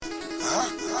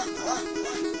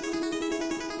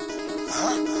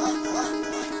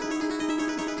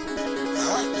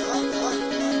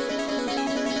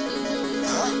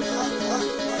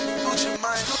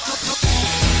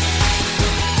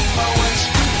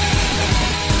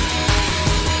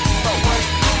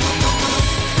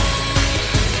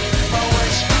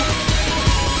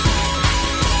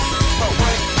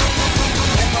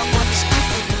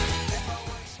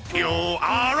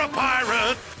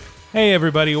Hey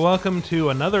everybody, welcome to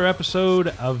another episode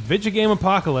of Vidjagame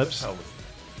Apocalypse.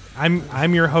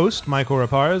 I'm your host, Michael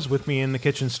Raparez. With me in the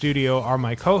kitchen studio are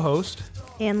my co-host,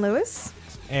 Ann Lewis,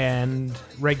 and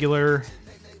regular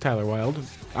Tyler Wilde.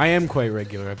 I am quite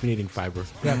regular. I've been eating fiber.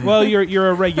 Yeah, well, you're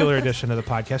a regular addition of the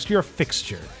podcast. You're a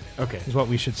fixture. Okay, is what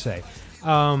we should say.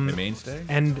 A mainstay?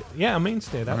 And yeah, a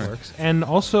mainstay, that works. And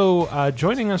also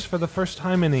joining us for the first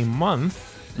time in a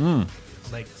month.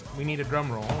 Like, we need a drum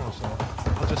roll, so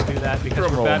I'll just do that because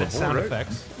we're bad at sound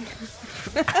effects.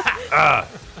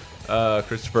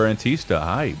 Christopher Antista,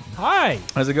 hi. Hi.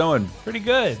 How's it going? Pretty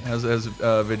good. How's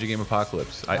Vidjagame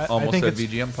Apocalypse? I almost said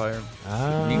VG Empire.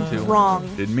 Didn't mean to. Wrong.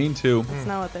 Didn't mean to. That's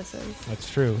not what this is. That's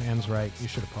true. Ann's right. You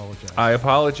should apologize. I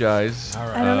apologize. All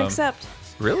right. I don't accept.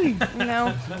 Really? No.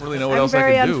 I don't really know what I'm else I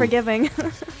very can do. unforgiving.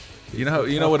 You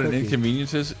know what an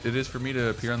inconvenience it is for me to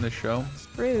appear on this show?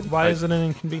 Rude. Why is it an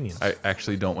inconvenience? I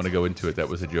actually don't want to go into it. That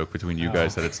was a joke between you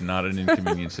guys that it's not an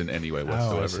inconvenience in any way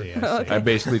whatsoever. I see. Okay. I'm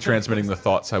basically transmitting the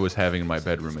thoughts I was having in my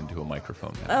bedroom into a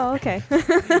microphone now. Oh, okay.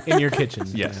 in your kitchen.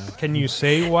 Yes. Can you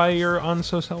say why you're on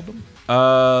so seldom?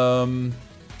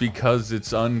 Because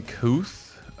it's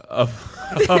uncouth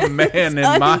of a man in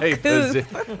my uncouth.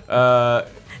 position.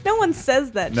 No one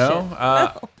says that No,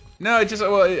 shit. no. It just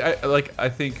I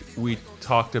think we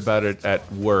talked about it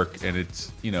at work, and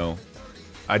it's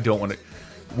I don't want to.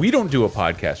 We don't do a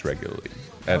podcast regularly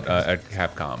at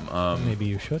Capcom. Maybe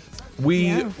you should. We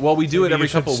do Maybe it every you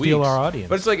should couple of weeks. steal our audience.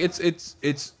 But it's like it's.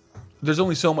 There's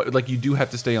only so much. Like, you do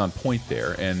have to stay on point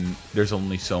there, and there's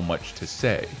only so much to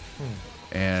say.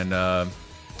 And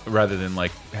rather than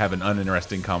like have an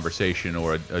uninteresting conversation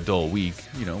or a dull week,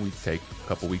 we take a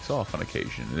couple weeks off on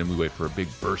occasion, and then we wait for a big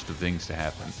burst of things to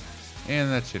happen.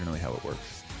 And that's generally how it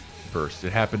works. Burst.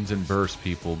 It happens in bursts,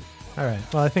 people. All right.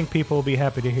 Well, I think people will be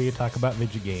happy to hear you talk about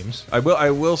Vidjagames. I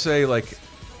will say, like,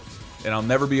 and I'll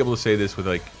never be able to say this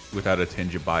without a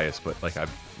tinge of bias, but like,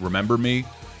 Remember Me,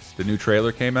 the new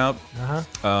trailer came out.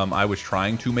 I was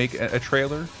trying to make a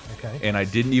trailer, and I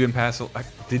didn't even pass.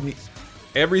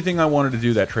 Everything I wanted to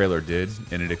do, that trailer did,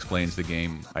 and it explains the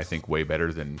game, I think, way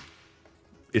better than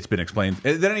it's been explained,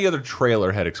 than any other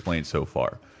trailer had explained so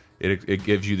far. It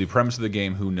gives you the premise of the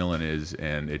game, who Nilin is,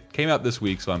 and it came out this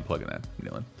week, so I'm plugging that.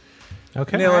 Nilin.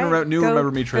 Okay. Nilin, new Remember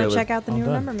Me trailer. Go check out the new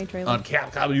done. Remember Me trailer. On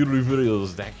Capcom YouTube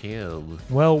videos.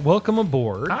 Well, welcome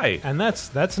aboard. Hi. And that's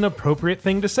an appropriate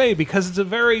thing to say because it's a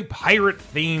very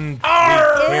pirate-themed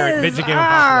Vidjagame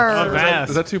Apocalypse.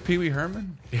 Is that too Pee Wee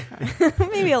Herman?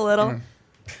 Maybe a little.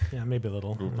 Yeah, maybe a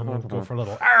little. I'm going to go for a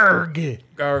little. Arg!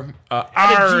 Arg.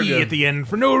 Add a G at the end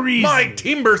for no reason. My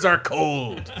timbers are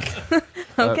cold.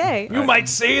 Okay. You might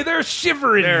say they're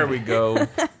shivering. There we go.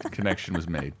 Connection was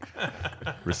made.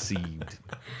 Received.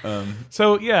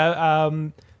 So, yeah,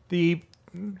 the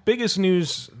biggest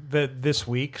news this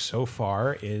week so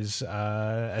far is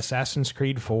Assassin's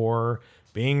Creed 4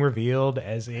 being revealed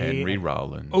as a Henry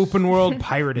Rollins open world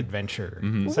pirate adventure.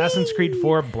 Assassin's Creed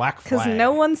 4 Black Flag. Because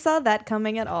no one saw that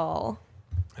coming at all.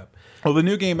 Well, the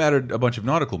new game added a bunch of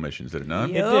nautical missions, did it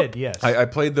not? Yep. It did, yes. I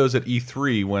played those at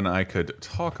E3 when I could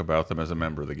talk about them as a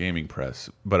member of the gaming press,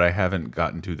 but I haven't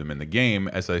gotten to them in the game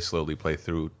as I slowly play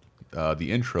through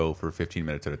the intro for 15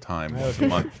 minutes at a time once a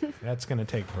month. That's going to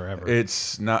take forever.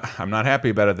 It's not. I'm not happy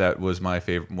about it. That was my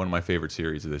favorite, one of my favorite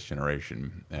series of this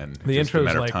generation, and The it's just a intro is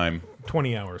matter like of time.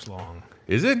 20 hours long.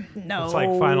 Is it? No. It's like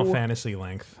Final Fantasy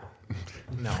length.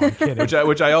 No, I'm kidding.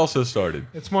 Which I also started.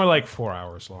 It's more like 4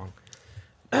 hours long.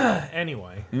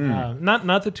 Anyway,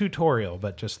 not the tutorial,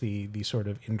 but just the sort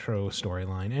of intro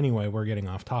storyline. Anyway, we're getting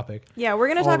off topic. Yeah, we're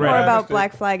gonna talk Already. more about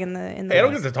Black Flag in the. Hey, I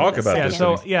don't get to talk about Yeah, this.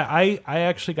 so yeah, I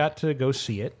actually got to go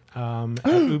see it at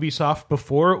Ubisoft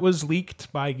before it was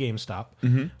leaked by GameStop.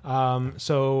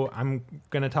 So I'm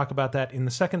going to talk about that in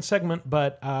the second segment.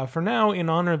 But for now, in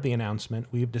honor of the announcement,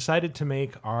 we've decided to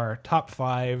make our top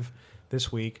 5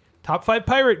 this week. Top 5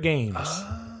 pirate games.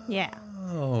 Yeah.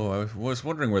 Oh, I was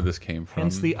wondering where this came from.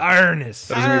 Hence the ironess.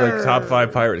 That was going to be like top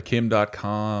 5 pirate,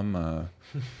 Kim.com,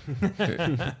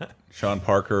 Sean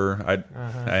Parker,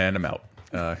 and I'm out.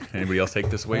 Anybody else take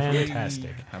this away from me?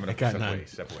 Fantastic. I'm going to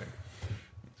step away.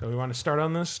 So we want to start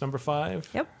on this, number 5?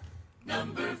 Yep.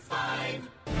 Number 5.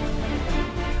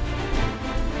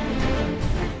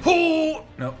 Who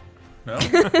No.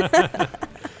 No.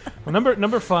 Well,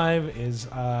 number 5 is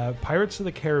Pirates of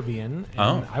the Caribbean. And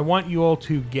Oh. I want you all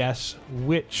to guess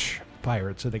which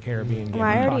Pirates of the Caribbean game Well,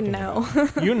 I I'm already talking know.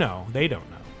 about. You know. They don't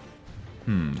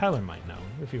know. Tyler might know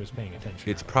if he was paying attention.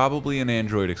 It's probably an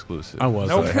Android exclusive. I was.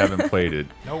 So Nope. I haven't played it.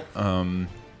 Nope.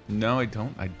 No, I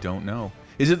don't. I don't know.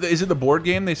 Is it the board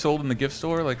game they sold in the gift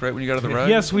store, like right when you got to the ride?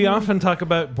 Yes, we often talk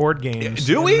about board games.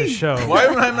 Do in we? this show. Why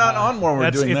am I not on more? We're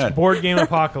doing It's that. Board Game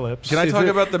Apocalypse. Can I talk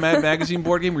about the Mad Magazine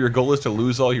board game where your goal is to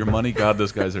lose all your money? God,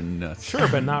 those guys are nuts. Sure,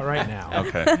 but not right now.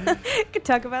 Okay. Could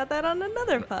talk about that on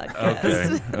another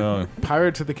podcast. Okay. Oh.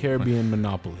 Pirates of the Caribbean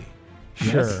Monopoly.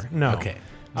 Sure. No. Okay.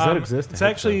 Does that exist? It's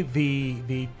actually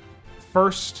the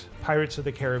first Pirates of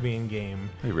the Caribbean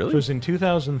game. Wait, really? It was in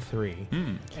 2003.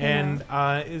 And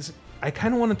I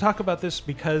kind of want to talk about this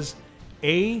because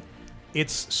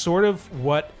it's sort of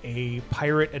what a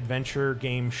pirate adventure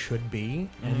game should be,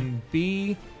 and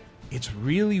B, it's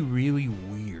really, really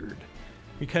weird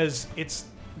because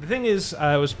the thing is,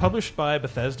 it was published by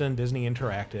Bethesda and Disney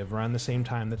Interactive around the same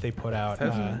time that they put out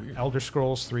Elder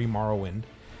Scrolls 3 Morrowind,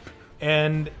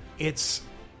 and it's,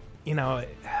 you know,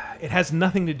 it has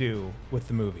nothing to do with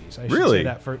the movies. I should Really? say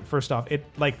that first off.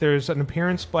 There's an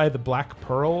appearance by the Black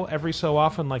Pearl every so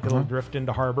often, like it'll drift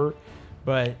into harbor.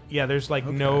 But yeah, there's like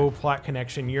no plot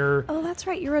connection. You're Oh, that's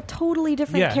right. You're a totally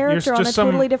different Yeah, character you're on a just some-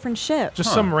 totally different ship.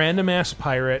 just some random ass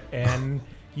pirate, and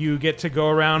you get to go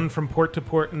around from port to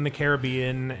port in the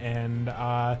Caribbean and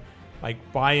like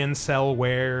buy and sell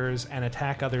wares and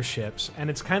attack other ships. And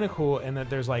it's kind of cool in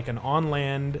that there's like an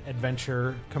on-land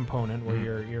adventure component where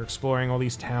you're exploring all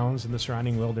these towns in the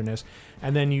surrounding wilderness,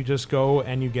 and then you just go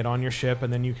and you get on your ship,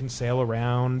 and then you can sail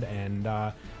around and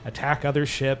attack other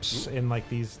ships in like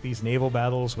these naval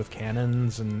battles with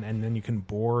cannons, and then you can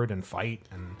board and fight.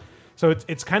 And so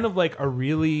it's kind of like a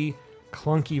really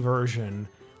clunky version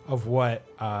of what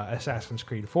Assassin's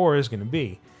Creed 4 is going to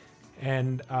be.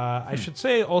 And I should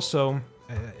say also,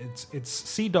 it's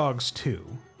Sea Dogs 2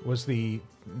 was the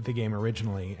game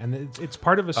originally, and it's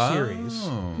part of a series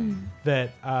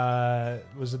that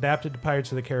was adapted to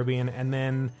Pirates of the Caribbean, and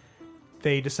then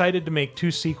they decided to make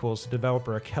 2 sequels to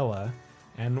developer Aquila,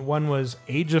 and one was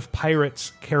Age of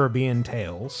Pirates Caribbean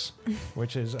Tales,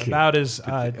 which is about as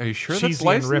Are you sure that's cheesy and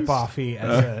licensed? rip-offy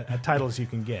as a title as you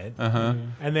can get.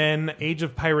 And then Age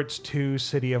of Pirates 2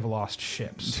 City of Lost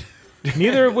Ships.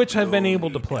 Neither of which I've been able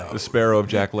to play. The Sparrow of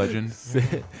Jack Legend.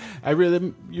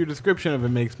 Your description of it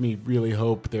makes me really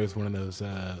hope there's one of those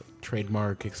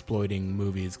trademark exploiting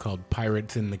movies called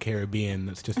Pirates in the Caribbean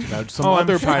that's just about some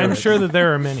other I'm pirates. sure that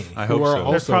there are many. I hope who are so.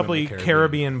 also There's probably in the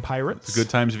Caribbean pirates. Good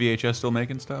Times VHS still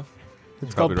making stuff?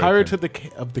 It's called Pirates of the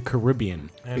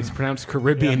Caribbean. It's pronounced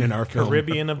Caribbean in our film.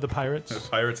 Caribbean of the Pirates.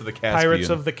 Pirates of the Caspian. Pirates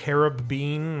of the Carib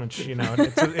Bean, which, you know,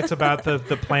 it's about the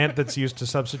plant that's used to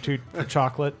substitute for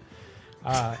chocolate.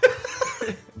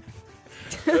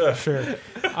 Sure.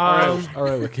 All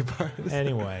right, Wiki Pirates.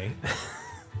 Anyway,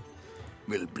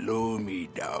 Will blow me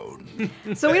down.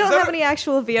 So we don't have any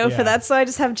actual VO Yeah. for that, so I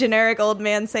just have generic old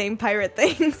man saying pirate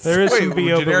things. there is Wait, some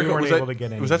VO, but generic, we weren't was able that, to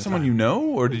get any. was that someone you know,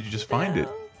 or did you just find it?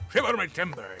 Shiver my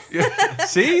timber.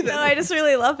 See? No, I just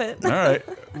really love it. All right.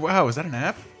 Wow, is that an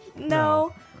app?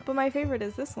 No, but my favorite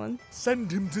is this one.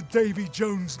 Send him to Davy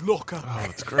Jones' locker. Oh,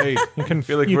 it's great. You can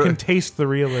feel like you we're- can taste the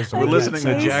realism. We're can listening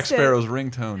to taste Jack it. Sparrow's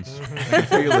ringtones. I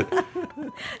can feel it.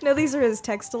 No, these are his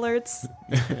text alerts.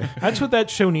 That's what that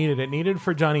show needed. It needed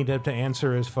for Johnny Depp to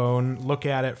answer his phone, look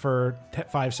at it for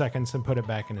 5 seconds, and put it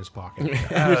back in his pocket.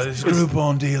 This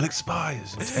Groupon deal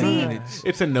expires in 10 See, minutes.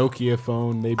 It's a Nokia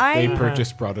phone. They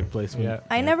purchased product placement. Yeah,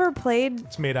 I never played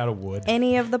it's made out of wood.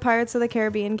 any of the Pirates of the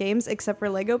Caribbean games except for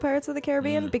Lego Pirates of the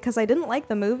Caribbean because I didn't like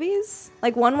the movies.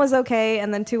 Like 1 was okay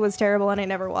and then 2 was terrible, and I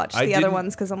never watched I the other didn't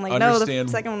ones because I'm like, no, the understand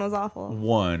second one was awful.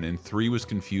 1 and 3 was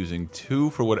confusing.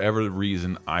 2, for whatever reason,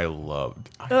 I loved.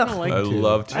 Ugh. like I two.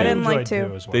 loved 2. I didn't like enjoyed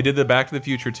 2. as well. They did the Back to the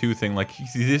Future 2 thing. Like,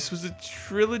 this was a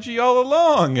trilogy all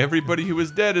along. Everybody who was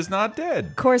dead is not dead.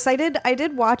 Of course, I did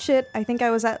watch it. I think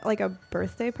I was at like a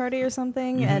birthday party or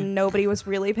something, and nobody was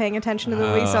really paying attention to the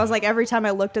movie. So I was like, every time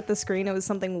I looked at the screen, it was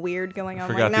something weird going on.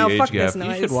 Forgot Like, no, the fuck age gap. this You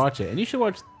noise. should watch it, and you should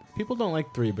watch. People don't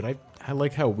like 3, but I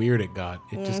like how weird it got.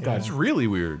 It just got. It's really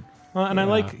weird. Well, and I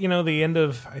like, you know, the end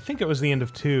of, I think it was the end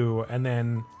of 2, and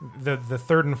then the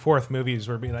 3rd and 4th movies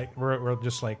were we're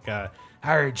just like,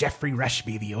 Jeffrey Rush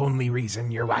be the only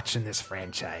reason you're watching this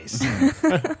franchise.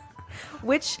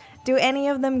 Which do any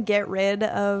of them get rid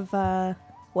of?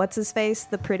 What's his face,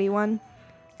 the pretty one?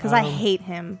 Because I hate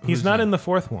him. He's not in the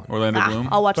fourth one. Orlando Bloom.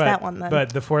 I'll watch But, that one then. but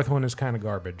the fourth one is kind of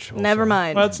garbage. also. Never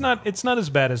mind. Well, it's not as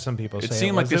bad as some people say. It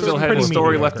seemed like was. they It was still had a pretty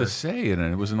story left to mediocre. say in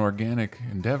it. It was an organic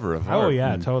endeavor of art. Oh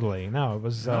yeah, and totally. No, it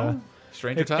was.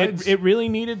 Stranger It, Tides. it really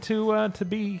needed to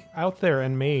be out there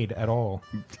and made at all.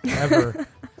 Ever.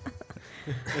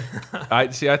 I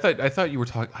thought you were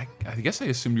talking. I guess I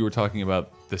assumed you were talking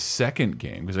about the second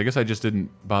game because I guess I just didn't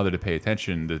bother to pay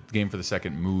attention. The game for the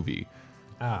second movie.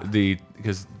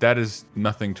 Because that is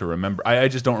nothing to remember. I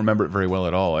just don't remember it very well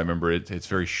at all. I remember it's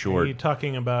very short. Are you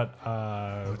talking about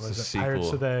What's was the it sequel?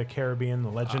 Pirates of the Caribbean: The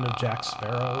Legend of Jack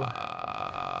Sparrow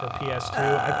for PS2?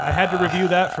 I had to review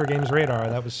that for Games Radar.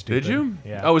 That was stupid. Did you?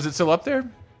 Yeah. Oh, is it still up there?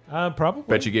 Probably.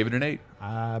 Bet you gave it an 8.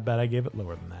 I bet I gave it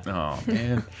lower than that. Oh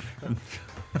man.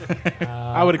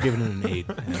 I would have given it an 8.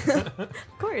 Of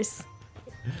course.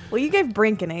 Well, you gave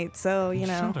Brink an 8, so, you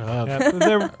know. Shut up.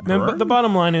 Yeah, the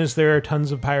bottom line is there are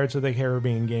tons of Pirates of the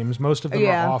Caribbean games. Most of them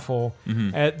Yeah. are awful.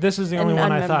 Mm-hmm. This is the only And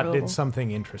one I thought unmemorable. did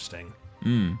something interesting.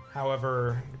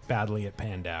 However, badly it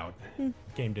panned out.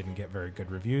 Game didn't get very good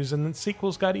reviews, and the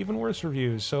sequels got even worse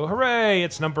reviews. So hooray!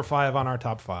 It's number 5 on our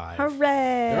top 5. Hooray.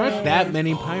 There aren't that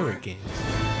many pirate games.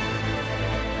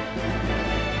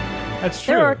 That's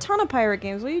true. There are a ton of pirate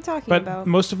games. What are you talking but about?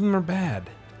 most of them are bad.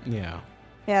 Yeah.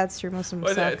 Yeah, that's true. Most of them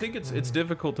Well, I suck. think it's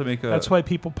difficult to make That's why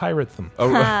people pirate them.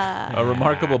 a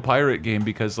remarkable pirate game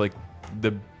because like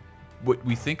what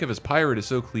we think of as pirate is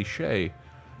so cliche.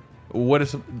 What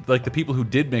is like the people who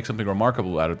did make something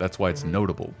remarkable out of it? That's why it's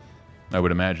notable. I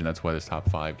would imagine that's why this top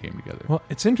 5 came together. Well,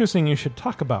 it's interesting you should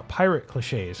talk about pirate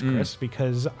cliches, Chris,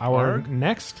 because our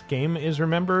next game is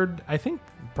remembered, I think,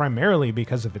 primarily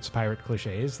because of its pirate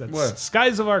cliches. That's What?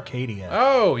 Skies of Arcadia.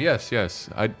 Oh yes.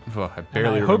 I And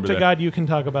barely I remember hope to that. God you can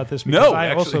talk about this because No, I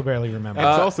actually- also barely remember.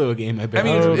 It's also a game I I bet.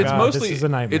 mean, Oh, it's God, mostly this is a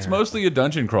nightmare. it's mostly a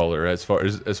dungeon crawler as far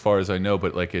as I know,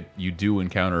 but like you do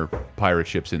encounter pirate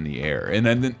ships in the air, and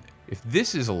then if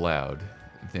this is allowed,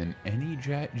 then any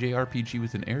JRPG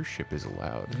with an airship is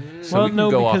allowed. So Well, we can no,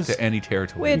 go off because- to any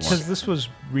territory. Which- we because want. this was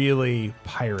really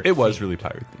pirate. It was themed. really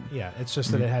pirate themed. Yeah, it's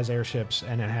just that it has airships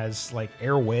and it has like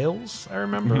air whales. I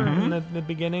remember in the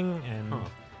beginning, and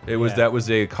That was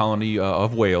a colony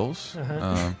of whales,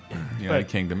 United But-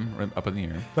 Kingdom, right up in the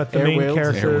air. but the Air main Whales,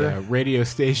 character, a radio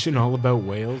station all about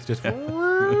whales. Just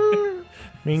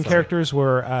main characters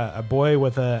were a boy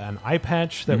with an eye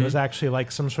patch that was actually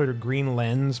like some sort of green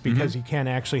lens because you can't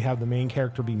actually have the main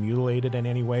character be mutilated in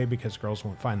any way because girls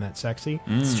won't find that sexy.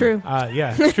 It's true.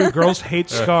 Yeah, it's true. Girls hate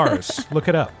scars. Look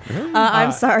it up.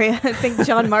 I'm sorry. I think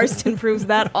John Marston proves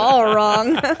that all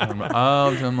wrong.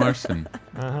 Oh, John Marston.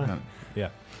 Yeah.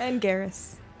 And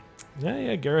Garrus.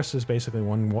 Yeah. Garrus is basically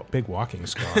one big walking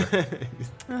scar.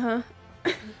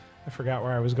 I forgot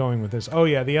where I was going with this. Oh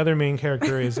yeah, the other main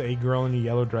character is a girl in a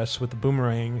yellow dress with a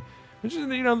boomerang, which is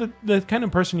the kind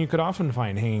of person you could often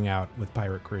find hanging out with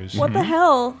pirate crews. What the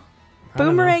hell? I don't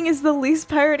know. Boomerang is the least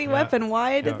piratey Yeah. weapon.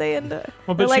 Why did Yeah. they end up?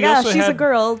 Well, but They're like, she also she's a had-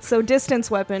 girl, so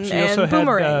distance weapon She and also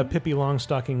boomerang. had Pippi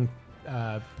Longstocking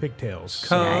pigtails.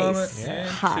 Come Nice. into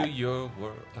Hot. your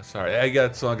world. Sorry, I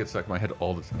got song gets stuck in my head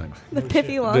all the time. the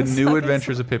Pippi The Longstocking. New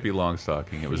Adventures of Pippi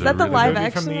Longstocking. It was Is that the really live good-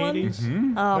 action from the one?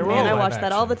 80s? Oh They were man, I all watched live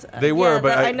that all the time. They were,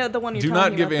 but I know the one you're do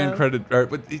talking not give about, Anne though. credit.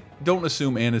 But don't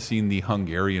assume Anne has seen the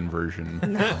Hungarian version,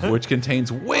 which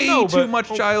contains way no, too but-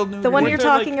 much child nudity. The one Weren't you're there,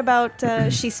 talking like-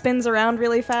 about, she spins around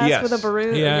really fast Yes. with a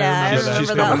balloon. Yeah, I I remember that. She's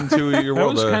remember that. coming into your That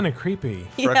world. was kind of creepy.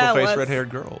 Yeah, it freckle-faced, was. red-haired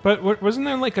girl. But wasn't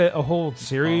there like a whole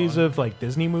series of like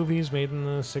Disney movies made in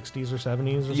the 60s or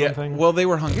 70s or Yeah, something? well, they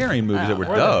were Hungarian movies that were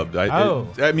Were they? dubbed. Oh.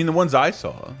 I mean, the ones I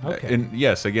saw. Okay. And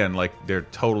yes, again, like they're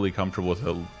totally comfortable with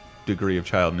a degree of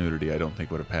child nudity. I don't think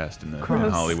would have passed in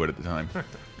Gross. Hollywood at the time.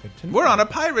 Good to know. We're on a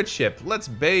pirate ship. Let's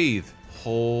bathe.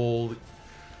 Holy.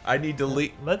 I need to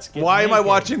leave. Let's get Why am I naked.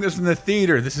 watching this in the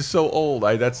theater? This is so old.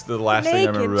 That's the last thing I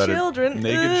Naked remember about children. it.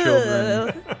 Naked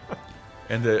children.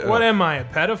 And the, What am I, a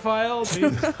pedophile?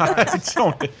 Jesus I Christ.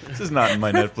 don't. This is not in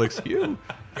my Netflix queue.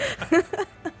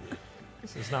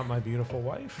 This is not my beautiful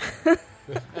wife.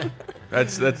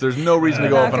 That's. There's no reason to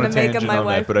go Not off on a gonna make tangent him my on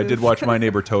that. wife But I did move. watch My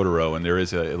Neighbor Totoro, and there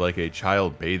is a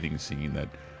child bathing scene that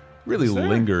really Is there?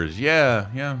 lingers. Yeah.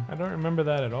 I don't remember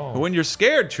that at all. But when you're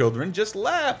scared, children, just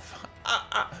laugh.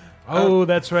 Oh,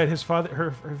 that's right. His father,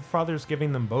 her father's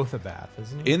giving them both a bath,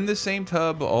 isn't he? In the same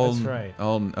tub, all. That's right.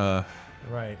 All.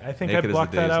 Right. I think I Naked as the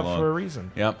blocked that days out long. for a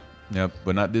reason. Yep.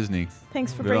 But not Disney.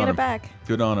 Thanks for Good bringing on it him. back.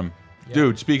 Good on him, Yeah.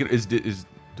 dude. Speaking,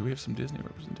 do we have some Disney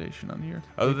representation on here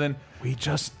other than We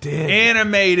just did.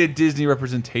 animated Disney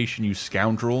representation? You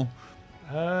scoundrel.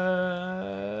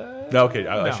 No, okay,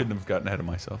 I shouldn't have gotten ahead of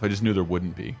myself. I just knew there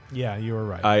wouldn't be. Yeah, you were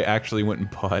right. I actually went and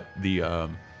bought the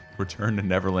Return to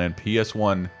Neverland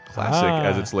PS1 classic,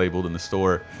 as it's labeled in the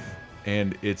store,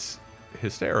 and it's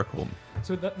hysterical.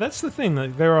 So that's the thing.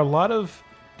 Like, there are a lot of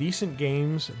decent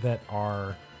games that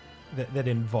are that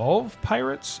involve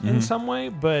pirates in some way,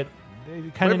 but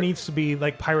it kind of needs to be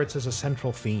like pirates as a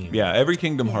central theme. Yeah, every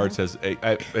Kingdom Hearts has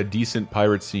a decent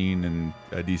pirate scene and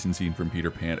a decent scene from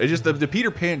Peter Pan. It's just the Peter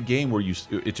Pan game where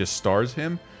it just stars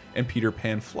him and Peter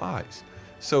Pan flies.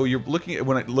 So you're looking at,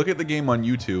 when I look at the game on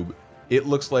YouTube, it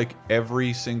looks like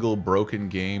every single broken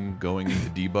game going into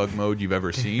debug mode you've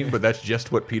ever seen, but that's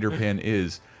just what Peter Pan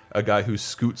is. A guy who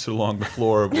scoots along the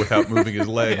floor without moving his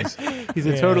legs. He's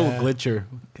a total glitcher.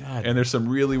 God. And there's some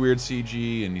really weird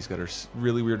CG, and he's got a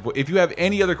really weird voice. If you have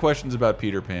any other questions about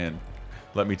Peter Pan,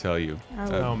 let me tell you. I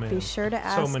will be sure to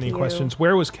ask so many you. questions.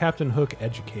 Where was Captain Hook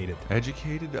educated?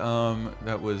 Educated?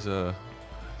 That was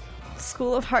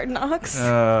School of Hard Knocks.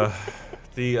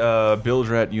 the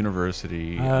Bildrat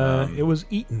University. It was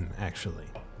Eton, actually.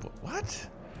 What?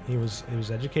 He was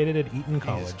educated at Eton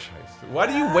College. Why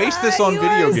do you waste this on You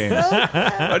video are games? so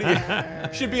Why do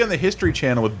you should be on the History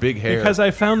Channel with big hair. Because I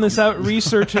found this out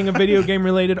researching a video game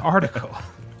related article.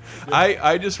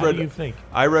 I just read. What do you think?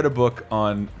 I read a book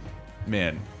on.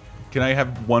 Man, can I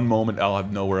have one moment? I'll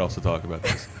have nowhere else to talk about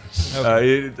this.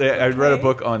 I read a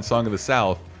book on Song of the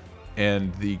South,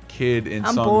 and the kid in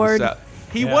I'm Song bored. of the South.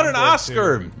 He won an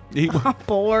Oscar. I'm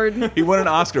bored. He won an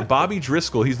Oscar. Bobby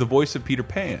Driscoll. He's the voice of Peter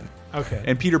Pan. Okay.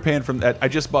 And Peter Pan from that. I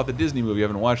just bought the Disney movie. I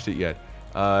haven't watched it yet.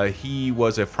 He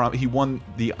won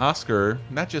the Oscar.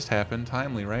 That just happened.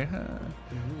 Timely, right?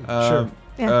 Sure.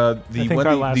 Yeah. The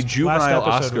juvenile last episode was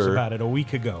Oscar about it a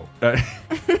week ago.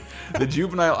 the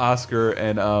juvenile Oscar,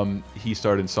 and he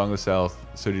starred in Song of the South,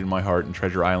 So Did My Heart, and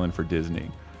Treasure Island for Disney.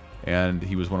 And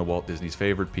he was one of Walt Disney's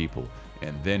favorite people.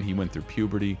 And then he went through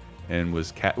puberty and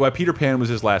was Peter Pan was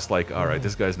his last, like, all right,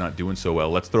 this guy's not doing so well,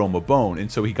 let's throw him a bone.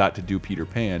 And so he got to do Peter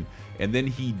Pan, and then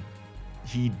he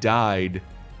died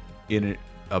in an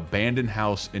abandoned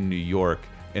house in New York,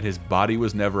 and his body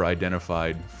was never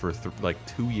identified for like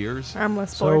 2 years. I'm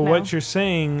less So bored now. what you're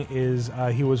saying is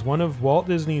he was one of Walt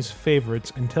Disney's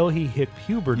favorites until he hit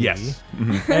puberty. Yes.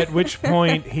 At which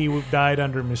point he died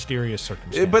under mysterious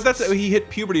circumstances. But he hit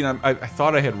puberty, and I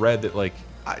thought I had read that, like,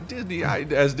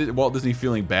 Walt Disney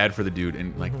feeling bad for the dude,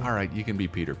 and like, all right, you can be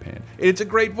Peter Pan. It's a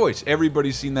great voice.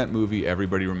 Everybody's seen that movie.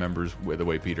 Everybody remembers the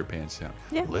way Peter Pan sounds.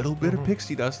 Yeah. Little bit of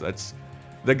pixie dust. That's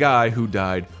the guy who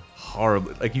died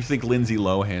horribly. Like, you think Lindsay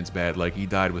Lohan's bad. Like, he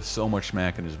died with so much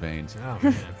smack in his veins. Oh,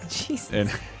 man. Jesus.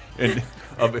 And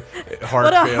of heart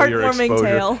What a failure heartforming exposure.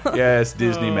 tale. Yes,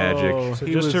 Disney magic. So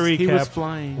He just to was- he was recap,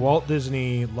 flying. Walt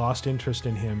Disney lost interest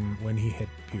in him when he hit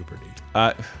puberty.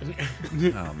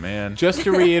 Oh man. Just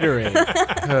to reiterate,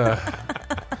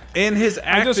 And his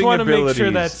acting I just want to make sure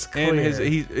abilities, that's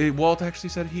clear. and Walt actually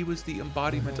said he was the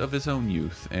embodiment of his own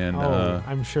youth. And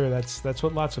I'm sure that's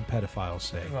what lots of pedophiles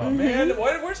say. oh man,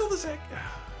 where's all this?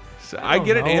 I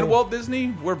get it. know. And Walt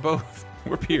Disney, we're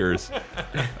peers.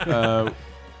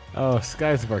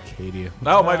 Skies of Arcadia.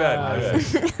 Oh my bad.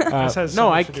 This has so No,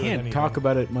 much I to do with can't anything. talk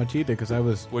about it much either because I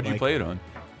was. What'd you play it on?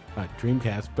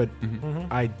 Dreamcast, but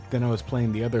I was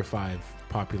playing the other 5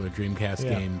 popular Dreamcast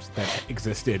Yeah. games that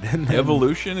existed. And then,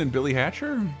 Evolution and Billy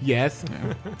Hatcher. yes.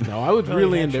 No, I was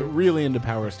Really really into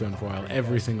Power Stone for a while.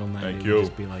 Every single night, Thank it you. would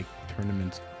just be like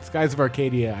tournaments. Skies of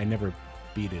Arcadia, I never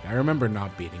beat it. I remember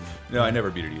not beating it. No, I never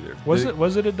beat it either.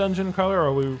 Was it a dungeon crawler, or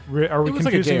are we It was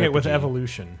like a confusing it with JRPG.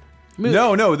 Evolution?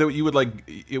 No, that you would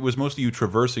it was mostly you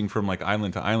traversing from like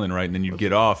island to island, right? And then you'd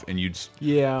get off and you'd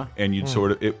Yeah.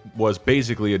 sort of, it was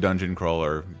basically a dungeon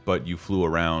crawler, but you flew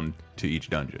around to each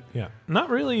dungeon. Yeah, not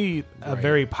really a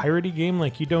very piratey game.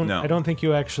 Like you don't. No. I don't think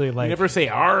you actually like You never say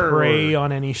 "arr." prey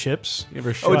on any ships. You never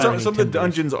Oh, shot any some of the timbers.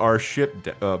 dungeons are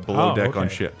below deck on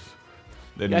okay. ships.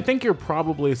 Then, Yeah, I think you're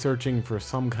probably searching for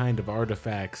some kind of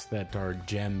artifacts that are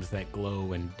gems that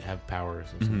glow and have powers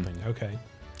or something. Okay,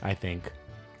 I think.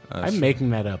 I'm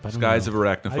making that up. I don't Skies know. of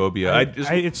Arachnophobia.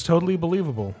 it's totally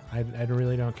believable. I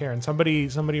really don't care. And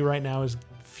somebody right now is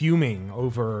fuming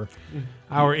over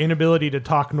our inability to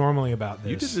talk normally about this.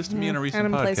 you did this to me in a recent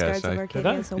Adam plays Skies podcast. of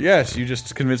Arcadia. So Yes, you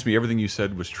just convinced me everything you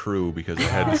said was true because I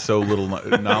had so little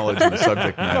knowledge in the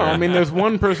subject matter. No, I mean, there's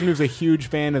one person who's a huge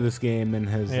fan of this game and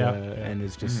has Yeah. and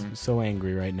is just so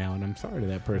angry right now, and I'm sorry to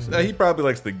that person. He probably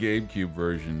likes the GameCube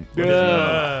version.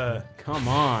 Come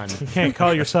on. You can't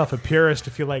call yourself a purist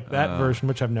if you like that version,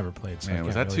 which I've never played. So I Man,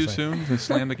 was can't that really too say. soon to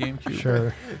slam the GameCube?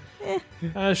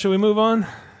 Sure. Should we move on?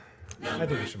 I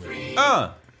think we should move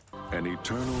on. An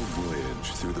eternal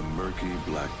voyage through the murky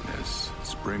blackness,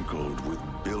 sprinkled with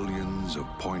billions of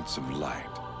points of light,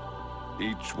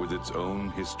 each with its own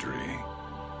history,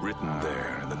 written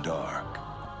there in the dark.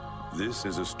 This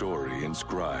is a story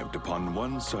inscribed upon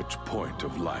one such point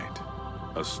of light.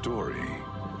 A story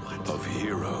of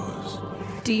heroes.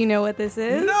 Do you know what this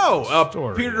is? No!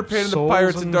 Story Peter Pan and the Souls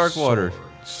Pirates of and Darkwater.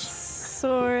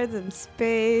 Swords and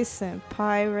space and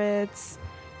pirates.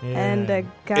 Yeah. And a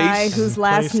guy Ace whose and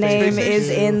last name PlayStation is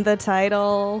 2. in the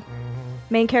title.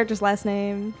 Main character's last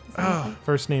name.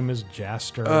 First name is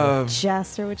Jaster.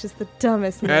 Jaster, which is the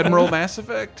dumbest name. Admiral Mass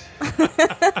Effect.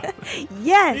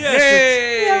 Yes!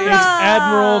 It's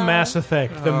Admiral Mass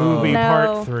Effect, the movie No.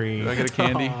 Part 3. Do I get a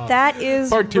candy? That is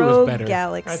Part 2 is Rogue better.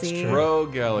 Galaxy. That's true.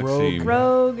 Rogue Galaxy.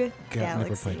 Rogue never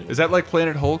Galaxy. played it. Is that like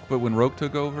Planet Hulk, but when Rogue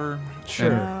took over? Sure.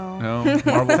 No. No?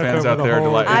 Marvel fans over out the there whole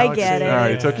delight. I get it. All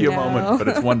right, it took you a No. moment, but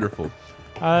it's wonderful.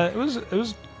 It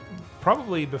was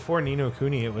probably before Ni no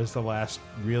Kuni. It was the last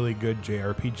really good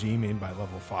JRPG made by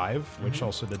Level 5, which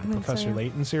also did the think Professor so.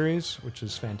 Layton series, which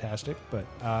is fantastic. But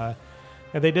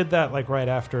yeah, they did that like right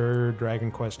after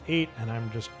Dragon Quest VIII, and I'm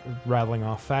just rattling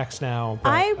off facts now.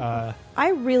 But, I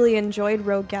really enjoyed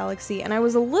Rogue Galaxy, and I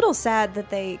was a little sad that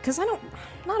because I'm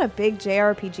not a big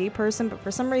JRPG person, but for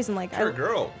some reason, like I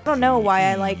girl. don't know why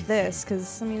I liked this,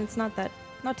 because I mean it's not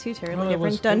too terribly well, it different.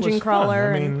 was- it Dungeon was fun.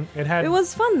 crawler, I mean, it had it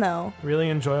was fun though. really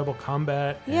enjoyable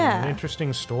combat, and Yeah. an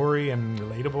interesting story, and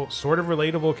sort of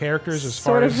relatable characters as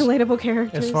Sort far of as relatable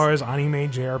characters. as far as anime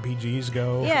JRPGs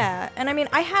go. Yeah, and I mean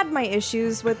I had my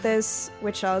issues with this,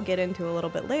 which I'll get into a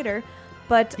little bit later,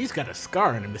 but He's got a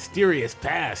scar and a mysterious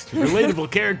past.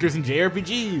 Relatable characters in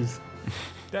JRPGs.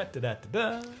 Da, da, da,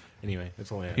 da, da. Anyway,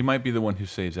 that's all I have. He might be the one who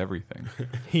saves everything.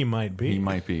 He might be. He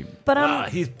might be. but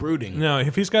He's brooding. No,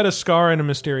 if he's got a scar and a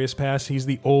mysterious past, he's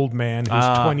the old man who's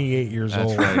 28 years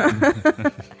That's old.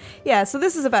 right. yeah, so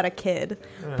this is about a kid.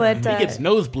 But He gets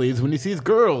nosebleeds when he sees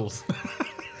girls.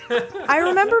 I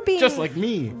remember being Just like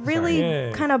me. really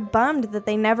Sorry. kind of bummed that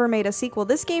they never made a sequel.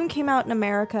 This game came out in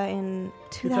America in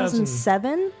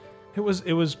 2007. It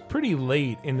was pretty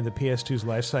late into the PS2's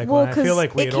life cycle. Well, and I feel because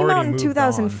like we it had came already out in moved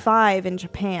 2005 in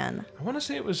Japan, on. I want to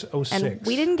say it was 06. and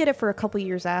we didn't get it for a couple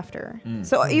years after.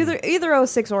 So either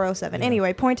 06 or 07.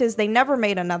 Anyway, point is they never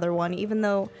made another one, even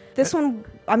though this one,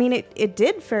 I mean, it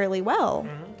did fairly well.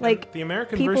 Like The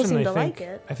American people version, seem to I think, like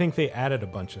it. I think they added a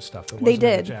bunch of stuff that They wasn't in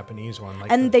the did. Japanese one.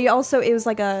 Like And they also, it was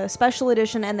like a special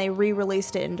edition, and they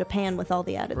re-released it in Japan with all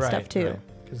the added stuff too.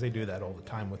 Because they do that all the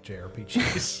time with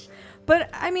JRPGs.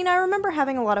 But I mean, I remember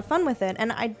having a lot of fun with it,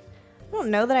 and I don't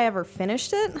know that I ever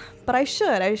finished it, but I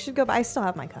should. I should go. I still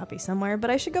have my copy somewhere, but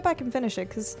I should go back and finish it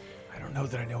because I don't know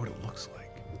that I know what it looks like.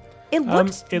 it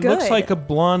looked it good. looks like a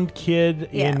blonde kid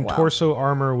Yeah, in well. torso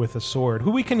armor with a sword, who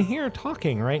we can hear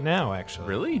talking right now. Actually,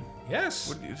 Really? Yes.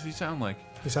 What does he sound like?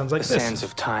 He sounds like The this. sands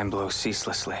of time blow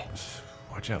ceaselessly,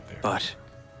 Watch out there. but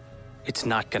it's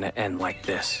not gonna end like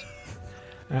this.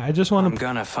 I just I'm want to.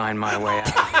 gonna find my way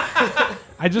out.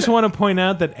 I just want to point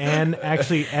out that Anne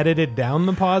actually edited down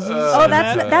the pauses. Oh,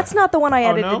 that's not the one I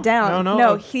edited no? down.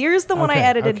 No. Here's the one I Okay,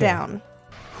 edited okay. down.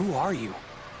 Who are you?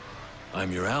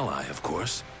 I'm your ally, of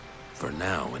course. For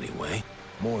now, anyway.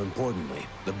 More importantly,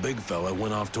 the big fella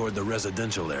went off toward the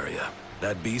residential area.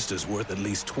 That beast is worth at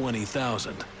least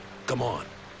 20,000. Come on.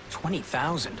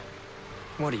 20,000?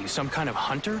 What are you, some kind of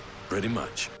hunter? Pretty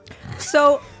much.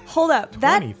 So hold up,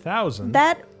 that 20,000.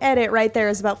 edit right there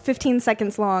is about 15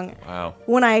 seconds long. Wow.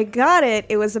 When I got it,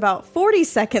 it was about 40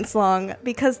 seconds long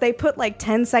because they put like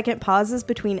 10-second pauses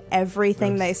between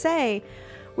everything they say,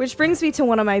 which brings me to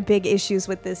one of my big issues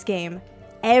with this game.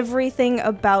 Everything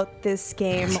about this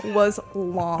game was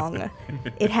long.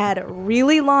 It had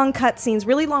really long cutscenes,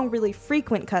 really long, really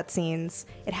frequent cutscenes.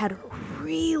 It had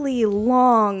really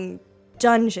long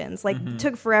dungeons, like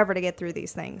took forever to get through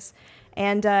these things.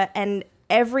 And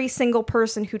every single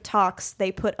person who talks,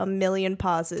 they put a million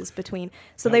pauses between.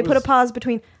 So they put a pause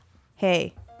between,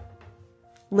 hey,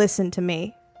 listen to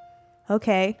me.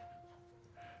 Okay.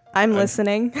 I'm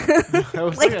listening. That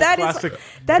was Like a that classic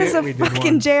is a bit we did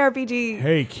fucking once. JRPG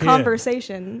Hey, kid.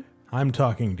 conversation. I'm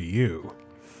talking to you.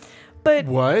 But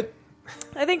What?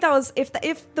 I think that was if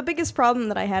the biggest problem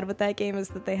that I had with that game is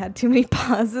that they had too many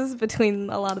pauses between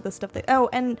a lot of the stuff.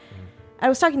 And I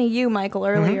was talking to you, Michael,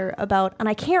 earlier about, and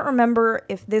I can't remember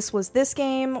if this was this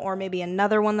game or maybe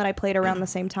another one that I played around the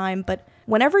same time. But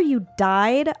whenever you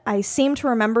died, I seem to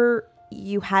remember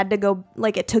you had to go,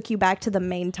 like it took you back to the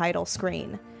main title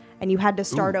screen, and you had to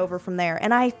start over from there.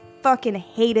 And I fucking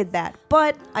hated that.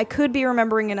 But I could be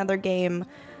remembering another game.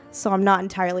 So I'm not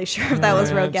entirely sure if that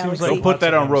was Yeah, Rogue it seems Galaxy. like Don't put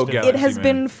that on Rogue It Galaxy. It has man.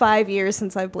 been 5 years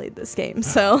since I played this game,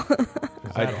 so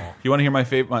You want to hear my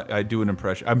favorite? I do an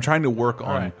impression. I'm trying to work on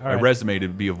right, all my right. resume to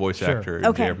be a voice Sure. actor in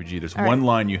Okay. JRPG. There's All one right.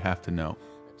 line you have to know.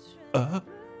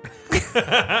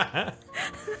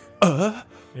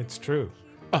 It's true.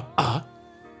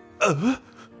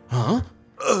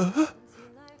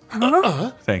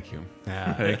 Thank you.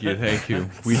 Thank you.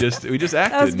 We just acted.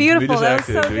 That was beautiful. We just That was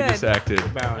acted. so We good. just acted.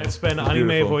 It's been anime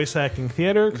beautiful. voice acting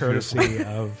theater, courtesy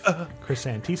of Chris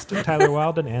Antista, Tyler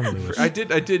Wilden, and Lewis. I did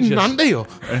just. Nandeo.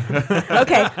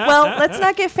 Okay, well, let's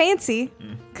not get fancy,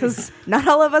 because not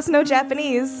all of us know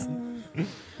Japanese.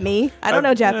 Me, I don't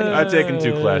know Japanese. I've taken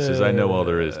 2 classes. I know all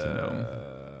there is to know.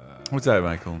 What's that,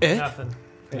 Michael? Nothing.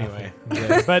 Anyway,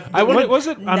 but what was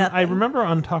it? I remember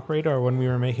on Talk Radar when we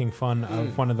were making fun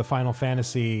of one of the Final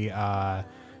Fantasy Duodecim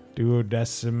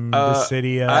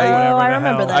Dissidia. I whatever the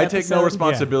remember hell. that. I take no episode.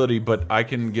 responsibility, but I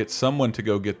can get someone to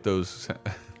go get those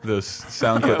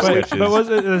sound clip sketches. But was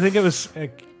it? I think it was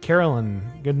Carolyn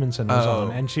Goodmanson was on,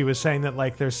 and she was saying that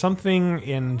like there's something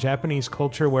in Japanese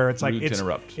culture where it's like Rude to it's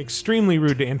interrupt. extremely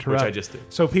rude to interrupt. Which I just did.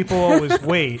 So people always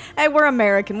wait. Hey, we're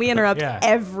American. We interrupt Yeah.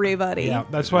 everybody. Yeah,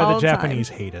 that's why all the time. Japanese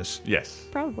hate us. Yes.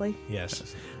 Probably.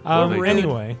 Yes. Or they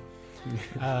Anyway.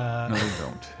 No, you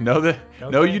don't.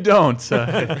 No, you don't. Keep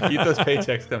those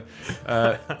paychecks down.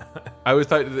 I always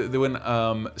thought that when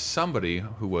somebody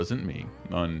who wasn't me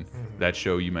on that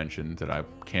show you mentioned that I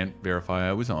can't verify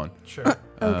I was on. Sure.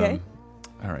 Okay.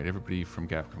 All right, everybody from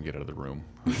Capcom, get out of the room.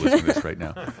 Who's listening to this right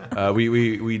now?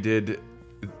 We did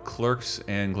Clerks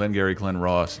and Glengarry Glen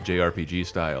Ross JRPG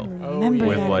style Remember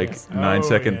with that like episode.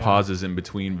 9-second yeah. pauses in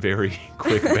between very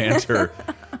quick banter.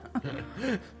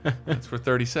 That's for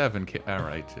 37. All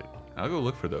right, I'll go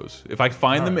look for those. If I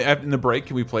find them in the break,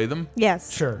 can we play them?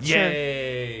 Yes. Sure.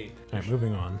 Yay! All right,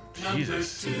 moving on.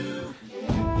 Jesus.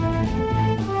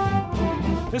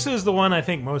 This is the one I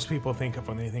think most people think of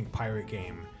when they think pirate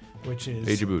game, which is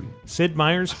Age of Booty. Sid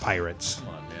Meier's Pirates. Come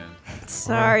on, man.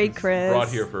 Sorry, Chris. Brought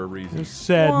here for a reason.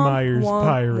 Sid Meier's womp,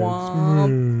 Pirates.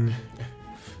 womp.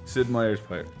 Sid Meier's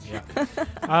Pirate.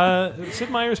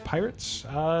 Sid Meier's Pirates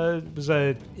was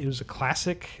a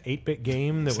classic 8-bit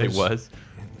game that Say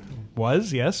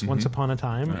was yes once upon a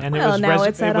time, and Well, it was now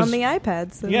it's it out was- on the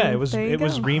iPad. So Yeah, it was there you it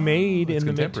was go. remade in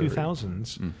the mid contemporary.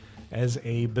 2000s as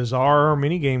a bizarre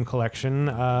minigame collection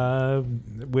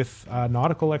with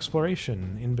nautical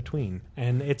exploration in between,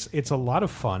 and it's a lot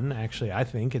of fun. Actually, I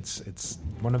think it's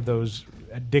one of those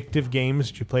addictive games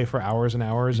that you play for hours and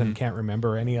hours and can't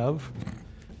remember any of.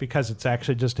 Because it's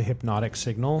actually just a hypnotic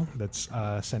signal that's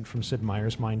sent from Sid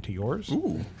Meier's mind to yours.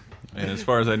 Ooh. And as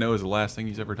far as I know, is the last thing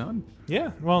he's ever done. Yeah,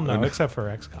 well, no, except for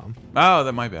XCOM. Oh,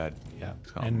 that my bad. Yeah,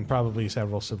 XCOM. and probably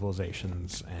several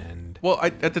Civilizations and Well,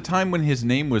 at the time when his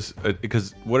name was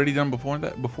because what had he done before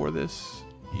that? Before this,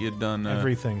 he had done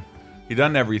everything. He'd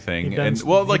done everything, He'd done, and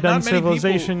well, like he'd done not many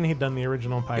Civilization. He'd done the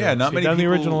original Pirates. Yeah, not many He'd done the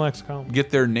people original XCOM. get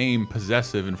their name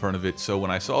possessive in front of it. So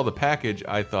when I saw the package,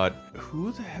 I thought,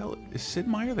 "Who the hell is Sid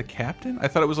Meier, the captain?" I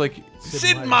thought it was like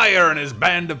Sid Meier and his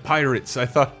band of pirates. I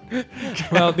thought,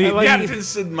 Well, Captain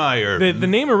Sid Meier. the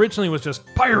name originally was just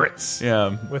Pirates.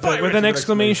 Yeah, with Pirates an with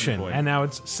exclamation, point. and now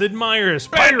it's Sid Meier's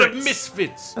Band Pirates. of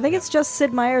misfits. I think it's just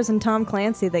Sid Meier's and Tom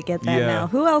Clancy that get that Yeah. now.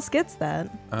 Who else gets that?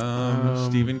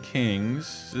 Stephen King's.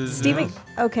 Stephen.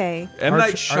 Okay. M.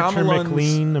 Night Archer Shyamalan's.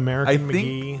 McLean, American I think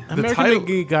McGee. the American title.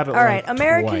 McGee got it. All right, like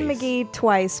American twice. McGee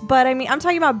twice, but I mean, I'm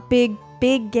talking about big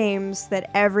games that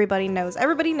everybody knows.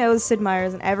 Everybody knows Sid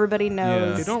Meier's, and everybody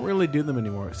knows. They don't really do them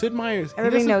anymore. Sid Meier's.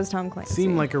 Everybody knows Tom Clancy.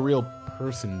 Seem like a real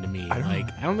person to me. I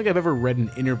don't think I've ever read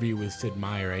an interview with Sid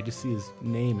Meier. I just see his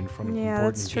name in front of Yeah,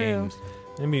 important that's true. games.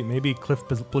 Maybe Cliff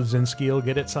Bleszinski will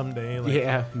get it someday. Like,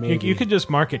 Yeah, maybe. You could just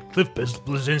market Cliff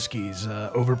Bleszinski's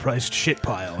overpriced shit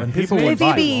pile, and people would Cliffy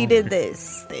buy B it. did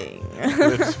this thing.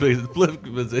 I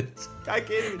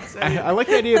can't even say I like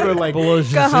the idea of like Go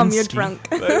home, you're Bleszinski. drunk.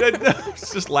 I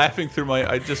was just laughing through my.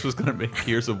 I just was gonna make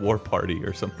Gears of War Party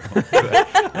or something like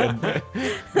that.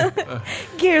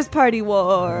 Gears Party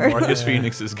War. Marcus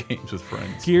Phoenix's games with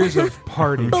friends. Gears of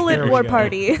Party. There Bullet we War go.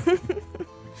 Party.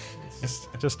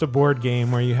 Just a board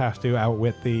game where you have to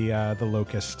outwit the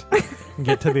locust and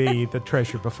get to the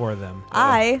treasure before them.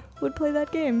 I would play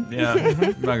that game. Yeah, I'm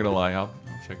not gonna lie. I'll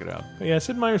check it out. But yeah,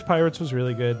 Sid Meier's Pirates was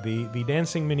really good. The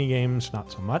dancing mini games,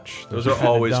 not so much. Those They're are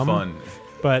kinda always dumb. fun.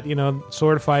 But My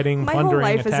sword fighting, whole plundering,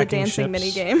 life is a attacking dancing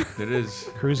ships, minigame. It is.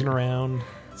 cruising around.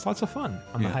 It's lots of fun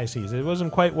on the Yeah. high seas. It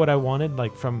wasn't quite what I wanted,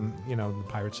 like from the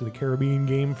Pirates of the Caribbean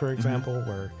game, for example,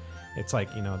 where it's like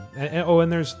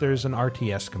and there's an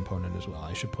RTS component as well.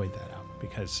 I should point that out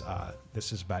because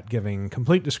this is about giving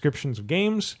complete descriptions of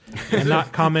games and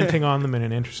not commenting on them in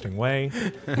an interesting way.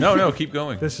 No, keep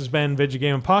going. This has been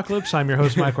Vidjagame Apocalypse. I'm your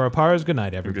host, Michael Raparez. Good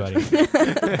night, everybody.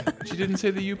 She didn't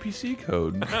say the UPC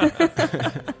code.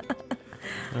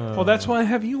 Well, that's why I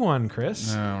have you on,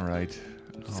 Chris. All right.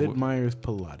 Sid Meier's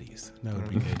Pilates. That would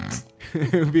be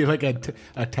good. It would be like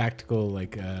a tactical,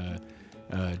 like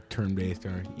turn-based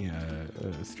or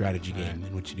strategy game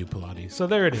in which you do Pilates. So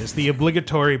there it is, the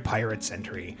obligatory Pirates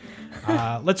entry.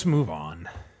 Let's move on.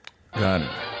 Got it.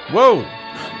 Whoa!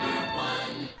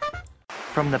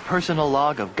 From the personal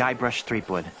log of Guybrush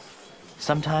Threepwood.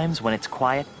 Sometimes when it's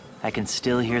quiet, I can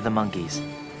still hear the monkeys.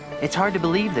 It's hard to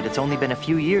believe that it's only been a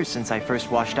few years since I first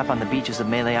washed up on the beaches of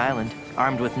Melee Island,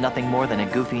 armed with nothing more than a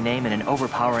goofy name and an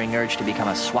overpowering urge to become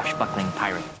a swashbuckling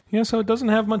pirate. Yeah, so it doesn't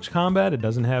have much combat, it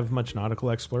doesn't have much nautical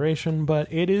exploration,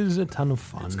 but it is a ton of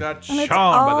fun. It's got And it's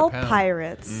charm by all the pound.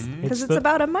 pirates because it's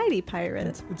about a mighty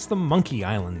pirate. It's the Monkey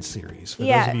Island series. For those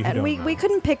Yeah, of you who and don't we know.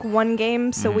 couldn't pick one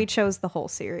game, so we chose the whole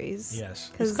series. Yes.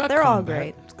 Because It's got they're all combat.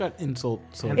 great. It's got insult.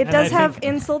 Sword. It And does I have think-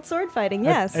 insult sword fighting,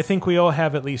 yes. I think we all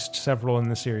have at least several in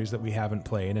the series that we haven't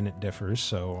played, and it differs.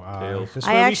 So this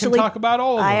way we can talk about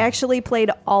all of them. I actually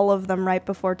played all of them right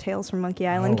before Tales from Monkey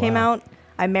Island came wow. out.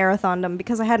 I marathoned them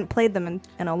because I hadn't played them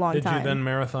in a long Did time. you then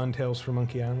marathon Tales from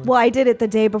Monkey Island? Well, I did it the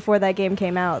day before that game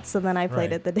came out, so then I played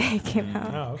Right. it the day it came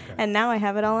out. Oh, okay. And now I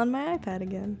have it all on my iPad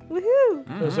again.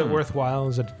 Woohoo! Is it worthwhile?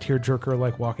 Is it a tearjerker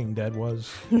like Walking Dead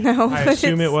was? No, I but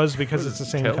assume it it's was because it's the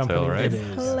same Telltale, company. right? It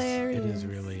is hilarious. It is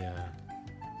really.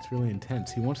 It's really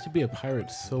intense. He wants to be a pirate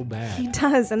so bad. He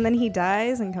does, and then he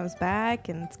dies and comes back,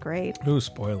 and it's great. Ooh,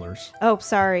 spoilers. Oh,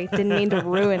 sorry, didn't mean to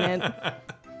ruin it.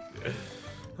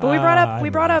 But we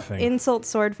brought up insult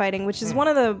sword fighting, which is one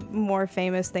of the more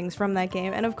famous things from that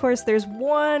game. And of course, there's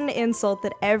one insult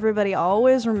that everybody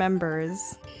always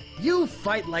remembers. You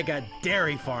fight like a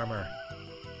dairy farmer.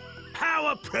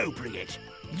 How appropriate.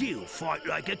 You fight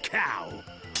like a cow.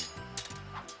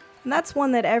 And that's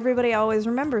one that everybody always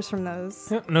remembers from those.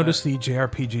 Yep, notice the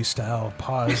JRPG style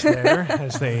pause there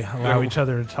as they allow each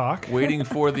other to talk. Waiting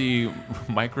for the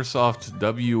Microsoft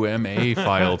WMA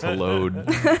file to load.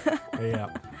 Yeah.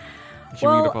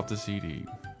 Queuing it up off the CD.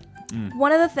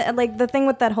 One of the thing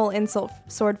with that whole insult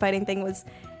sword fighting thing was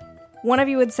one of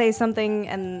you would say something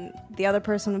and the other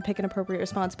person would pick an appropriate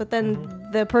response, but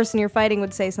then the person you're fighting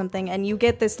would say something and you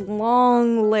get this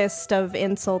long list of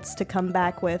insults to come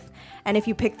back with. And if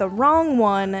you pick the wrong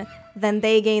one, then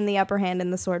they gain the upper hand in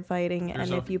the sword fighting,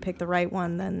 and if you pick the right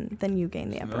one, then you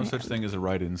gain the upper No hand. such thing as a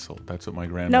right insult. That's what my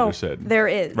grandmother No, said. there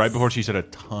is. Right before she said a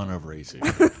ton of racing.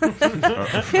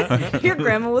 Your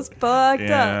grandma was fucked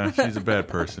Yeah, up. she's a bad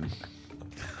person.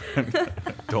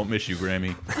 Don't miss you,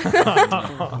 Grammy.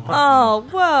 Oh,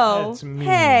 whoa. That's mean.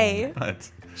 Hey,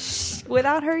 What?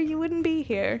 without her, you wouldn't be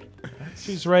here.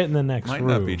 She's right in the next Might room.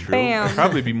 not be true. Bam. It'd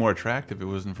probably be more attractive if it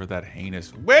wasn't for that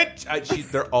heinous witch.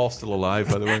 They're all still alive,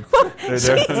 by the way.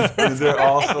 They're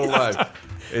all still alive.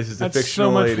 This is a That's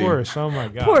fictional so much lady. worse. Oh my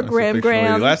god. Poor It's a Graham fictional lady.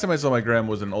 Graham. Last time I saw my grandma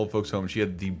was in an old folks' home. She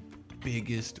had the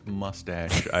biggest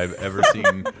mustache I've ever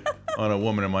seen on a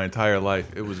woman in my entire life.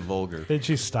 It was vulgar. Did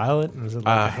she style it? Was it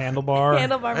like a handlebar?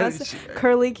 Handlebar I- mustache,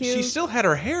 curly Q. She still had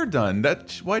her hair done.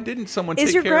 Why didn't someone Is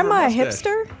take your care of her grandma a mustache?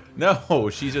 hipster? No,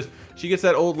 she gets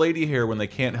that old lady hair when they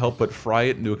can't help but fry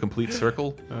it into a complete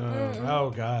circle.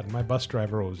 Oh god, my bus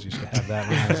driver always used to have that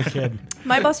when I was a kid.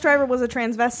 My bus driver was a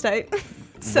transvestite.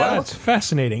 So, That's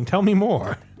fascinating. Tell me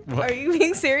more. are you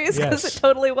being serious? Because Yes. it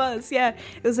totally was. Yeah,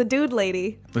 it was a dude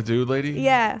lady. The dude lady?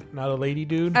 Yeah, Not a lady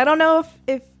dude? I don't know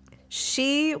if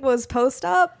she was post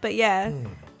up, but yeah,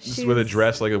 Just with a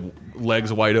dress, like a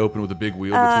legs wide open with a big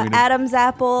wheel between them. Adam's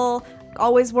apple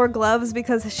always wore gloves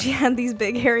because she had these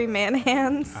big hairy man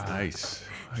hands. Nice.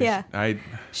 Yeah. I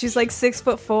She's like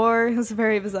 6'4". It was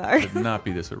very bizarre. should not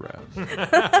be this aroused.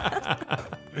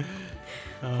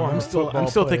 I'm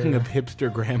still thinking of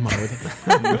hipster grandma with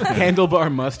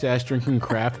handlebar mustache, drinking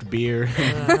craft beer,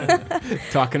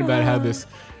 talking about how this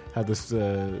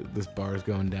bar is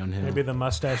going downhill. Maybe the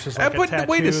mustache is like a but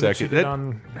tattoo wait a that she second, did that-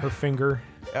 on her finger.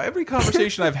 Every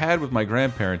conversation I've had with my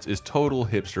grandparents is total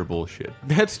hipster bullshit.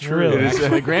 That's true. Really?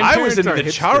 Actually, I grandparents was in are the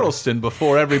hipster. Charleston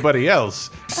before everybody else.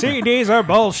 CDs are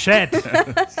bullshit.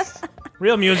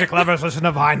 Real music lovers listen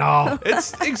to vinyl.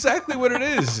 It's exactly what it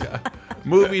is.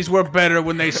 Movies were better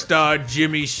when they starred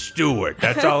Jimmy Stewart.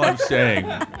 That's all I'm saying.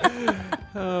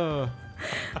 Wow,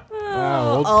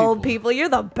 Old people, you're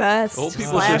the best. Old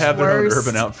people slash should have their own worst.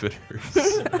 Urban Outfitters.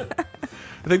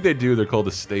 I think they do. They're called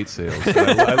estate sales.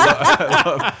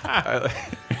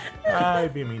 I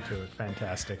beat me to it.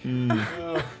 Fantastic.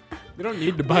 They don't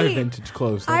need to buy vintage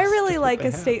clothes. I That's really just like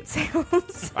what they have. estate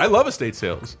sales. I love estate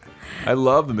sales. I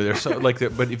love them. They're so like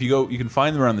that. But if you go, you can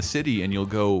find them around the city, and you'll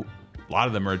go. A lot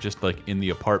of them are just like in the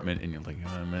apartment, and you're like,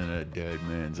 I'm in a dead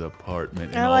man's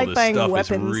apartment, and I all like this buying stuff is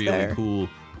weapons really there. cool.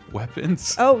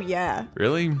 weapons? Oh, yeah.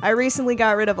 Really? I recently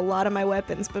got rid of a lot of my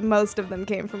weapons, but most of them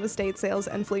came from estate sales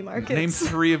and flea markets. Name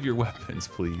 3 of your weapons,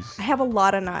 please. I have a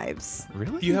lot of knives.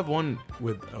 Really? You have one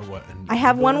with a what? I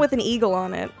have one with an eagle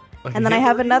on it. Like and then I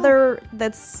have another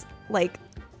that's like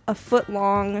a foot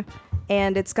long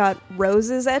and it's got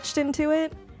roses etched into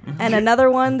it. And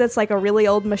another one that's like a really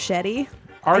old machete.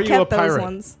 Are I you kept a pirate? those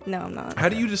ones. No, I'm not. How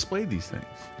do you display these things?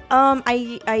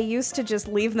 I used to just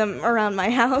leave them around my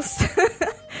house.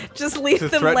 Just leave To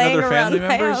them threaten laying other around family my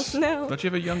members? house. No. Don't you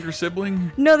have a younger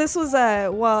sibling? No, this was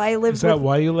while I lived Is that with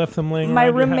why you left them laying my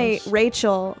around your roommate house?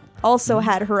 Rachel also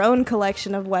had her own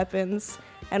collection of weapons,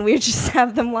 and we would just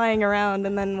have them lying around.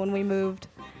 And then when we moved,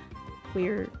 we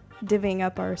were divvying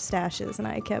up our stashes, and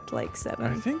I kept like 7.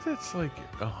 I think that's like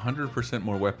 100%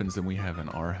 more weapons than we have in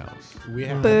our house. We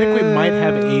have, I think we might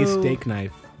have a steak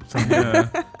knife. Yeah.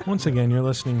 Once again, you're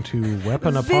listening to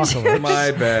Weapon Apocalypse.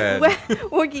 My bad.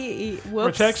 Whoops.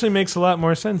 Which actually makes a lot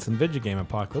more sense than Vidjagame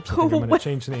Apocalypse. I think I'm going to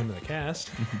change the name of the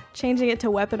cast. Changing it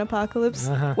to Weapon Apocalypse,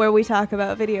 where we talk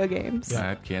about video games.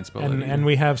 I can't spell And, it. and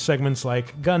we have segments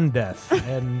like Gun Death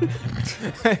and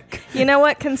You know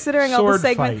what? Considering all the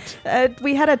Sword segment,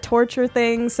 we had a torture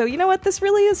thing, so you know what? This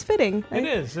really is fitting. It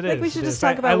is. I think we should just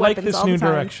talk I about like weapons this all new the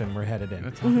time. direction we're headed in.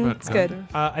 It's good.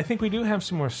 I think we do have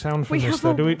some more sound from We this,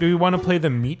 have though. a- Do we want to play the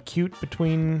meet cute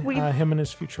between We- him and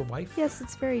his future wife? Yes,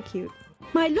 it's very cute.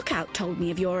 My lookout told me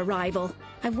of your arrival.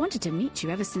 I've wanted to meet you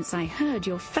ever since I heard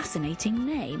your fascinating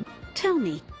name. Tell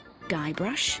me,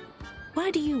 Guybrush,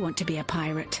 why do you want to be a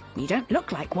pirate? You don't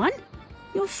look like one.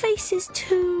 Your face is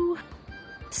too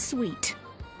sweet.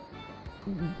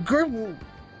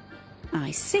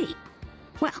 I see.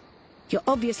 Well, you're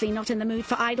obviously not in the mood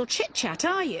for idle chit-chat,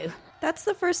 are you? That's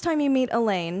the first time you meet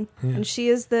Elaine, and she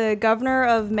is the governor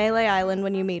of Melee Island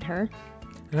when you meet her.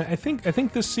 And I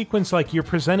think this sequence, like, you're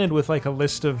presented with like a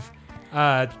list of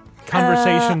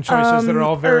conversation choices that are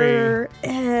all very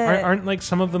aren't like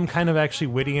some of them kind of actually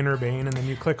witty and urbane, and then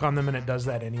you click on them and it does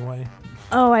that anyway.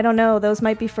 Oh, I don't know. Those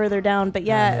might be further down, but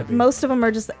yeah, maybe. most of them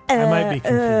are just. I might be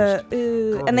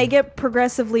confused. And they get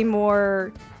progressively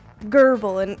more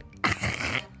gerbil and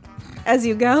as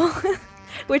you go,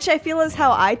 which I feel is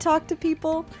how I talk to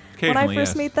people when I Occasionally,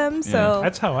 first yes. meet them. Yeah. So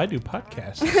That's how I do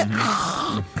podcasts.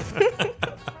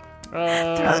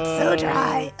 throat's so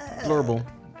dry. Blurble.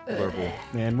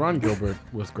 Man, Ron Gilbert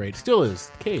was great. Still is.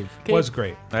 Cave. Was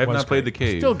great. I have Was not played the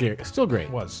great. cave. Still great.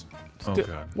 Was. Oh, Still-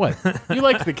 God. What? You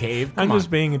liked the cave? I'm Come just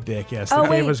on. being a dick. Yes, the Oh, cave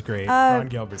wait, was great. Ron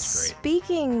Gilbert's great.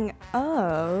 Speaking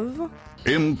of,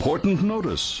 Important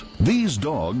notice. These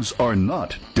dogs are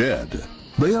not dead.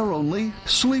 They are only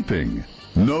sleeping.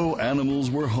 No animals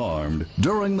were harmed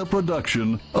during the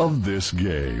production of this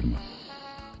game.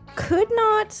 could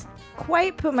not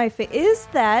quite put my face. Is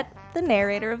that the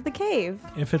narrator of the cave?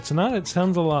 If it's not, it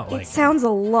sounds a lot like It sounds a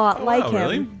lot like him.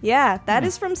 really? Yeah, that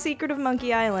is from Secret of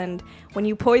Monkey Island when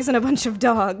you poison a bunch of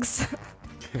dogs.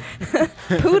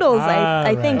 Poodles,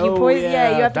 I think you poison.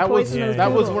 Yeah, you have to poison those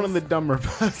That was poodles. one of the dumber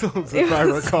puzzles, It if I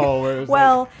was- recall. Where it was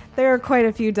well, there are quite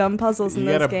a few dumb puzzles in you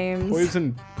those gotta games.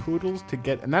 poison poodles to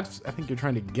get, and that's, I think you're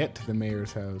trying to get to the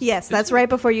mayor's house. Yes, that's right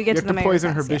before you get You to have the to mayor's poison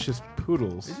house, her yeah. vicious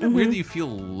poodles. Isn't it weird that you feel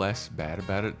less bad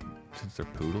about it since they're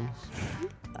poodles?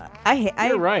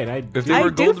 You're right. If they were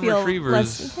golden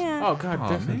retrievers, Oh God, Aw,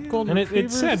 definitely. man. Golden And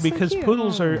it's sad retrievers. because cute.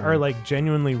 poodles are like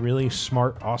genuinely really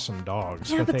smart, awesome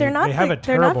dogs. Yeah, but they, they're not. They have a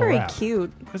they're not terrible very rap.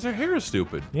 cute. because their hair is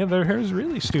stupid. Yeah, their hair is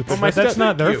really stupid. Well, my but that's step-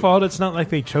 not their Cute. fault. It's not like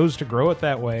they chose to grow it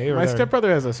that way. Or My they're-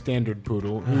 stepbrother has a standard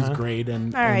poodle who's great,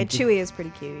 and All right, and Chewy is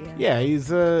pretty cute. Yeah. Yeah,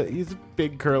 he's a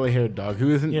big curly haired dog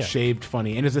who isn't Yeah. shaved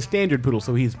funny, and is a standard poodle,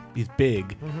 so he's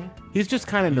big. Mm-hmm. He's just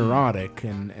kind of neurotic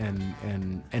and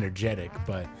energetic,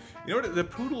 but You know what? The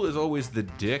poodle is always the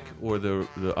dick or the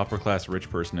upper class rich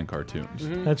person in cartoons.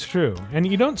 That's true, and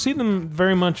you don't see them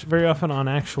very often on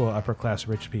actual upper class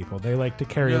rich people. They like to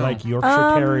carry No. like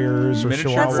Yorkshire Terriers or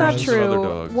Miniature Chihuahuas. That's not versions of other true.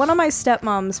 dogs. One of my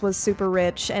stepmoms was super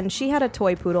rich, and she had a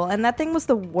toy poodle, and that thing was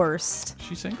the worst.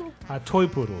 She's single? Toy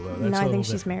poodle though. That's No, a I little think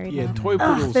she's different. married. yeah, now. toy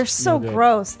Ugh, poodles. they're so no good.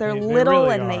 gross. They're They little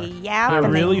really and are. they yap. They're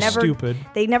and really they never, stupid.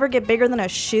 They never get bigger than a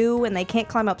shoe, and they can't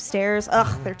climb upstairs.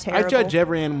 Ugh, they're I terrible. judge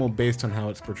every animal based on how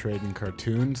it's portrayed in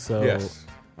cartoons. So, Yes.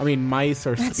 I mean, mice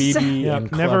are That's speedy so- Yeah,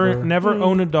 and never clever.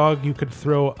 own a dog you could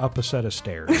throw up a set of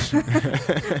stairs.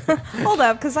 Hold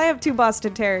up, because I have 2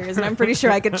 Boston Terriers, and I'm pretty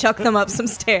sure I could chuck them up some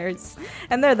stairs,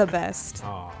 and they're the best.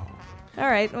 Aw. All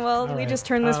right, well, we right, just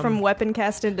turned this from weapon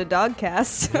cast into dog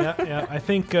cast. yeah. I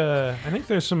think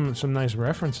there's some nice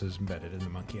references embedded in the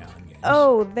Monkey Island games.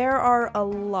 Oh, there are a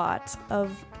lot of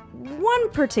one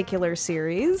particular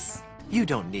series. You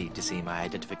don't need to see my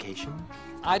identification.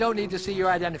 I don't need to see your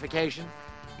identification.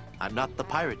 I'm not the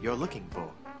pirate you're looking for.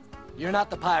 You're not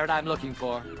the pirate I'm looking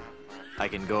for. I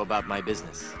can go about my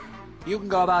business. You can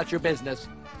go about your business.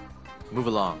 Move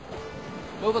along.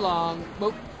 Move along.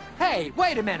 Move. Hey,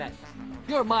 wait a minute.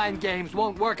 Your mind games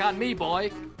won't work on me,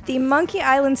 boy. The Monkey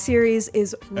Island series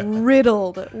is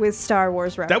riddled with Star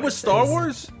Wars references. That was Star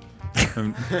Wars?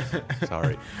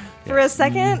 Sorry. For a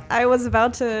second, I was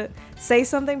about to say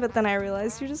something, but then I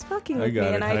realized you're just fucking with me,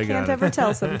 and I can't ever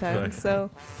tell sometimes. So,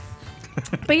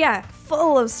 but yeah,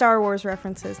 full of Star Wars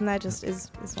references, and that just is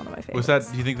one of my favorites. Was that?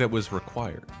 Do you think that was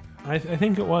required? I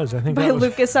think it was. I think by that was,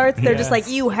 LucasArts, they're just like,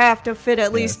 you have to fit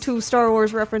at least 2 Star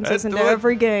Wars references into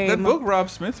every game. That book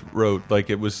Rob Smith wrote, like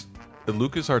it was. The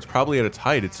LucasArts probably at its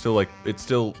height. It's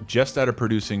still just out of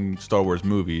producing Star Wars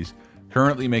movies,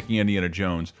 currently making Indiana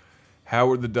Jones.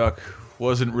 Howard the Duck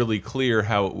wasn't really clear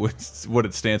what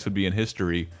its stance would be in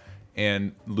history,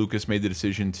 and Lucas made the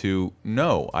decision to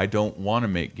no, I don't want to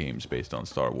make games based on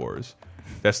Star Wars.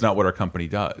 That's not what our company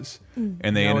does.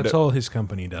 And they it's all his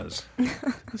company does.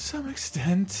 To some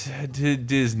extent,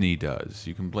 Disney does.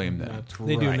 You can blame them. That's right.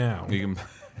 They do now. You can.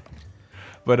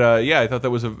 But yeah, I thought that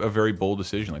was a very bold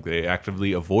decision. Like they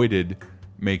actively avoided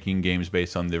making games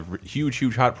based on the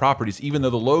huge hot properties, even though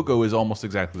the logo is almost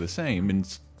exactly the same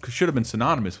and should have been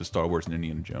synonymous with Star Wars and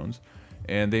Indiana Jones.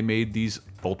 And they made these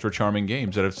ultra charming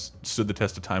games that have stood the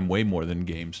test of time way more than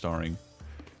games starring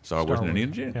Star Wars and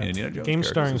Indiana Jones. Games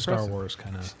starring Star Wars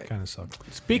kind of suck.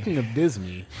 Speaking of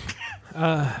Disney,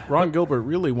 Ron Gilbert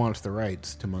really wants the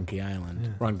rights to Monkey Island. Yeah.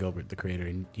 Ron Gilbert, the creator,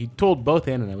 and he told both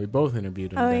Ann and I, we both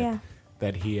interviewed him.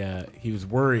 That he was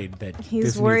worried that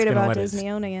he's worried about Disney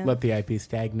owning it, let the IP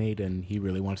stagnate, and he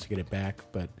really wants to get it back.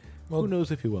 But who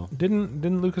knows if he will?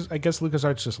 Didn't Lucas? I guess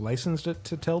LucasArts just licensed it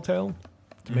to Telltale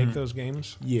to make those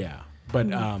games. Yeah,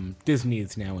 but Disney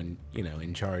is now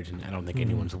in charge, and I don't think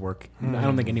anyone's I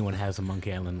don't think anyone has a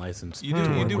Monkey Island license. You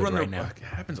do run right now. It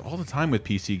happens all the time with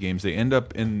PC games. They end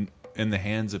up in the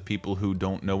hands of people who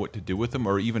don't know what to do with them,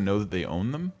 or even know that they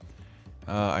own them.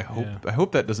 I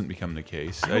hope that doesn't become the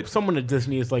case. I hope someone at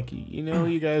Disney is like,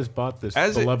 you guys bought this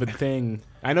beloved thing.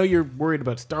 I know you're worried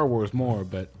about Star Wars more,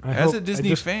 but as a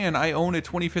Disney fan, I own a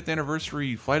 25th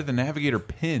anniversary Flight of the Navigator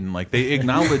pin. Like they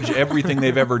acknowledge everything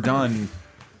they've ever done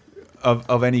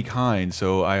of any kind.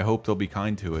 So I hope they'll be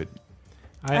kind to it.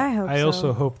 I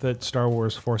also hope that Star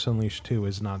Wars Force Unleashed 2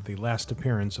 is not the last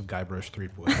appearance of Guybrush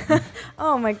Threepwood.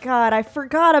 Oh my god, I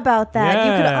forgot about that. Yeah.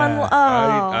 You could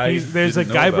unlock. There's a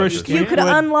Guybrush skin. You could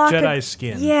unlock Jedi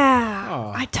skin.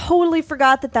 Yeah, I totally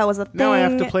forgot that was a thing. Now I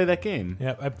have to play that game.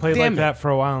 Yeah, I played that for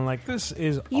a while and like this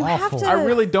is awful. I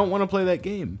really don't want to play that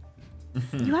game.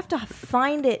 You have to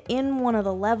find it in one of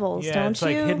the levels, don't you? It's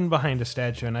like hidden behind a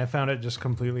statue, and I found it just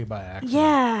completely by accident.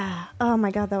 Yeah. Oh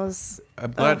my god, that was.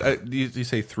 I'm glad you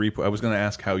say Threepwood. I was going to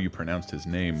ask how you pronounced his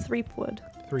name. Threepwood.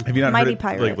 Have you not Mighty heard it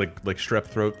Pirate. like strep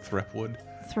throat, Threpwood?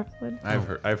 Threpwood. I've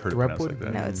heard it pronounced like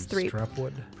that. No, it's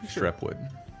Strepwood.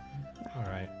 Strepwood. All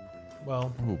right.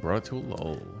 Well, brought it to a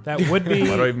lull. That would be.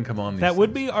 Why do I even come on? That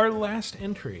would be our last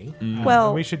entry.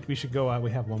 Well, we should go out.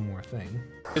 We have one more thing.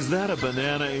 Is that a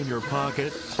banana in your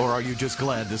pocket, or are you just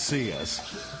glad to see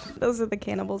us? Those are the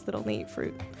cannibals that only eat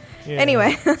fruit. Yeah.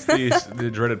 Anyway, it's the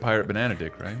dreaded pirate banana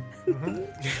dick, right?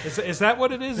 Is that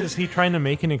what it is? Is he trying to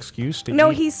make an excuse to?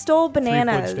 No, eat he stole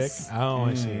bananas. Threepwood stick? Oh,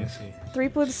 I see.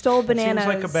 Threepwood stole bananas.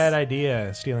 Seems like a bad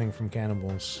idea, stealing from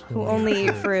cannibals who only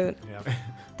eat fruit. Yeah.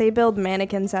 They build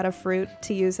mannequins out of fruit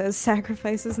to use as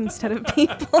sacrifices instead of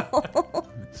people.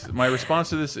 My response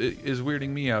to this is weirding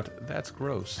me out. That's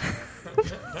gross.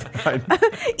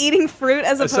 Eating fruit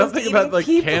as opposed something to eating about like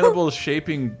people. cannibals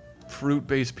shaping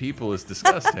fruit-based people is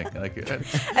disgusting.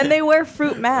 And they wear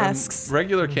fruit masks.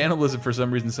 Regular cannibalism, for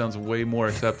some reason, sounds way more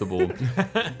acceptable.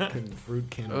 Fruit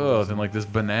cannibalism. Oh, than like this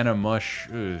banana mush.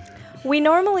 Ugh. We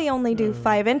normally only do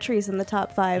 5 entries in the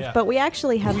top 5, but we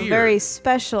actually have a very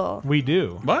special. We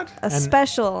do. What? A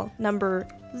special number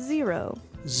 0.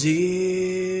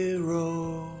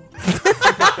 0.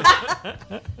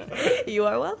 You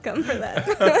are welcome for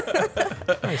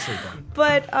that. Nicely done.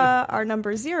 But our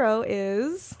number 0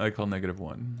 is. I call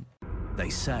 -1.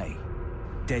 They say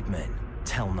dead men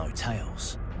tell no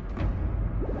tales.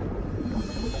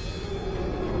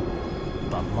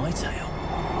 But my tale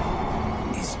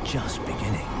is just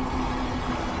beginning.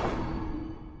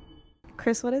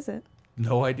 Chris, what is it?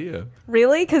 No idea.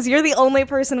 Really? Because you're the only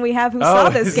person we have who saw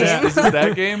this game. Is it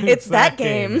that game? It's that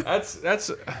game.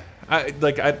 That's. I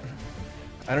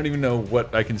don't even know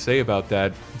what I can say about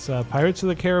that. It's Pirates of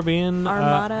the Caribbean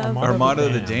Armada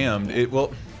of the Damned.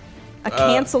 A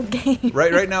canceled game.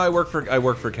 Right now I work for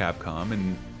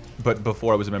Capcom, but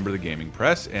before I was a member of the gaming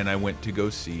press, and I went to go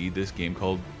see this game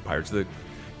called Pirates of the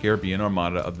Caribbean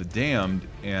Armada of the Damned,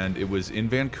 and it was in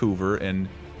Vancouver, and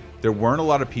there weren't a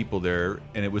lot of people there,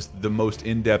 and it was the most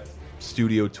in-depth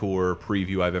studio tour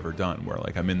preview I've ever done, where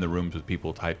like I'm in the rooms with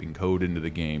people typing code into the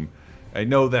game. I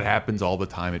know that happens all the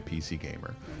time at PC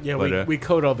Gamer. Yeah, but, we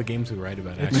code all the games we write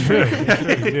about.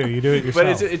 Actually, you do it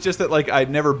yourself. But it's just that like I'd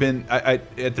never been.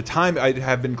 At the time I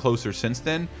have been closer since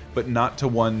then, but not to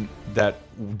one that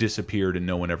disappeared and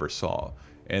no one ever saw.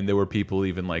 And there were people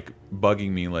even like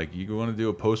bugging me, like, "You want to do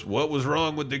a post? What was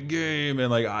wrong with the game?"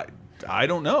 And like I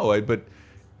don't know, but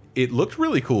it looked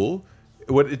really cool.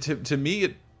 To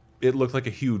me it looked like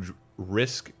a huge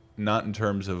risk, not in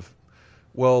terms of.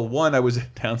 Well, one, I was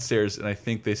downstairs, and I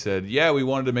think they said, yeah, we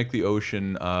wanted to make the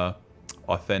ocean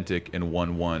authentic and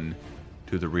 1-1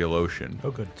 to the real ocetion.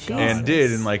 Oh, good God. And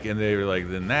did, and they were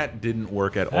like, then that didn't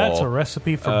work at all. That's a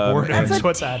recipe for boredom. That's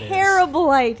what a that is.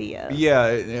 terrible idea.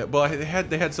 Yeah, well, they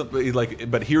had something, like,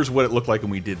 but here's what it looked like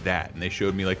when we did that. And they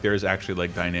showed me, like, there's actually,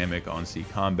 like, dynamic on-sea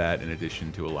combat in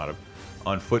addition to a lot of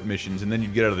on-foot missions. And then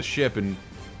you'd get out of the ship, and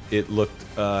it looked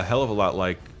a hell of a lot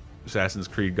like Assassin's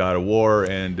Creed God of War,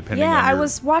 and depending on I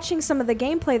was watching some of the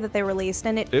gameplay that they released,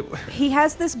 and he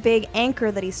has this big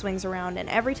anchor that he swings around, and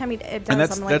every time it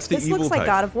does, I'm like, this looks like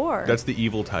God of War. That's the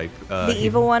evil type. The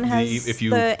evil one has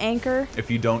the anchor.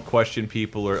 If you don't question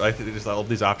people, or I think there's all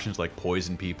these options like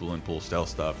poison people and pull stealth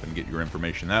stuff and get your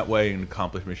information that way and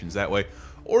accomplish missions that way,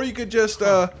 or you could just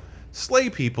slay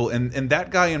people. And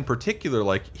that guy in particular,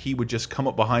 like, he would just come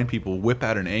up behind people, whip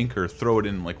out an anchor, throw it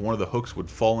in, like one of the hooks would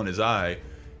fall in his eye.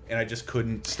 And I just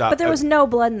couldn't stop. But there was no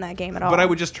blood in that game at all. But I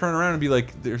would just turn around and be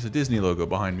like, there's a Disney logo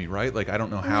behind me, right? Like, I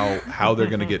don't know how they're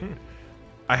going to get...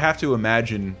 I have to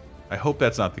imagine... I hope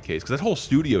that's not the case. Because that whole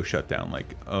studio shut down,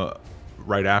 like,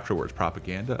 right afterwards.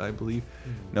 Propaganda, I believe.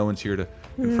 No one's here to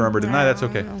confirm or deny. That's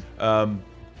okay.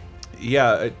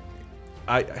 Yeah,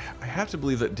 I have to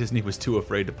believe that Disney was too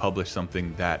afraid to publish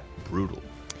something that brutal.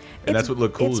 And that's what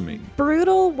looked cool to me.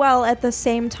 Brutal, while at the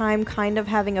same time kind of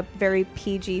having a very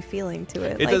PG feeling to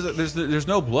it. It doesn't. There's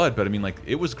no blood, but I mean, like,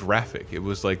 it was graphic. It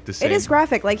was like the same. It is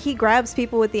graphic. Like, he grabs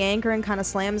people with the anchor and kind of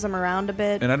slams them around a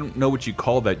bit. And I don't know what you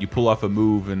call that. You pull off a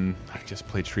move, and I just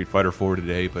played Street Fighter 4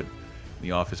 today, but in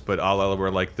the office. But where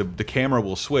like the camera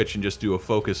will switch and just do a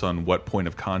focus on what point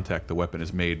of contact the weapon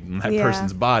is made in that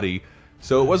person's body.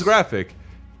 So it was graphic,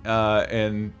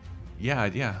 and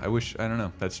yeah. I wish. I don't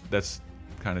know. That's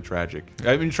kind of tragic.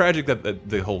 I mean, tragic that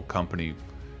the whole company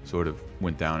sort of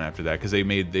went down after that, because they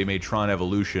made Tron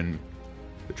Evolution,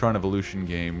 the Tron Evolution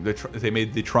game. They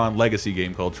made the Tron Legacy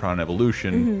game called Tron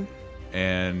Evolution,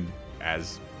 and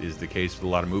as is the case with a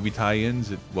lot of movie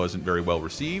tie-ins, it wasn't very well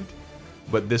received.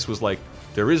 But this was like,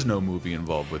 there is no movie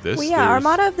involved with this. Well, yeah,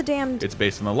 Armada of the Damned. It's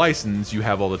based on the license. You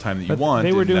have all the time that you want.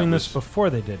 They were doing this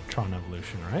before they did Tron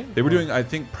Evolution, right? They were doing, I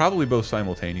think, probably both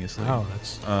simultaneously. Oh,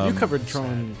 that's you covered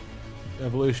Tron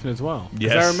Evolution as well.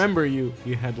 Yes. I remember you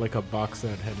had like a box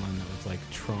set headline that was like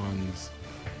Tron's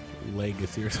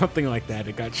Legacy or something like that.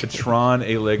 It got Tron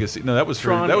a Legacy. No, that was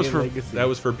Tron that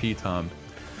was for P-Tom.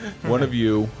 One of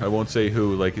you, I won't say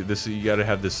who, like this, you got to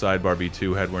have this sidebar be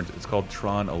two headwords. It's called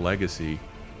Tron a Legacy.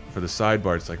 For the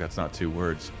sidebar, it's like, that's not two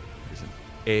words. It's an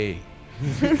A.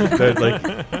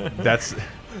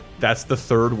 That's the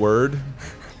third word.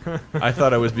 I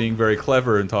thought I was being very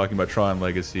clever in talking about Tron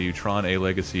Legacy, Tron a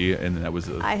Legacy, and that was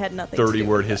a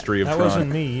 30-word history of Tron. That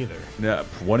wasn't me either. Yeah,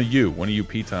 one of you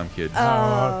P-Tom kids.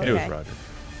 Oh, okay. It was Roger.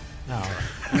 Oh.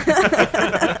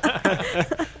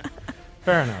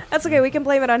 Fair enough. That's okay. We can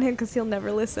blame it on him because he'll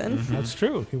never listen. That's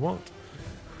true. He won't.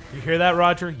 You hear that,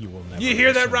 Roger? You will never. You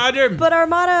hear that, Roger? But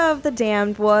Armada of the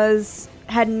Damned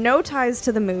had no ties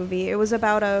to the movie. It was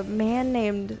about a man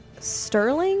named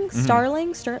Sterling.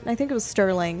 I think it was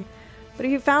Sterling. But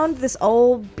he found this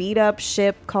old beat-up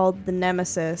ship called the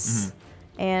Nemesis.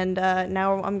 And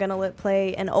now I'm going to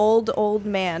play an old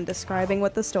man describing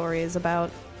what the story is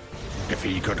about. If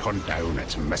he could hunt down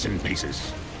its missing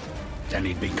pieces, then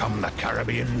he'd become the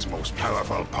Caribbean's most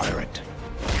powerful pirate.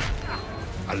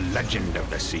 A legend of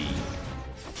the sea.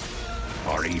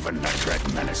 Or even a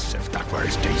dread menace, if that were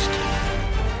his taste.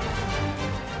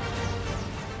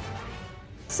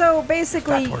 So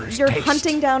basically, you're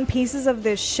hunting down pieces of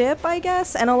this ship, I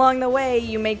guess, and along the way,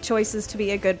 you make choices to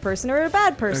be a good person or a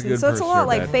bad person. So it's a lot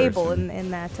like Fable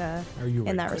in that Are you in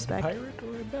a that good respect. pirate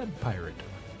or a bad pirate?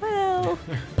 Well,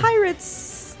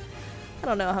 pirates. I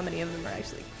don't know how many of them are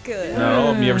actually good.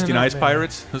 No, you ever seen Ice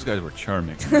Pirates? Those guys were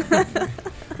charming.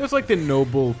 There's like the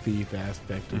noble thief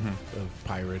aspect of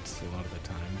pirates a lot of the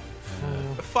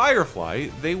time. Firefly,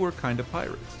 they were kind of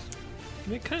pirates.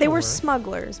 They were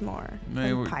smugglers more. They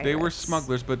than were pirates.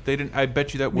 smugglers, but they didn't. I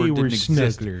bet you that word They were didn't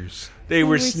exist. snugglers. They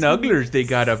were snugglers. They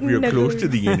got up real close to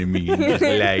the enemy and just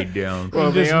lied down.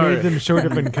 Well, just made them sort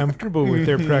of uncomfortable with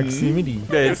their proximity.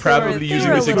 They're probably They using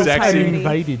were a this little exact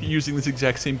piratey. same using this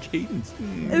exact same cadence.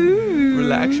 Ooh.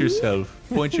 Relax yourself.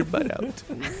 Point your butt out.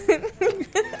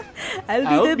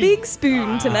 I'll be the big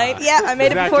spoon tonight. Yeah, I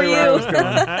made it before you.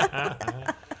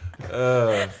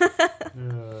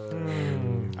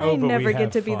 I never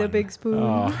get to be the big spoon.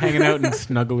 Oh, hanging out in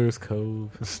Snuggler's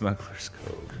Cove. Snuggler's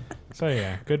Cove. So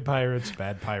yeah, good pirates,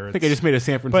 bad pirates. I think I just made a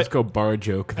San Francisco bar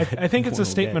joke. I think it's a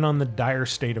statement on the dire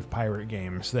state of pirate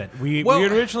games that we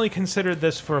originally considered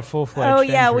this for a full-fledged Oh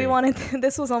yeah, entry. we wanted.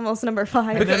 This was almost number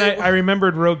 5. But then I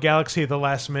remembered Rogue Galaxy at the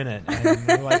last minute, and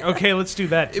we're like, okay, let's do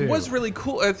that too. It was really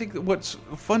cool. I think that what's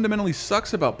fundamentally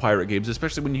sucks about pirate games,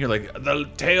 especially when you hear like the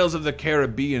Tales of the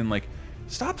Caribbean, like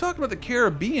stop talking about the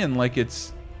Caribbean like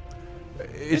it's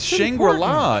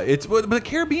Shangri-La. But the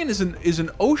Caribbean is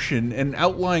an ocean and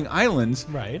outlying islands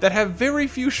that have very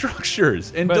few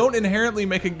structures and don't inherently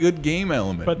make a good game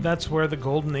element. But that's where the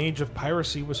golden age of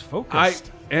piracy was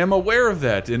focused. I am aware of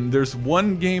that, and there's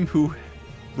one game who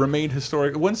remained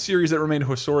one series that remained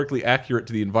historically accurate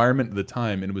to the environment of the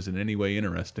time and was in any way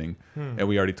interesting, and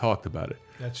we already talked about it.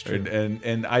 That's true.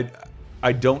 And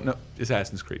I don't know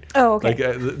Assassin's Creed. Oh, okay.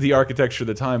 Like the architecture of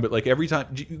the time, but like every time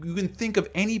you can think of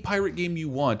any pirate game you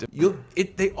want,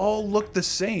 they all look the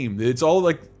same. It's all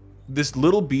like this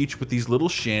little beach with these little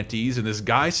shanties and this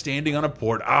guy standing on a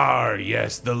port. Ah,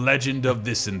 yes, the legend of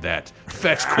this and that.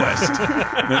 Fetch quest.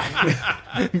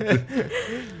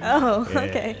 Oh,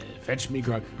 okay. Fetch me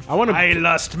grog. I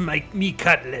lost me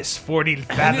cutlass 40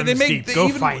 fathoms deep. Go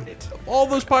find it. All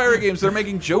those pirate games, they're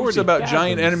making jokes about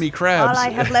giant enemy crabs. All I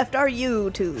have left are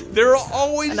you two. There are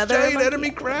always Another giant monkey.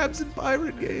 enemy crabs in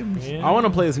pirate games. Yeah. I want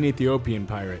to play as an Ethiopian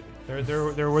pirate.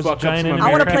 There was Fuck a giant up some enemy.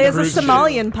 I want to play as a cruise ship.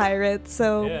 Somalian pirate.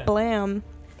 So Yeah. blam,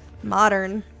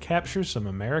 modern. Capture some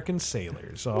American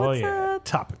sailors. Oh What's yeah, up?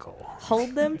 topical.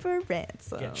 Hold them for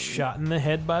ransom. Get shot in the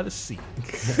head by the sea.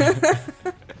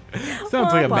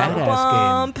 Sounds like a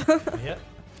badass game. Yep.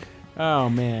 Oh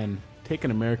man, taking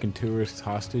American tourists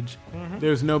hostage.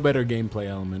 There's no better gameplay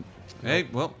element. Hey,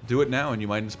 well, do it now, and you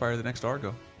might inspire the next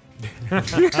Argo.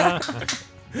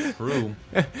 True.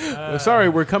 Sorry,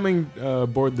 we're coming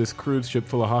aboard this cruise ship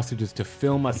full of hostages to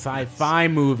film a sci-fi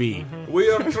movie.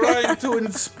 We are trying to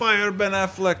inspire Ben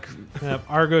Affleck.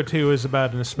 Argo 2 is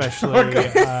about an especially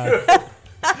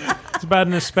it's about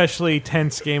an especially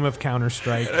tense game of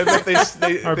Counter-Strike. I bet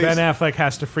Or Ben Affleck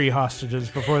has to free hostages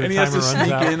before the and he timer has to runs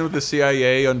sneak out. in with the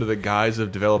CIA under the guise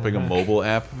of developing a mobile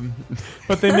app.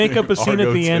 But they make up a scene Argo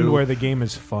at the end 2. where the game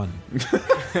is fun.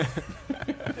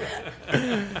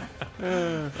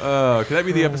 Could that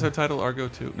be the episode title, Argo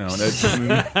 2? No,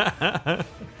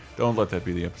 don't let that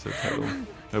be the episode title.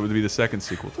 That would be the second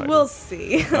sequel title. We'll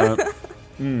see.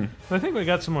 I think we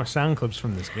got some more sound clips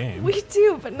from this game. We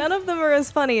do, but none of them are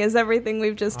as funny as everything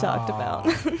we've just talked about.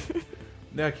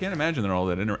 Yeah, I can't imagine they're all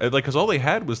that like because all they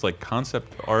had was like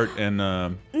concept art and.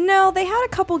 No, they had a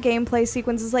couple gameplay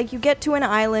sequences. Like you get to an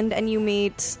island and you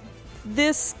meet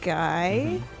this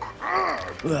guy.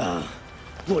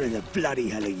 What in the bloody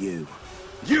hell are you?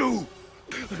 You!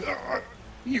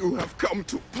 You have come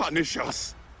to punish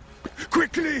us.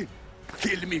 Quickly!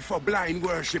 Kill me for blind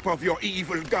worship of your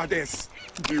evil goddess,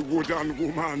 the wooden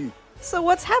woman. So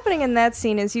what's happening in that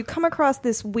scene is you come across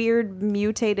this weird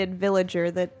mutated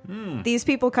villager that these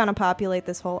people kind of populate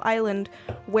this whole island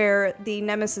where the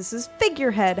Nemesis's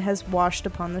figurehead has washed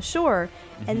upon the shore.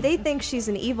 And they think she's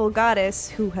an evil goddess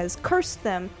who has cursed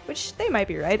them, which they might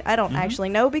be right. I don't actually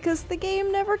know because the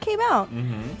game never came out.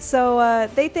 So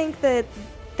they think that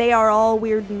they are all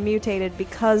weird and mutated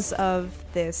because of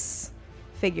this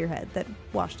figurehead that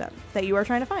washed up that you are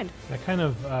trying to find. That kind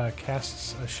of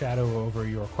casts a shadow over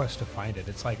your quest to find it.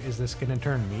 It's like, is this going to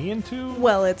turn me into...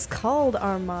 Well, it's called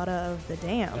Armada of the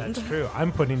Damned. That's true.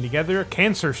 I'm putting together a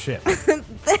cancer ship.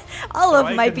 All So of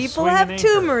I my can people swing have an anchor.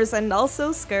 tumors and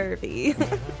also scurvy.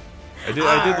 I did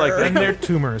like that. And their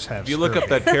tumors have If you look up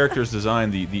that character's design,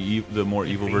 the more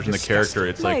evil version of the character,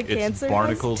 it's My like it's cancer has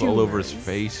barnacles all over his tumors.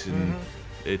 face, and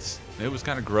it was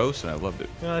kind of gross, and I loved it.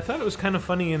 I thought it was kind of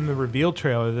funny in the reveal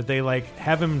trailer that they like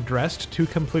have him dressed two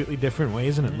completely different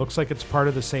ways, and it looks like it's part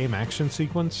of the same action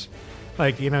sequence.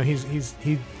 Like, you know,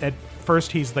 he at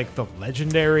first he's like the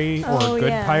legendary or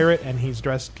good pirate, and he's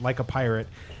dressed like a pirate,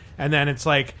 and then it's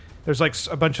like there's like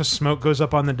a bunch of smoke goes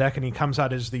up on the deck, and he comes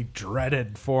out as the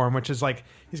dreaded form, which is like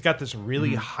he's got this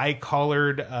really high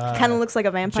collared Kind of looks like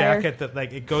a vampire. jacket that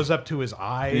like it goes up to his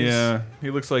eyes. Yeah, he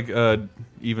looks like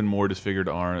even more disfigured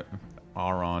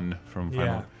Aron from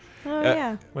Final. Oh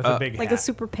yeah, with a big like hat. a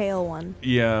super pale one.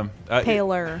 Yeah,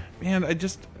 paler. Man, I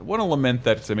just want to lament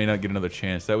that I may not get another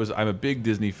chance. I'm a big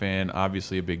Disney fan,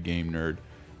 obviously a big game nerd,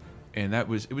 and it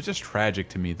was just tragic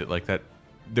to me that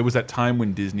there was that time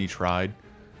when Disney tried,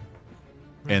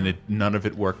 and none of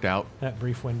it worked out. That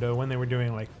brief window when they were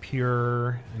doing like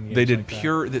Pure. And they did like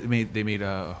Pure. They made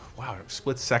a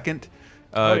split second.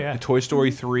 Yeah. Toy Story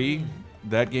 3.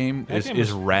 That game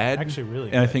is rad. Actually, really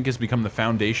and I good. think has become the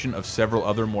foundation of several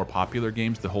other more popular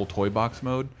games. The whole toy box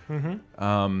mode.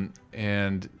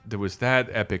 And there was that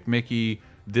Epic Mickey.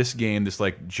 This game, this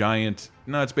like giant.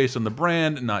 No, it's based on the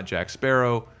brand, not Jack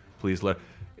Sparrow. Please let.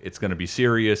 It's going to be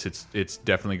serious. It's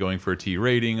definitely going for a T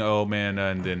rating. Oh man!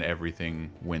 And then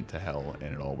everything went to hell,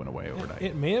 and it all went away overnight.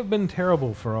 It may have been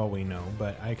terrible for all we know,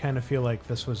 but I kind of feel like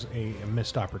this was a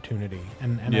missed opportunity,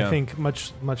 and I think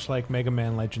much like Mega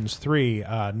Man Legends 3,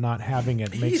 not having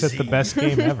it makes it the best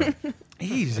game ever.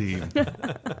 Easy.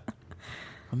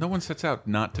 No one sets out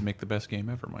not to make the best game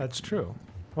ever, Mike. That's true.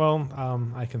 Well,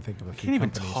 I can think of a few. Can't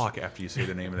even companies. talk after you say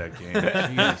the name of that game.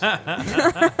 Jeez.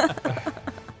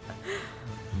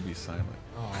 Be silent.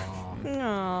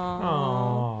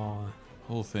 Aww.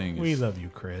 Whole thing. We love you,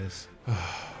 Chris.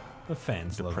 The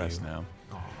fans depressed love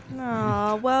you.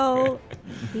 now. Oh well,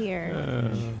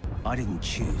 here. I didn't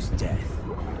choose death.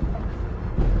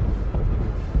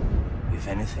 If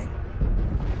anything,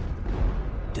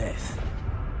 death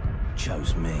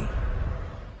chose me.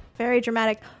 Very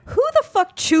dramatic. Who the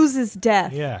fuck chooses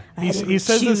death? Yeah, he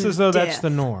says this as though that's the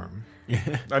norm.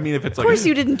 I mean, if it's Of course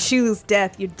you didn't choose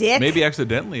death, you dick. maybe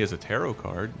accidentally as a tarot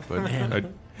card, but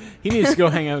He needs to go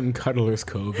hang out in Cuddler's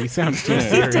Cove. He sounds too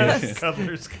serious.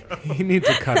 Cuddler's Cove. He needs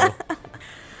a cuddle.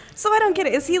 So I don't get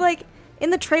it. Is he like in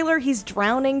the trailer? He's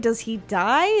drowning. Does he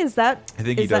die? Is that? I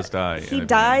think he does die. He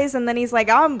dies, and then he's like,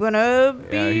 "I'm gonna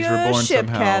be he's a reborn ship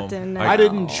somehow. captain." Now. I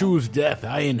didn't choose death.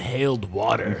 I inhaled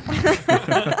water.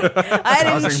 I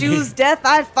didn't choose death.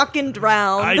 I fucking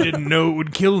drowned. I didn't know it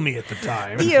would kill me at the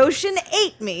time. The ocean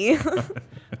ate me.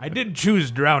 I did choose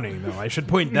drowning, though. I should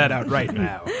point that out right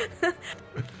now.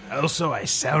 Also, I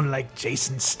sound like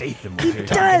Jason Statham when you're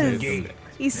talking in does. game.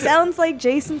 He sounds like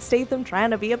Jason Statham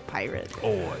trying to be a pirate.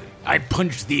 Oh, I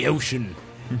punched the ocean,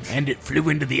 and it flew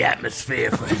into the atmosphere.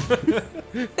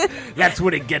 That's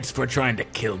what it gets for trying to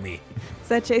kill me. Is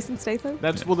that Jason Statham?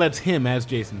 That's him as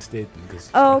Jason Statham.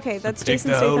 Oh, okay. That's take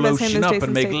Jason the Statham whole as him ocean as up Jason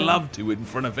and make Statham. love to it in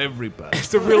front of everybody.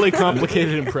 It's a really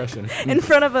complicated impression. In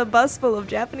front of a bus full of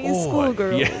Japanese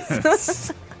schoolgirls.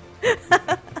 Yes.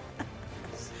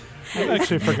 I've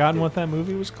actually forgotten what that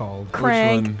movie was called.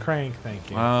 Crank. Which one? Crank, thank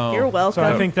you. Oh. You're welcome. So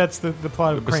I think that's the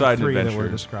plot of Crank Poseidon 3 that Adventure. we're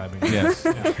describing. Yes.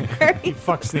 Yeah. He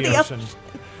fucks the ocean.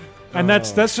 And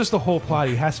that's just the whole plot.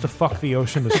 He has to fuck the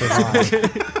ocean to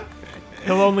survive.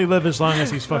 He'll only live as long as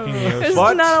he's fucking the ocean. There's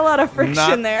But not a lot of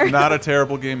friction there. Not a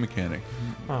terrible game mechanic.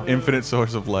 Oh. Infinite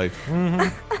source of life.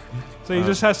 So he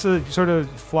just has to sort of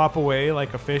flop away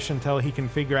like a fish until he can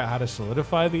figure out how to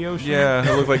solidify the ocean. Yeah,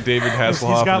 he'll look like David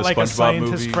Hasselhoff He's got in the like a SpongeBob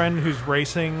scientist movie. friend who's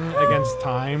racing against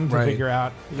time to Right. figure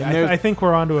out. And I think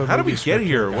we're onto a How did movie we get script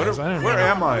here? guys. I don't Where know.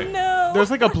 am I? No. There's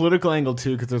like a political angle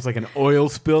too, because there's like an oil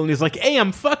spill, and he's like, "Hey,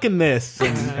 I'm fucking this,"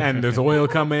 and there's oil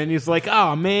coming. And he's like,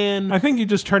 "Oh man." I think you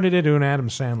just turned it into an Adam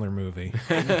Sandler movie.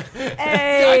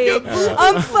 Hey,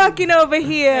 I'm fucking over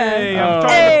here. Hey, I'm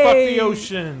trying to fuck the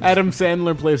ocean. Adam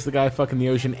Sandler plays the guy fucking the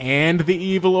ocean and the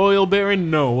evil oil baron.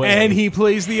 No way. And he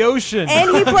plays the ocean.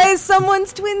 And he plays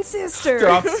someone's twin sister.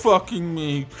 Stop fucking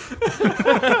me.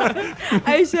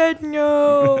 I said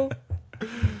no.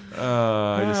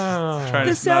 I just trying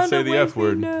The to not sound say of the F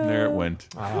word. waving no. There it went.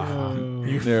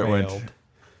 You There it went. failed.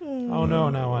 Oh no,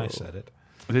 now I said it.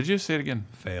 Did you say it again?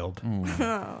 Failed.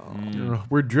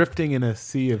 We're drifting in a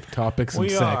sea of topics and We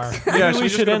sex. are. Yeah, Maybe should we we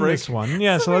just should go to end break? this one.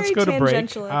 Yeah, It's so a let's very go to break.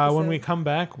 tangential When episode. we come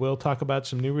back, we'll talk about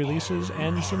some new releases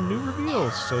and some new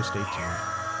reveals. So stay tuned.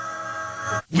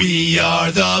 We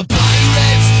are the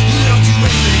pirates who don't do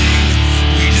anything.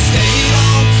 We just stay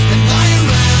home and lie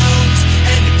around.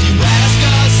 And if you ask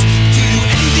us to do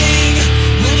anything,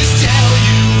 we'll just tell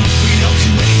you we don't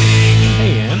do anything.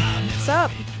 Hey, Ann. What's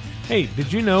up? Hey,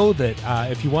 did you know that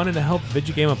if you wanted to help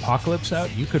Vidjagame Apocalypse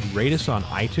out, you could rate us on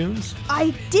iTunes?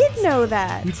 I did know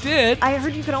that. You did? I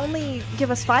heard you could only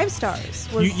give us 5 stars.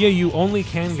 Was- You only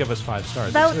can give us 5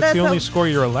 stars. That- It's that- the only that- score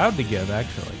you're allowed to give,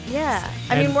 actually. Yeah.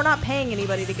 I And- mean, we're not paying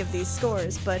anybody to give these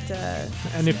scores, but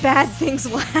And if- bad things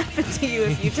will happen to you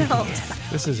if you don't.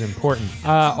 This is important.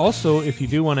 Also, if you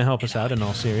do want to help us out in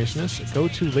all seriousness, go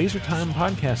to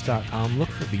lasertimepodcast.com, look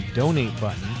for the donate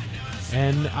button,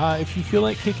 And if you feel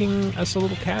like kicking us a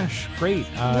little cash, great.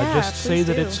 Just say please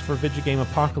that do. it's for Vidjagame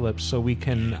Apocalypse so we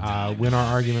can win our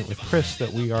argument with Chris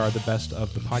that we are the best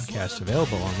of the podcasts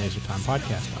available on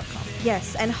lasertimepodcast.com.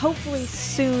 Yes, and hopefully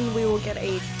soon we will get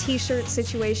a t-shirt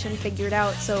situation figured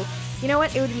out. So, you know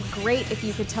what? It would be great if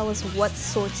you could tell us what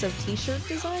sorts of t-shirt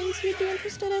designs you'd be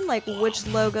interested in, like which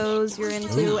logos you're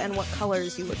into and what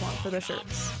colors you would want for the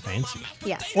shirts. Fancy.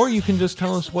 Yeah. Or you can just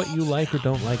tell us what you like or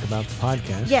don't like about the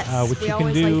podcast. Yes, which we you can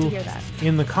always do like to hear that.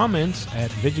 in the comments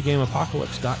at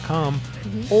vidjagameapocalypse.com,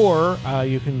 Mhm. or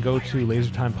you can go to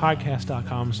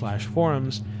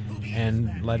lasertimepodcast.com/forums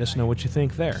and let us know what you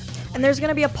think there. And there's going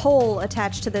to be a poll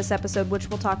attached to this episode, which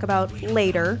we'll talk about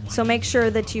later. So make sure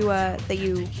that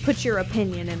you put your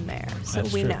opinion in there, so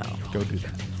That's we true. know. Go do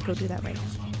that. Go do that right now.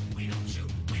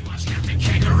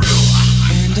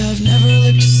 And I've never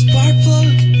licked a spark plug,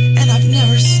 and I've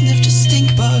never sniffed a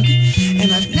stink bug, and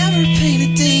I've never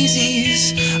painted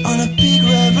daisies on a big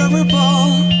red rubber ball,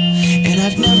 and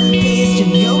I've never bathed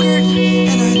in yogurt,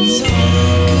 and I don't look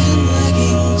good in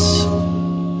leggings,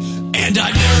 and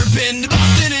I've never been to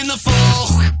Boston in the fall.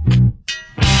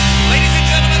 Ladies and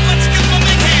gentlemen, let's give them a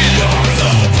big hand. You're the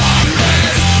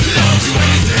pirates, don't do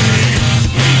anything,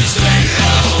 we just stay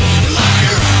home and lie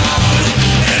around,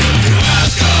 and if you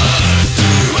ask us to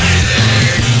do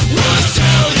anything, we'll just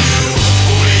tell you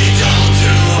we don't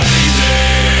do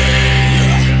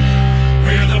anything.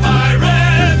 We're the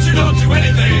pirates who don't do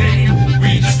anything,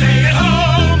 we just stay at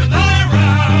home and lie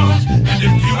around, and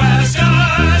if you ask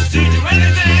us to do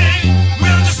anything,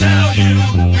 we'll just tell you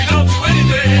we don't do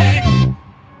anything.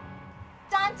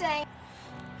 Dante!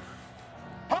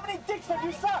 How many dicks have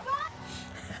you sucked?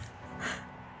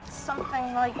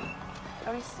 Something like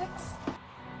 36?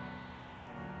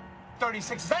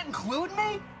 36. Does that include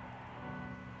me?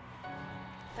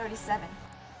 37.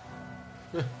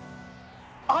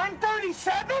 I'm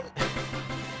 37?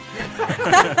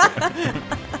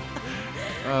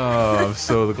 Oh, I'm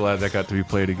so glad that got to be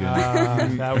played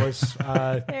again. That was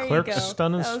There you Clerks go.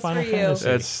 Stunner's That was Final for you. Fantasy.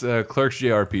 That's Clerks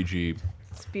JRPG.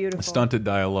 It's beautiful. Stunted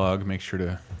dialogue. Make sure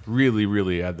to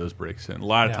really add those breaks in. A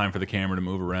lot of Yeah. time for the camera to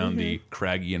move around the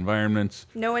craggy environments.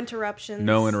 No interruptions.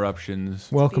 No interruptions.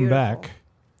 Welcome beautiful. back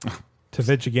to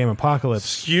Vidjagame Apocalypse,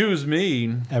 Excuse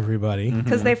me. everybody.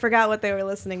 Because they forgot what they were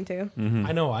listening to.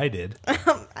 I know I did.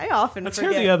 I often Let's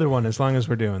forget. hear the other one as long as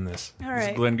we're doing this. All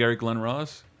right. Glengarry Glen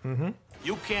Ross.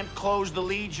 You can't close the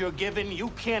leads you're given. You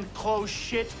can't close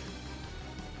shit.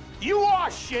 You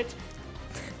are shit.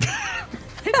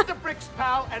 Hit the bricks,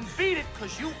 pal, and beat it,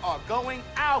 because you are going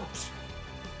out.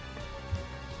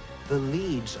 The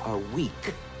leads are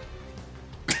weak.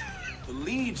 The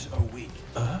leads are weak.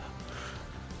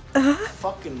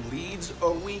 Fucking leads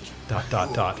are weak. Dot, dot,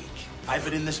 You are dot. weak. I've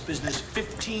been in this business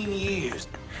 15 years.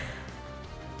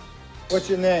 What's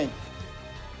your name?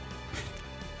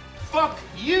 Fuck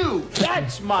you.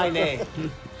 That's my name. I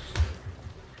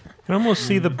can almost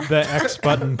see the X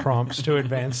button prompts to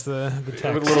advance the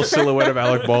text. With a little silhouette of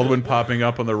Alec Baldwin popping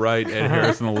up on the right, Ed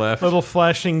Harris on the left. Little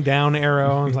flashing down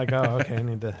arrow. I was like, oh, okay, I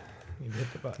need to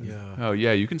hit the button. Yeah. Oh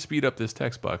yeah, you can speed up this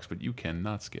text box, but you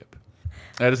cannot skip.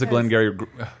 That is the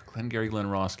Glengarry Glen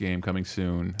Ross game coming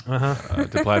soon to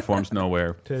platforms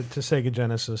nowhere. To Sega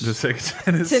Genesis. To Sega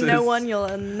Genesis. To no one,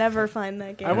 you'll never find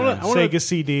that game. Sega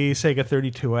CD, Sega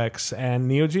 32X, and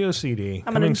Neo Geo CD.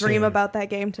 I'm going to dream about that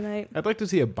game tonight. I'd like to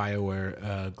see a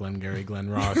BioWare Glengarry Glen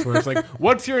Ross where it's like,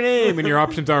 what's your name? And your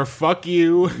options are fuck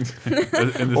you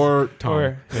or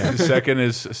Tom. The second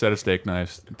is a set of steak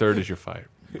knives. Third is your fire.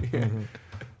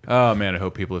 Oh man, I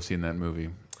hope people have seen that movie.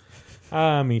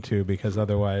 Me too, because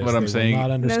otherwise What I'm they saying, will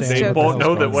not understand. they what the won't hell's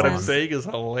know that going what on. I'm saying is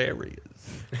hilarious.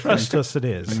 Trust us, it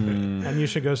is. And you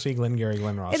should go see Glengarry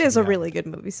Glen Ross. It is a really good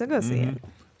movie, so go see it.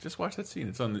 Just watch that scene.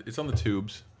 It's on the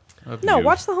tubes. Up No, you.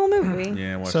 watch the whole movie.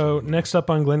 Yeah, watch So next up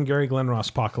on Glengarry Glen Ross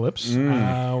Apocalypse,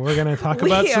 we're going to talk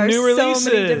about some new We are releases.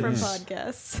 so many different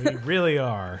podcasts. We really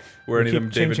are. Were any We of them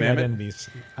keep David changing Mamet? identities.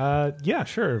 Yeah,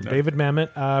 sure. David Mamet.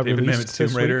 David released Mamet's Tomb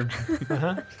this Raider.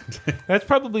 week. That's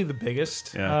probably the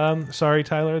biggest. Yeah. Sorry,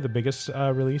 Tyler. The biggest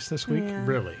release this week. Yeah.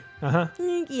 Really?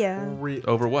 Yeah.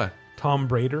 Over what? Tom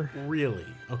Brady. Really?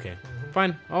 Okay.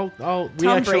 Fine. We Tom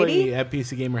actually Brady? at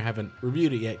PC Gamer haven't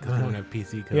reviewed it yet because we don't have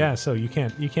PC. Yeah, so you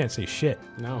can't say shit.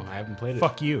 No, I haven't played it.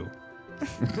 Fuck you.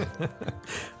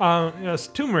 It's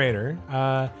Tomb Raider.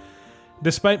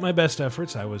 Despite my best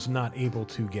efforts, I was not able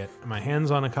to get my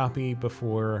hands on a copy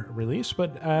before release,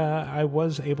 but I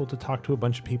was able to talk to a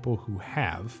bunch of people who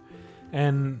have,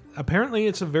 and apparently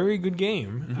it's a very good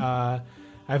game.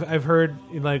 I've heard,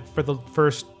 like, for the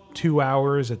first 2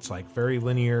 hours, it's like very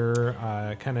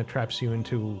linear, kind of traps you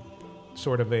into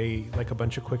sort of a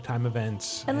bunch of QuickTime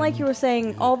events. And like you were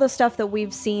saying, all the stuff that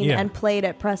we've seen and played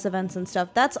at press events and stuff,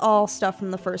 that's all stuff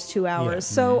from the first 2 hours.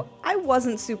 Yeah. So I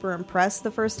wasn't super impressed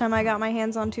the first time I got my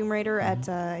hands on Tomb Raider at,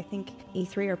 I think,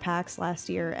 E3 or PAX last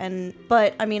year.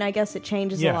 But, I mean, I guess it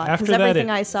changes a lot, because everything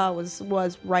I saw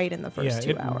was right in the first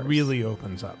 2 hours. It really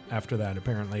opens up after that,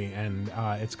 apparently. And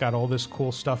it's got all this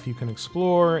cool stuff you can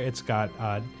explore. It's got...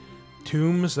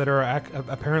 tombs that are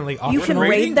apparently optional. You can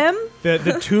raid them?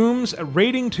 The tombs,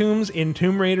 raiding tombs in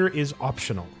Tomb Raider is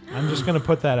optional. I'm just going to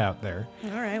put that out there.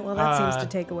 All right, well, that seems to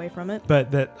take away from it.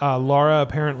 But that Laura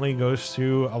apparently goes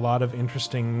through a lot of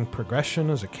interesting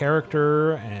progression as a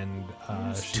character, and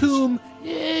tomb,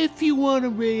 if you want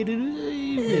to raid it,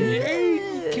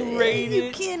 you can raid it.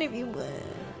 You can if you want.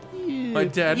 My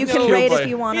dad You was can killed raid by... if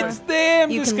you want to. It's them.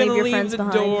 You Just can going to leave your leave friends the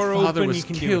behind. door open. Father was You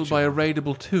can do killed what by you a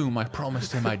raidable tomb. I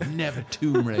promised him I'd never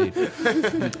tomb raid.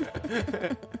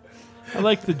 I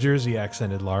like the Jersey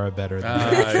accented Laura better.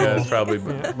 Than Yeah, it's probably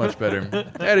much better.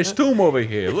 That is tomb over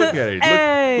here. Look at it.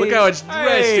 Hey. Look how it's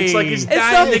dressed. It's like he's It's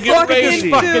dying a to get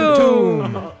raided. fucking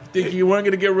tomb. Think you weren't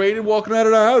going to get raided walking out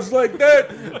of the house like that?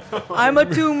 I'm a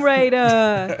Tomb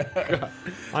Raider.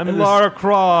 I'm Lara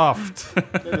Croft.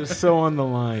 That is so on the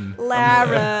line.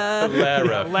 Lara.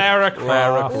 Lara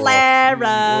Croft.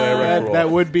 That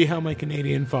would be how my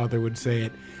Canadian father would say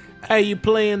it. Hey, you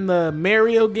playing the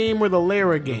Mario game or the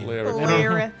Lara game?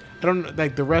 Lara. I don't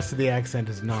like the rest of the accent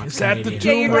is not. Is that the Canadian.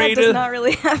 Yeah, Tomb your dad Raider? does not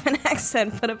really have an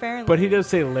accent, but apparently. But he does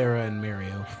say Lara and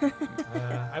Mario.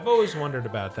 I've always wondered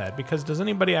about that, because does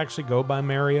anybody actually go by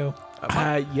Mario?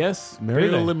 Yes, Mario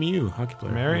Really? Lemieux, hockey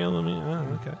player. Mario Lemieux?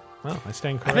 Oh, okay. Well, I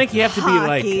stand corrected. I think you have to be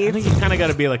like. Hockey. I think you kind of got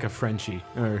to be like a Frenchie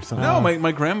or something. No,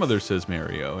 my grandmother says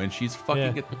Mario, and she's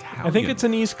fucking Italian. I think it's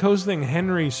an East Coast thing.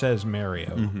 Henry says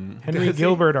Mario. Henry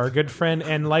Gilbert, our good friend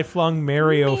and lifelong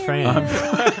Mario fan.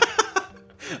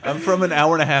 I'm from an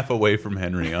hour and a half away from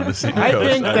Henry on the same coast. I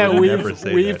think that would never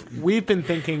say that. we've been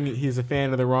thinking he's a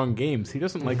fan of the wrong games. He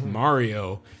doesn't like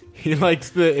Mario. He likes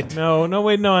the.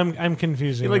 I'm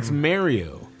confusing. He likes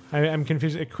Mario. I'm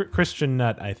confused. Christian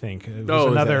Nutt, I think, was Oh,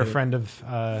 is another that it? friend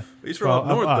of. He's from up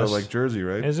north, though, like Jersey,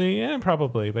 right? Is he? Yeah,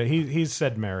 probably. But he's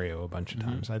said Mario a bunch of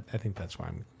times. I think that's why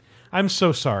I'm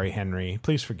so sorry, Henry.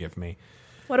 Please forgive me.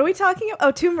 What are we talking about?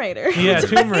 Oh, Tomb Raider. Yeah,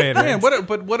 Tomb Raider. Man, what a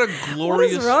glorious. What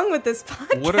is wrong with this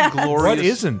podcast? What a glorious. What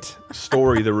isn't?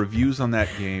 Story. The reviews on that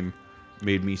game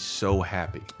made me so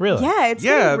happy. Really? Yeah, it's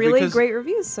getting really because great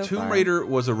reviews so far. Tomb Raider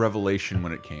was a revelation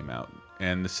when it came out,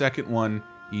 and the second one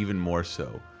even more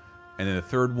so, and then the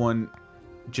third one,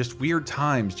 just weird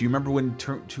times. Do you remember when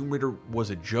Tomb Raider was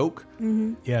a joke?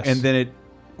 Mm-hmm. Yes. And then it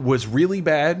was really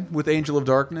bad with Angel of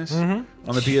Darkness on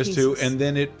the PS2, Jesus. and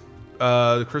then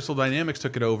the Crystal Dynamics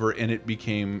took it over, and it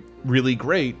became really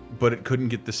great, but it couldn't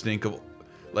get the stink of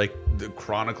like the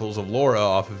Chronicles of Laura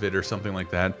off of it or something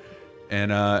like that.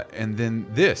 And then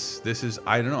this is,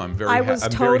 I don't know, I'm very I was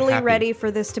I'm totally very happy. ready for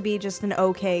this to be just an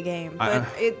okay game, but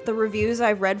the reviews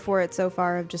I've read for it so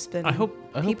far have just been. I hope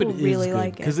people it is really good,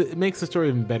 like it because it makes the story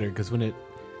even better. Because when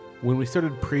we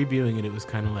started previewing it, it was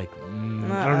kind of like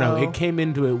I don't know. It came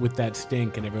into it with that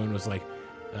stink, and everyone was like,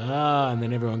 and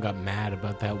then everyone got mad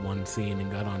about that one scene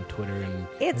and got on Twitter and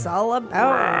It's all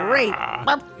about rape.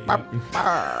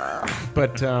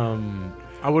 But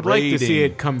I would like to see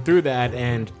it come through that,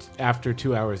 and after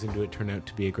 2 hours into it, turn out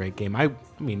to be a great game. I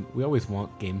mean, we always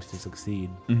want games to succeed,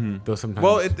 though sometimes.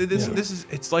 Well, this is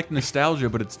it's like nostalgia,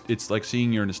 but it's like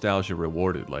seeing your nostalgia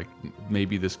rewarded. Like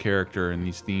maybe this character and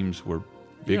these themes were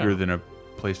bigger than a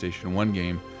PlayStation 1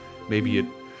 game. Maybe it.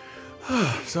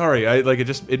 Sorry,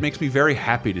 it makes me very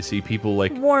happy to see people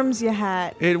like warms your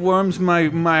hat. It warms my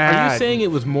hat. Are you saying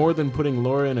it was more than putting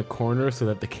Laura in a corner so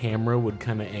that the camera would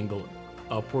kind of angle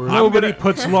upward? Nobody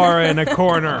puts Laura in a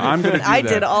corner. I'm gonna do I that.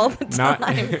 did all the time.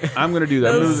 I'm gonna do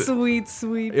that. Those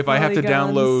sweet. If I have to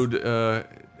polygons. download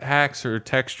hacks or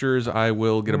textures, I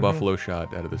will get a buffalo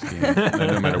shot out of this game,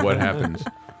 no matter what happens.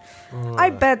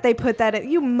 I bet they put that in.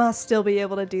 You must still be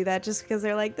able to do that just because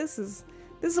they're like, this is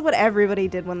what everybody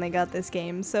did when they got this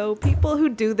game. So people who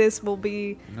do this will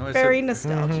be very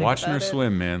nostalgic. Watching her about it.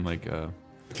 swim, man, like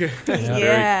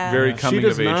Yeah. very coming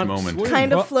of age moment.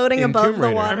 Kind of floating above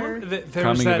the water.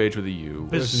 Coming of age with a U.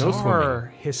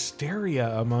 Bizarre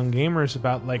hysteria among gamers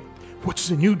about like, what's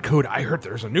the nude code? I heard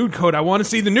there's a nude code. I want to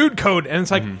see the nude code. And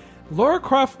it's like, Lara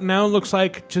Croft now looks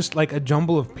like just like a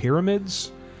jumble of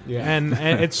pyramids. Yeah. And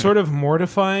it's sort of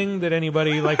mortifying that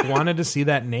anybody like wanted to see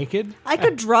that naked. I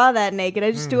could draw that naked.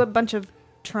 I just do a bunch of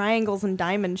triangles and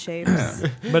diamond shapes.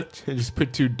 But just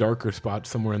put 2 darker spots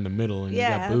somewhere in the middle and you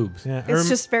got boobs. Yeah, It's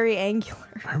just very angular.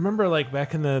 I remember, like,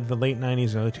 back in the late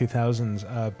 90s, early 2000s,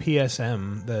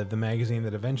 PSM, the magazine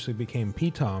that eventually became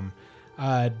PTOM, did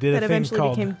That a thing eventually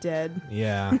called... became dead.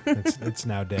 Yeah, it's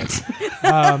now dead.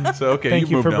 So, okay, thank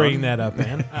you you for moved bringing on. that up,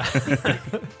 Ann.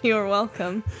 You're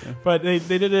welcome. But they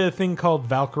did a thing called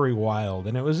Valkyrie Wild,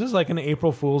 and it was just like an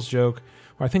April Fool's joke.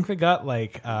 Where I think they got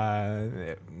like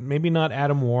maybe not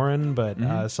Adam Warren,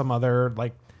 but some other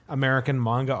like American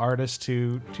manga artist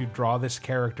to draw this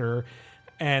character,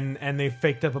 and they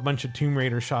faked up a bunch of Tomb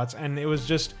Raider shots, and it was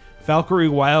just Valkyrie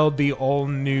Wild, the all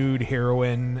nude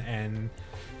heroine, and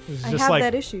it was I just have like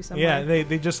that issue somewhere. Yeah,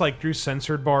 they just like drew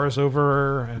censored bars over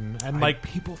her, and like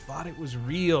people thought it was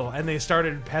real, and they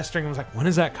started pestering. I was like, when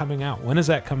is that coming out? When is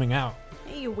that coming out?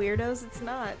 Hey, you weirdos, it's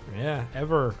not. Yeah,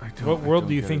 ever. What world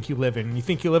do you think you live in? You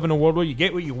think you live in a world where you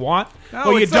get what you want? No,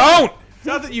 well, you it's not- don't! It's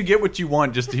not that you get what you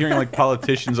want, just hearing like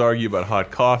politicians argue about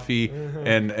hot coffee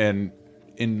and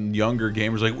in younger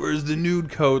gamers like, where's the nude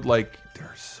code? Like, there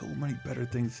are so many better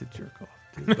things to jerk off.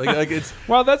 Dude. Like it's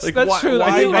well, that's like, true. Why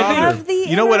I think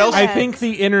you know what else? I think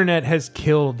the internet has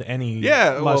killed any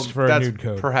lust for a that's nude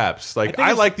code. Perhaps. Like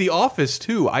I like The Office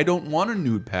too. I don't want a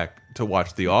nude pack to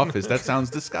watch The Office. That sounds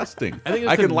disgusting.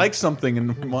 I can like something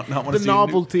and not want to the see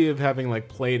novelty of having like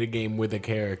played a game with a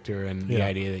character and the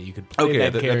idea that you could play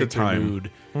that character at the time.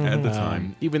 nude. At the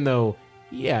time, even though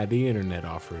the internet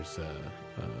offers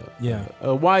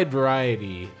a wide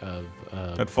variety of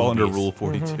that fall under movies. Rule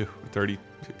 42, 30.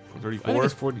 34? I think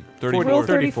it's 40. 34. Rule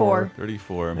 34.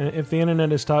 34. And if the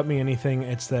internet has taught me anything,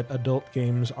 it's that adult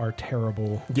games are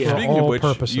terrible for Speaking all of which,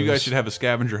 purposes. you guys should have a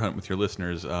scavenger hunt with your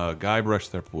listeners. Guybrush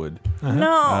Threepwood.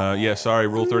 No. Yeah, sorry,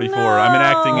 Rule 34. I'm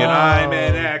enacting it. I'm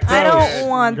enacting it. I don't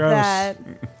want that.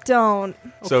 Don't.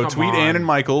 So tweet Ann and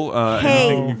Michael. Hey,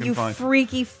 you can you find.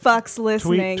 freaky fucks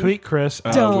listening. Tweet Chris.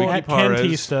 Don't. At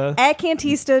Cantista. At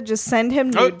Cantista, just send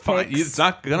him Oh, nude fine. pics. It's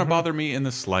not gonna bother me in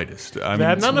the slightest. I mean,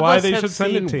 That's none of why us they have should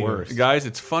send it seen to you. worse. guys,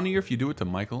 it's funnier if you do it to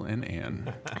Michael and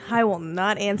Ann. I will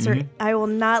not answer. I will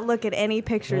not look at any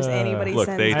pictures anybody Look,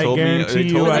 sends. they I told me. guarantee They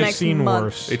you told, I've next seen month.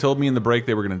 worse. they told me in the break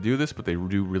they were going to do this, but they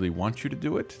do really want you to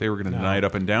do it. They were going to deny it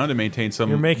up and down to maintain some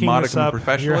You're making this modicum of up. You're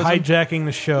professionalism. hijacking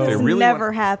the show. This really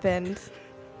never happened.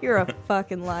 You're a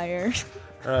fucking liar.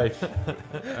 All right.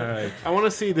 I want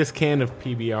to see this can of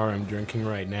PBR I'm drinking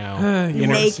right now. You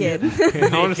wanna see Naked.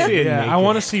 I want to see it. Yeah, naked. I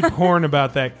want to see porn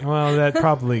about that. Well, that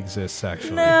probably exists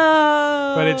actually,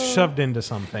 No. but it's shoved into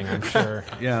something. I'm sure.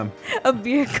 Yeah. A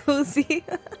beer cozy.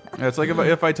 It's like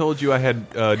if I told you I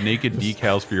had naked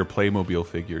decals for your Playmobil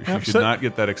figures. You should not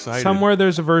get that excited. Somewhere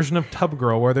there's a version of Tub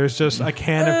Girl where there's just a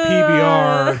can of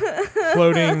PBR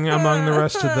floating among the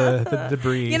rest of the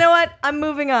debris. You know what? I'm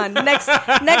moving on.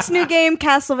 Next new game,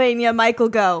 Castlevania. Michael,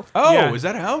 go. Oh, Yeah. is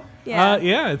that out? Yeah.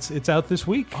 Yeah, it's out this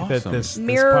week. That Awesome. this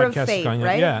Mirror of podcast Fate, is going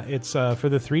right? out. Yeah, it's for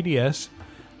the 3DS.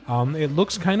 It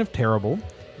looks kind of terrible,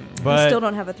 I but still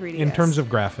don't have a 3DS. in terms of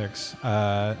graphics.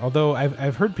 Although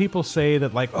I've heard people say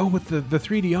that like, oh, with the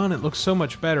 3D on, it looks so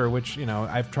much better. Which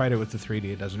I've tried it with the 3D.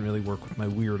 It doesn't really work with my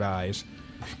weird eyes.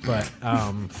 But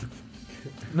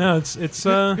no, it's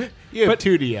You have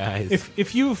 2D eyes.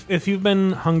 if you've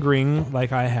been hungering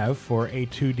like I have for a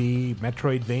 2D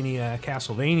Metroidvania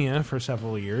Castlevania for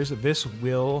several years, this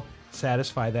will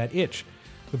satisfy that itch.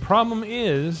 The problem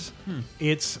is,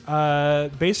 it's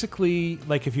basically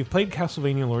like if you've played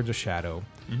Castlevania Lords of Shadow,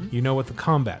 you know what the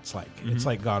combat's like. It's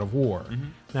like God of War.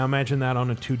 Now imagine that on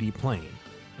a 2D plane.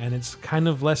 And it's kind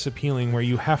of less appealing where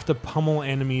you have to pummel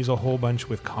enemies a whole bunch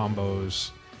with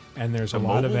combos, and there's a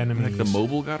lot of enemies. Like the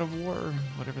mobile God of War, or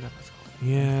whatever that was called.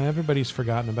 Yeah, everybody's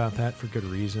forgotten about that for good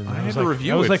reason. I That had was to like,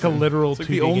 review that was it. like a literal It's like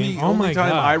 2D the only, game. Oh only my time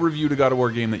God. I reviewed a God of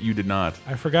War game that you did not.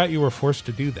 I forgot you were forced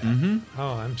to do that.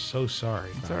 Oh, I'm so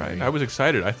sorry. It's all right. I was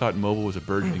excited. I thought mobile was a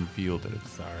burgeoning field that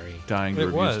it's dying to It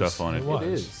review was. stuff on it. It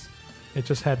was. It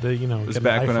just had to, It was get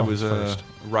back an when I iPhone was first.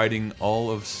 writing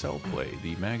all of Cell Play,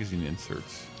 the magazine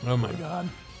inserts. Oh my God.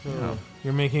 Oh.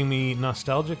 You're making me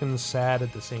nostalgic and sad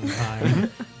at the same time.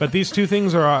 But these two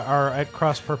things are at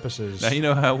cross purposes. Now you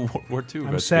know how World War II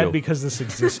I'm got sad killed. because this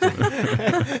existed.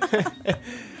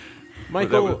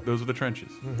 Michael, those were the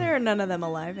trenches. There are none of them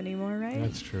alive anymore, right?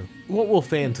 That's true. what will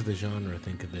fans of the genre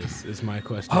think of this? Is my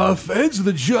question. Fans of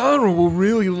the genre will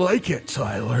really like it,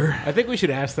 Tyler. I think we should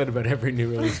ask that about every new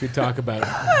release we talk about.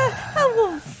 How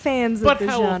will fans But of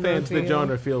the how will genre fans of the feel?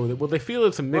 genre feel with it? Will they feel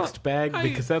it's a mixed bag?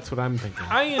 Because that's what I'm thinking.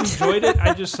 I enjoyed it.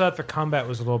 I just thought the combat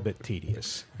was a little bit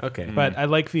tedious. Okay. But I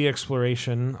like the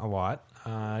exploration a lot.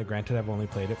 Granted, I've only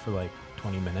played it for like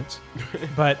 20 minutes.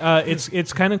 But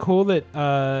it's kind of cool that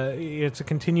it's a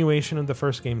continuation of the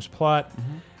first game's plot.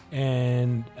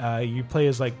 And you play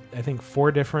as, like, I think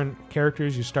 4 different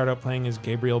characters. You start out playing as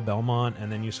Gabriel Belmont,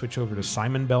 and then you switch over to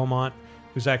Simon Belmont,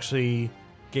 who's actually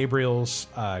Gabriel's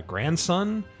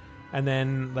grandson. And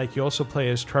then, like, you also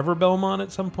play as Trevor Belmont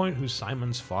at some point, who's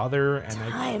Simon's father. And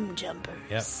Time jumpers.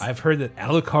 Yep. I've heard that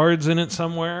Alucard's in it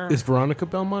somewhere. Is Veronica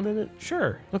Belmont in it?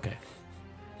 Sure. Okay.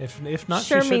 If not,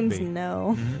 sure she should means be.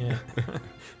 no. Yeah.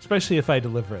 Especially if I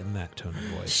deliver it in that tone of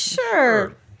voice.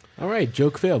 Sure. All right,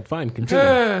 joke failed. Fine,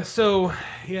 continue. So,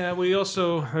 yeah,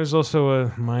 there's also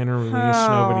a minor release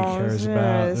nobody cares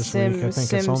about this week. I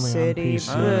think it's only on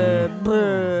PC.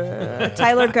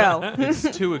 Tyler, go.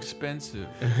 It's too expensive.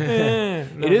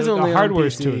 It is only the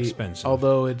hardware's on PC, too expensive.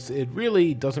 Although it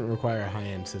really doesn't require a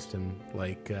high-end system.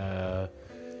 Like,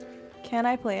 Can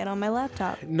I play it on my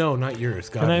laptop? no, not yours.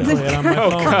 God, Can I no. play it on my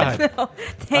phone? God. No,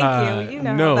 thank you. You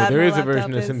know no, how bad there my is a laptop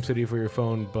version of is. SimCity for your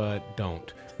phone, but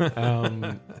don't.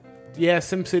 Yeah,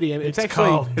 SimCity. I mean, it's actually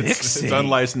called It's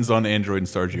unlicensed on Android and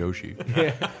Starge Yoshi.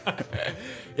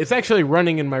 it's actually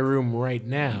running in my room right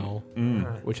now,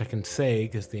 which I can say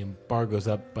because the embargo's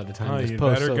up by the time this You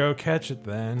post. better go catch it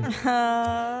then. You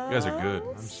guys are good.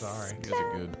 I'm sorry. You guys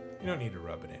are good. You don't need to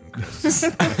rub it in, Chris.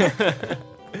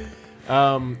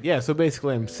 Yeah, so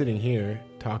basically I'm sitting here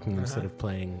talking instead of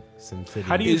playing SimCity.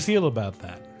 How do you feel about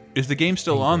that? Is the game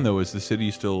still on, though? Is the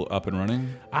city still up and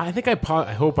running? I think I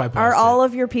hope I paused Are it. all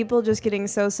of your people just getting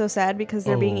so sad because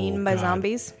they're being eaten by God.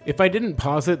 zombies? If I didn't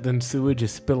pause it, then sewage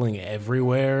is spilling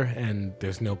everywhere and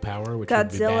there's no power, which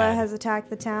would be Godzilla bad. has attacked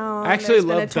the town. I actually There's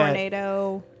been a love that-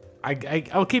 tornado.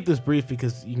 I'll keep this brief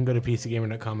because you can go to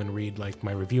PCGamer.com and read like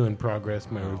my review in progress.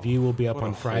 My review will be up what on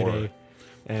a Friday. horror.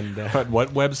 And But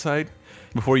what website?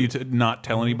 Before you not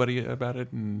tell anybody about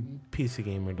it? And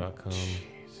PCGamer.com.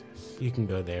 You can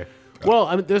go there. Well,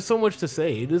 I mean, there's so much to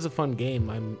say. It is a fun game.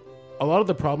 A lot of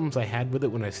the problems I had with it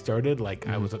when I started, like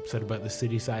I was upset about the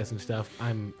city size and stuff.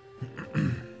 I'm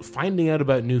finding out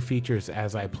about new features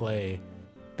as I play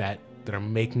that are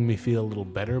making me feel a little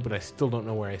better, but I still don't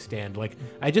know where I stand. Like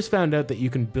I just found out that you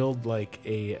can build like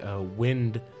a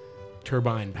wind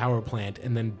turbine power plant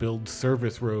and then build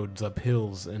service roads up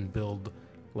hills and build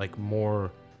like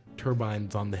more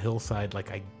turbines on the hillside.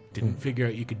 Like I didn't figure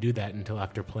out you could do that until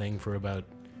after playing for about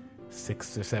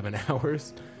 6 or 7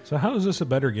 hours. So how is this a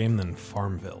better game than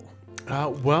Farmville?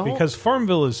 Well, because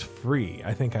Farmville is free,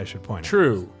 I think I should point out.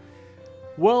 True.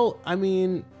 Well, I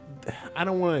mean, I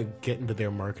don't want to get into their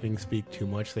marketing speak too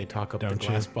much. They talk up the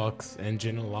Glassbox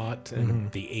engine a lot and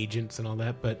the agents and all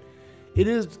that, but it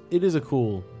is a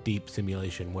cool, deep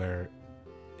simulation where,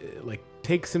 like,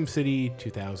 take SimCity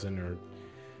 2000 or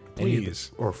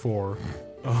Please. or 4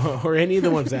 or any of the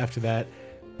ones after that,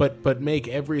 but make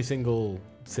every single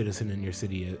citizen in your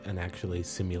city an actually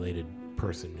simulated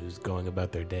person who's going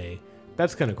about their day.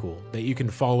 That's kind of cool that you can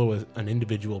follow an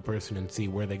individual person and see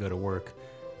where they go to work,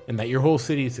 and that your whole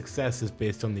city's success is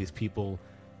based on these people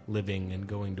living and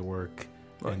going to work.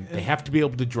 And they have to be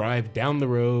able to drive down the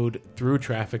road through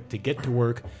traffic to get to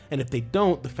work. And if they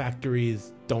don't, the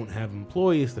factories don't have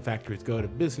employees. The factories go out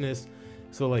of business.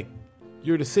 So, like,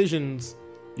 your decisions,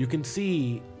 you can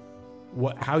see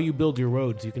how you build your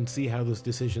roads. You can see how those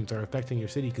decisions are affecting your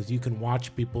city because you can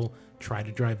watch people try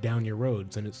to drive down your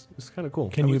roads, and it's kind of cool.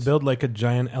 Can you build like a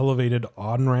giant elevated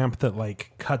on-ramp that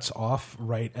like cuts off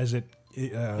right as it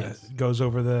goes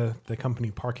over the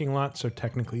company parking lot? So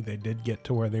technically they did get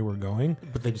to where they were going,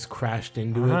 but they just crashed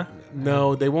into it.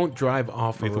 No, they won't drive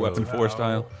off Lethal a road. Weapon 4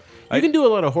 style. You can do a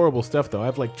lot of horrible stuff, though.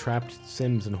 I've like trapped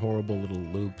Sims in horrible little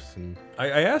loops. And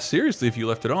I asked seriously if you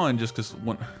left it on just because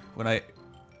when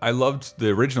I loved the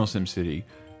original SimCity,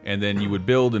 and then you would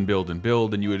build and build and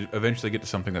build, and you would eventually get to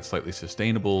something that's slightly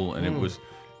sustainable, and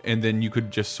and then you could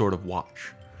just sort of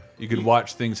watch. You could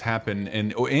watch things happen,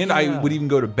 and I would even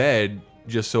go to bed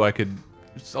just so I could.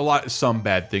 Some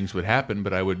bad things would happen,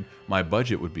 but my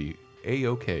budget would be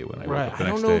A-okay when I woke up the next day. I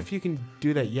don't know if you can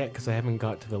do that yet because I haven't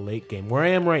got to the late game. Where I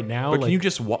am right now, but can you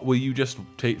just will you just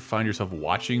find yourself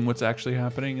watching what's actually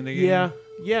happening in the game?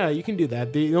 Yeah, you can do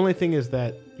that. The only thing is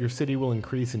that your city will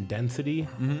increase in density,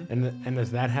 and as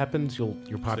that happens, your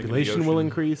population will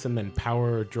increase, and then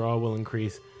power draw will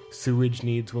increase, sewage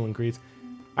needs will increase.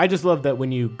 I just love that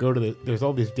when you go to there's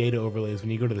all these data overlays.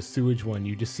 When you go to the sewage one,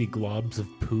 you just see globs of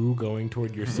poo going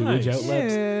toward your sewage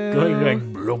outlets, going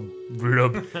like blub,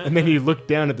 blub. And then you look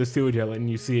down at the sewage outlet and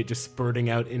you see it just spurting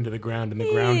out into the ground, and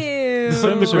the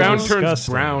ground turns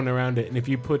brown around it. And if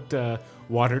you put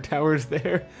water towers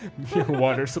there. Your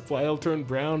water supply will turn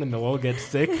brown and they'll all get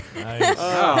sick. Nice.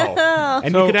 Oh.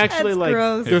 And So- you can actually That's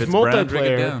gross. there's If it's brown, drink it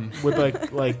multiplayer down.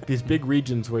 with like these big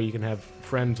regions where you can have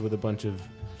friends with a bunch of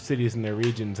cities in their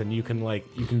regions, and you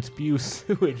can spew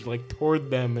sewage like toward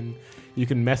them, and you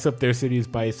can mess up their cities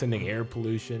by sending air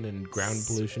pollution and ground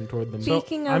pollution toward them.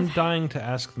 Speaking of- I'm dying to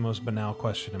ask the most banal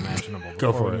question imaginable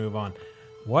Go before for we it. move on.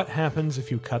 What happens if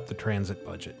you cut the transit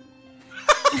budget?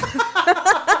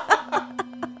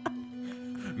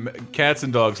 Cats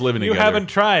and dogs living You together. haven't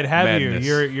tried, have Madness.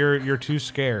 you? You're too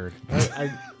scared.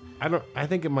 I don't. I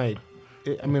think it might.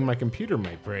 I mean, my computer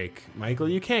might break. Michael,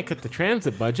 you can't cut the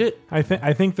transit budget. I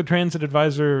think the transit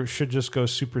advisor should just go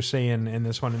Super Saiyan in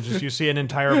this one, and just you see an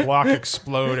entire block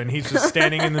explode, and he's just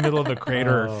standing in the middle of the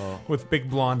crater with big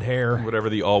blonde hair. Whatever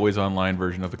the always online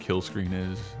version of a kill screen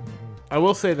is. I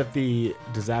will say that the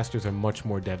disasters are much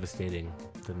more devastating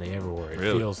than they ever were. It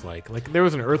Really? feels like there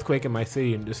was an earthquake in my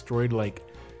city and destroyed like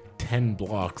 10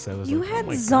 blocks. I was You like, had oh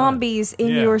my zombies in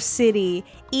Yeah. your city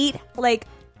eat like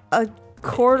a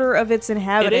quarter of its God. It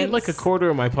inhabitants. ain't like a quarter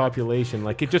of my population.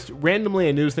 Like it just randomly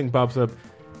a news thing pops up.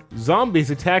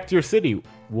 Zombies attacked your city.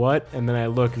 What? And then I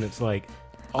look and it's like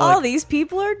All these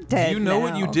people are dead. Do you know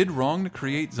what now. you did wrong to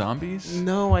create zombies?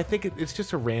 No, I think it's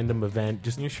just a random event.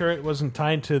 Just you sure it wasn't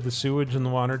tied to the sewage in the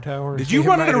water tower? Did you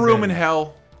run in a room in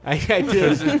hell? I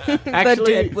did. The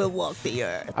Actually, dead will walk the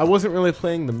earth. I wasn't really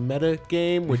playing the meta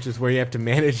game, which is where you have to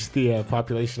manage the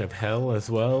population of hell as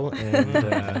well. And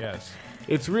Yes.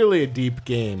 it's really a deep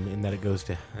game in that it goes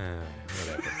to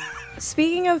whatever.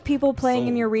 Speaking of people playing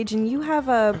in your region, you have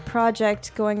a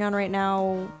project going on right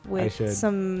now with should.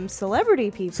 some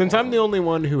celebrity people. Since I'm the only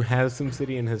one who has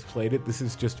SimCity and has played it, this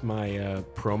is just my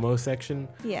promo section.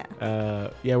 Yeah.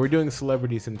 Yeah, we're doing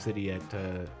Celebrity SimCity at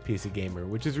PC Gamer,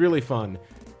 which is really fun.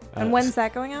 And when's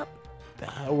that going out?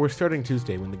 We're starting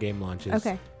Tuesday when the game launches.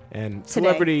 Okay. And Today.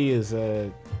 celebrity is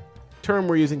a term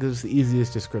we're using because it's the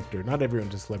easiest descriptor. Not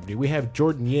everyone's a celebrity. We have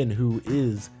Jordan Yin, who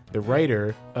is the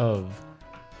writer of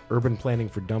Urban Planning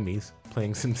for Dummies,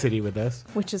 playing SimCity with us.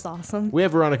 Which is awesome. We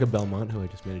have Veronica Belmont, who I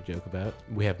just made a joke about.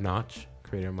 We have Notch,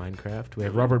 creator of Minecraft. We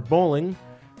have Robert Bowling.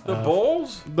 The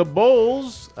Bowls? The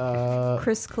Bowls.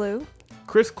 Chris Clue.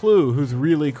 Chris Clue, who's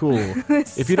really cool.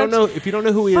 If you don't know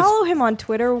who he is, Follow him on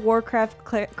Twitter, Warcraft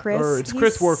Chris. Or it's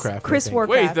Chris Warcraft, I Chris think.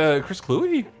 Warcraft. Wait, the Chris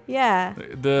Cluey? Yeah.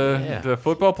 The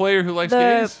football player who likes The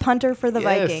gays? punter for the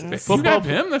Yes. Vikings. You got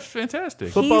him? That's fantastic.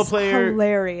 football He's player,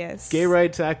 hilarious. gay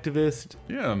rights activist,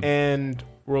 Yeah. and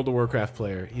World of Warcraft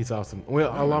player. He's awesome.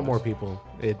 Well, a lot more people.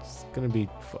 It's gonna be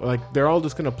they're all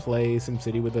just gonna play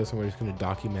SimCity with us, and we're just gonna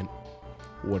document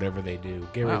whatever they do.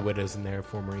 Gary Wow. Whitta's in there,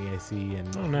 former EIC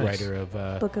and Oh, nice. writer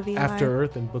of Book of Eli. After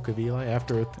Earth and Book of Eli.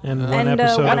 After Earth And one And,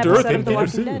 episode. one After episode Earth of The and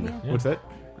Walking Dead. Dead. Yeah. What's that?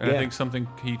 And I Yeah.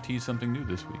 think he teased something new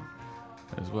this week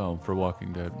as well for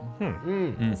Walking Dead.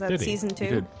 Is that Did he? season He 2?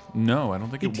 did. No, I don't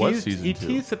think it was season he 2.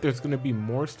 teased that there's going to be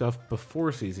more stuff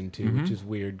before season 2, which is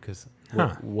weird because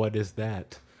Huh. what is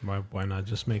that? Why not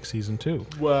just make season 2?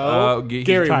 Well,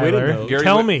 Gary Tyler, Whitta knows.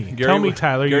 tell me,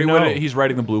 Tyler. Gary you know. Whitta, he's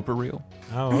writing the blooper reel.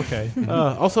 Oh, okay.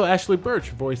 Also, Ashley Birch,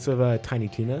 voice of Tiny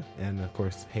Tina, and of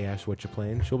course, Hey Ash, what you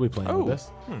playing? She'll be playing with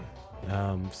us.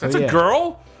 So That's yeah. a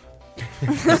girl?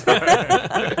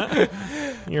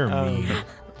 You're mean.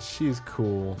 She's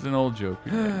cool. It's an old joke.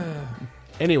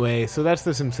 Anyway, so that's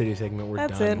the SimCity segment. We're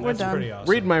That's done. it. We're That's done. pretty awesome.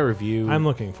 Read my review. I'm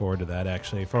looking forward to that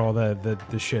actually for all the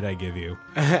shit I give you.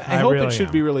 I hope really it should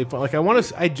am. be really fun. Like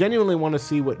I genuinely want to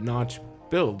see what Notch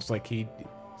builds. Like he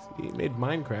made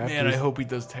Minecraft. Man, I hope he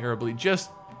does terribly. Just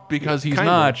because he's Kinda.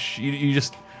 Notch, you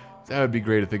just... That would be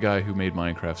great if the guy who made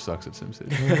Minecraft sucks at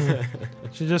SimCity.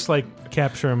 Should just like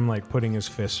capture him like putting his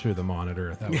fist through the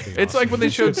monitor. That would be It's awesome. like when they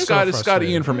showed It's so Scott frustrating.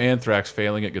 Ian from Anthrax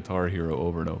failing at Guitar Hero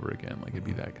over and over again. Like it'd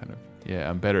be that kind of... Yeah,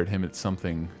 I'm better at him at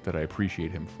something that I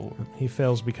appreciate him for. He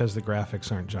fails because the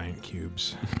graphics aren't giant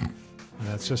cubes.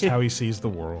 That's just how he sees the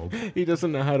world. He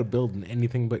doesn't know how to build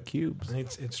anything but cubes.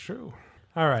 It's true.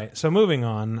 All right, so moving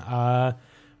on,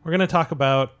 we're going to talk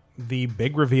about the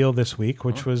big reveal this week,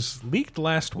 which was leaked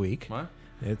last week. What?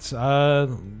 It's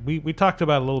we talked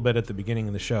about it a little bit at the beginning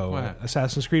of the show. What?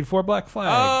 Assassin's Creed 4 Black Flag.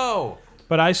 Oh!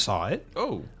 But I saw it.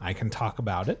 Oh. I can talk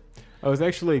about it. I was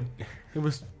actually, it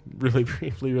was really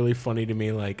briefly, really funny to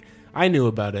me. Like I knew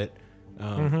about it.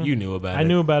 You knew about it. I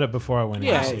knew about it before I went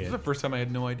Yeah, to see This is it. the first time I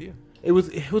had no idea. It was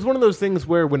one of those things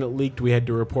where when it leaked, we had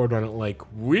to report on it. Like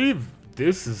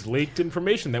this is leaked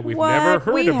information that we've never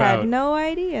heard we about. had no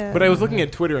idea. But I was looking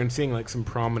at Twitter and seeing like some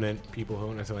prominent people who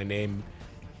don't necessarily name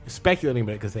speculating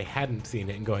about it because they hadn't seen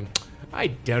it and going, I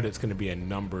doubt it's going to be a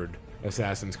numbered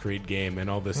Assassin's Creed game and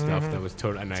all this stuff that was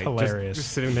total. And I hilarious.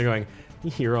 just sitting there going,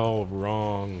 you're all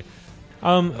wrong.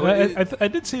 I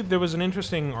did see there was an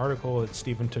interesting article that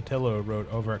Stephen Totillo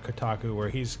wrote over at Kotaku where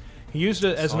he used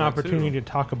it as an opportunity to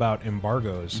talk about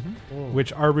embargoes,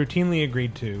 which are routinely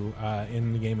agreed to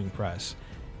in the gaming press.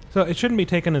 So it shouldn't be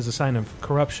taken as a sign of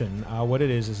corruption. What it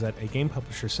is that a game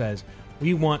publisher says,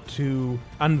 we want to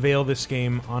unveil this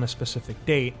game on a specific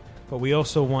date, but we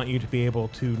also want you to be able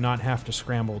to not have to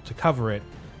scramble to cover it.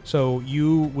 So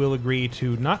you will agree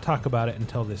to not talk about it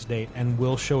until this date, and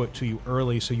we'll show it to you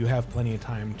early so you have plenty of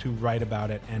time to write about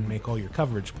it and make all your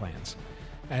coverage plans.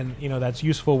 And, that's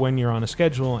useful when you're on a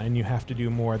schedule and you have to do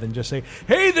more than just say,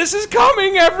 hey, this is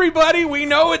coming, everybody! We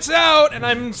know it's out! And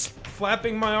I'm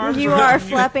flapping my arms. You are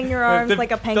flapping your arms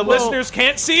like a penguin. The listeners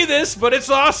can't see this, but it's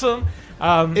awesome.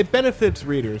 It benefits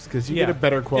readers because you get a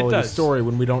better quality story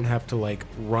when we don't have to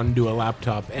run to a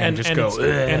laptop and just go.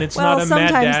 And it's not a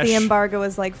mad dash. Sometimes the embargo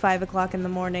is 5 o'clock in the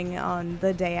morning on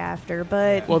the day after,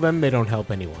 but well, then they don't help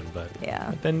anyone. But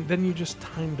yeah, but then you just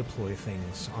time deploy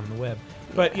things on the web.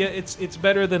 But yeah, it's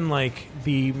better than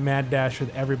the mad dash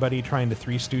with everybody trying to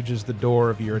Three Stooges the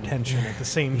door of your attention at the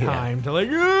same time to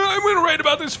I'm going to write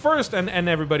about this first, and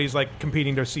everybody's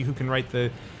competing to see who can write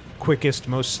the quickest,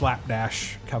 most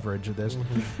slapdash coverage of this.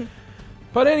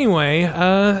 But anyway,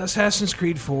 Assassin's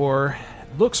Creed 4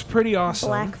 looks pretty awesome.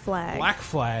 Black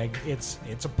Flag. It's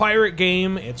a pirate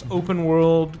game. It's open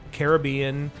world,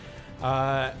 Caribbean.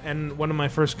 And one of my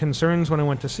first concerns when I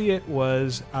went to see it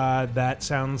was that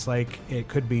sounds like it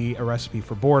could be a recipe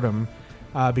for boredom.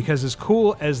 Because as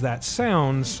cool as that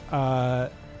sounds,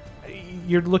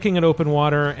 you're looking at open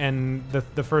water, and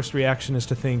the first reaction is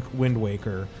to think Wind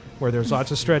Waker, where there's lots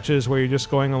of stretches where you're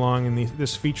just going along in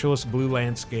this featureless blue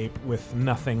landscape with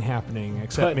nothing happening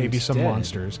except maybe some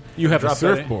monsters. You have a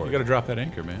surfboard. You got to drop that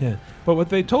anchor, man. Yeah. But what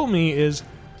they told me is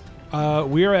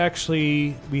we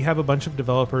have a bunch of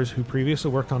developers who previously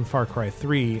worked on Far Cry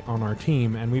 3 on our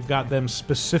team, and we've got them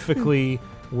specifically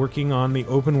working on the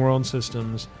open world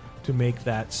systems to make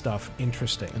that stuff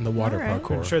interesting. And the water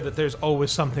parkour. I'm sure that there's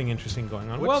always something interesting going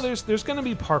on. Well, there's going to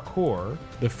be parkour.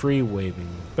 The free waving.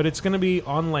 But it's going to be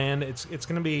on land. It's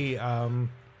going to be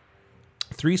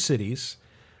 3 cities.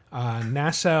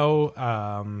 Nassau,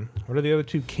 what are the other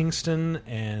 2? Kingston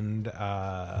and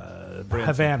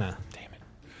Havana. Damn it.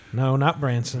 No, not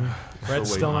Branson.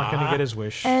 Brett's still not going to get his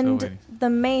wish. And the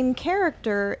main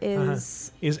character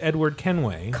is Edward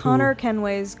Kenway. Connor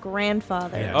Kenway's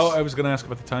grandfather. Yes. Oh, I was going to ask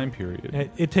about the time period.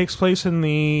 It takes place in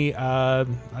the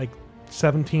 1700s,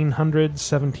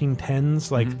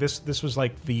 1710s. This was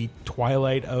the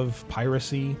twilight of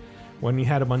piracy, when you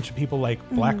had a bunch of people like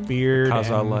Blackbeard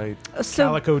and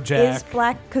Calico Jack.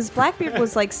 Because Blackbeard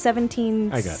was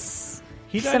 17... I got it.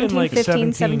 He died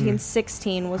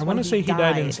 1716 was I when want to say he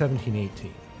died in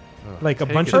 1718. A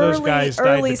bunch of those guys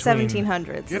died early between...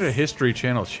 1700s. Get a History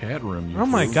Channel chat room. Oh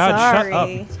my God! Shut up.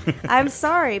 I'm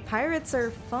sorry. Pirates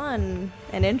are fun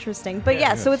and interesting,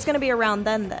 but so it's going to be around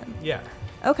then. Yeah.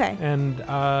 Okay. And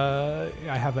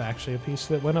I have actually a piece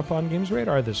that went up on Games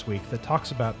Radar this week that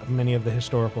talks about many of the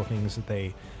historical things that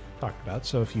they talked about.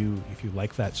 So if you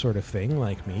like that sort of thing,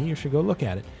 like me, you should go look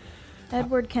at it.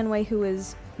 Edward Kenway, who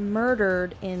is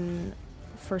murdered in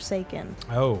Forsaken.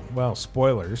 Oh, well,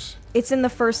 spoilers. It's in the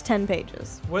first 10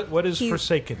 pages. What is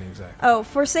Forsaken exactly? Oh,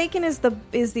 Forsaken is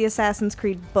the Assassin's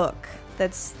Creed book.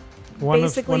 That's one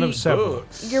of several.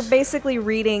 You're basically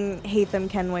reading Haytham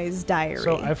Kenway's diary.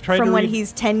 So I've tried from to when read,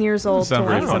 he's 10 years old to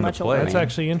when he's so much older. That's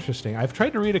actually interesting. I've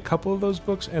tried to read a couple of those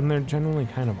books, and they're generally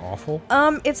kind of awful.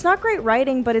 It's not great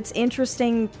writing, but it's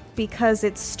interesting because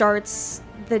it starts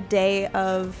the day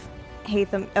of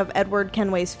Edward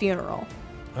Kenway's funeral.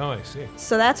 Oh, I see.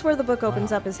 So that's where the book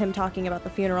opens up, is him talking about the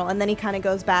funeral, and then he kind of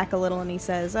goes back a little and he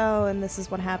says, oh, and this is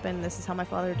what happened, this is how my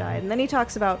father died, and then he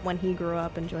talks about when he grew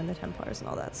up and joined the Templars and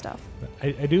all that stuff.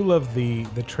 I do love the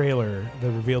trailer,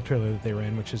 the reveal trailer that they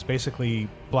ran, which is basically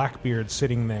Blackbeard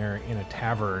sitting there in a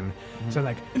tavern,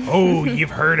 so oh,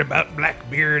 you've heard about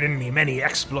Blackbeard and me many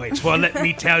exploits. Well, let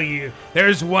me tell you,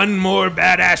 there's one more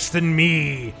badass than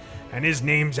me. And his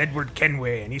name's Edward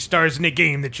Kenway, and he stars in a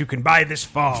game that you can buy this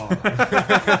fall. Get the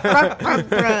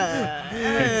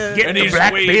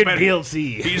Blackbeard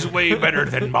DLC. He's way better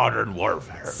than Modern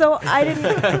Warfare. So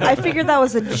I figured that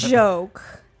was a joke.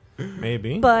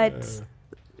 Maybe. But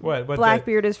what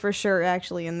Blackbeard is for sure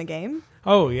actually in the game?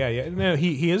 Oh, yeah. No,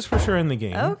 he is for sure in the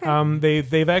game. Okay.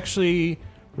 They've actually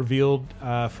revealed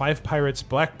 5 pirates,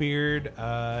 Blackbeard,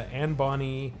 Anne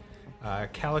Bonny,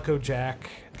 Calico Jack.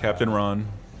 Captain Ron.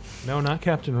 No, not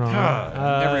Captain Ron.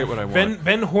 Never get what I want.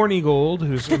 Ben Hornigold,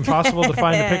 who's impossible to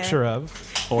find a picture of.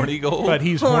 Hornigold? But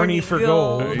he's horny for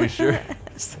gold. Are you sure?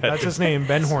 That's his name,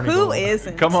 Ben Hornigold. Who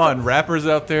isn't? Come on, rappers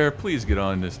out there, please get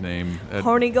on this name.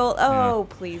 Hornigold. Oh,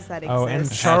 please, that exists. Oh,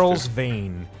 and Charles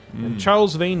Vane. And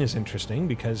Charles Vane is interesting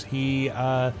because he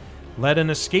led an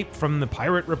escape from the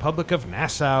Pirate Republic of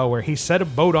Nassau, where he set a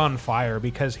boat on fire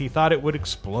because he thought it would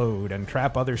explode and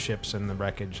trap other ships in the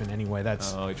wreckage. And anyway,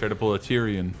 that's... Oh, he tried to pull a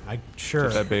Tyrion.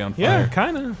 Sure. Set that bay on fire. Yeah,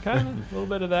 kind of. A little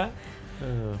bit of that.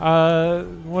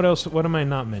 What else? What am I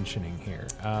not mentioning here?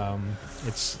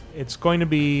 It's going to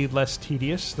be less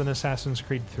tedious than Assassin's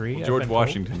Creed 3. Will George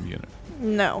Washington be in it?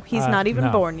 No, he's not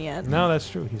even born yet. No, that's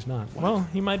true. He's not. Well,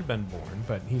 he might have been born,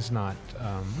 but he's not.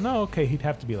 No, okay, he'd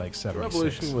have to be like 76.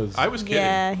 Revolution was... I was kidding.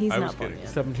 Yeah, he's I not was born kidding.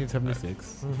 yet.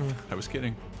 1776. I was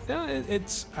kidding. Yeah,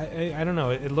 it's I don't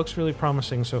know. It looks really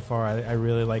promising so far. I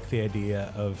really like the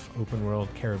idea of open world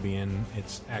Caribbean.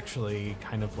 It's actually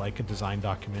kind of like a design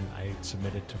document I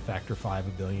submitted to Factor 5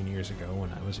 a billion years ago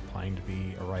when I was applying to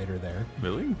be a writer there.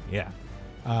 Really? Yeah.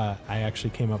 I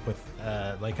actually came up with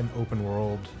like an open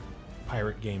world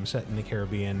pirate game set in the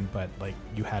Caribbean, but like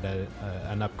you had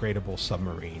an upgradable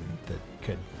submarine that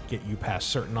could get you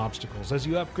past certain obstacles as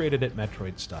you upgraded it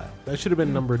Metroid style. That should have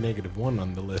been number -1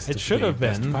 on the list. It of should the have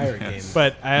best been, pirate games.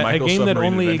 but a game that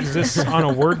only exists on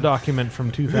a Word document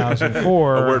from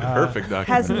 2004. A Word perfect document.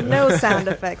 Has no sound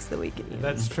effects that we can use.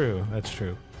 That's true. That's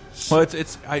true. Well,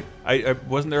 I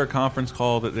wasn't there a conference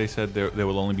call that they said there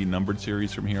will only be numbered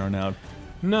series from here on out?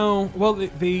 No, well,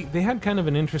 they had kind of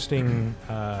an interesting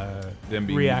Them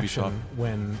being reaction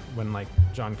Ubisoft. when like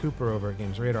John Cooper over at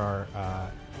Games Radar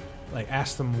like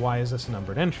asked them, why is this a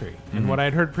numbered entry? And what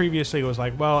I'd heard previously was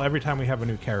like, well, every time we have a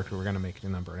new character, we're going to make it a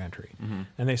numbered entry.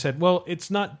 And they said, well, it's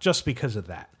not just because of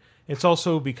that. It's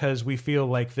also because we feel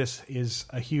like this is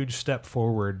a huge step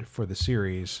forward for the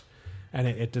series. And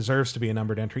it deserves to be a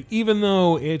numbered entry, even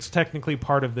though it's technically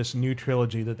part of this new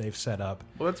trilogy that they've set up.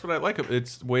 Well, that's what I like.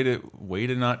 It's way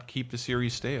to not keep the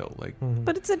series stale. Like,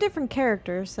 But it's a different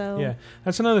character, so... Yeah,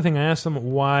 that's another thing. I asked them,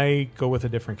 why go with a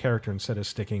different character instead of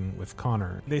sticking with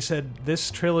Connor? They said this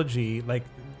trilogy, like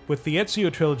with the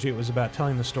Ezio trilogy, it was about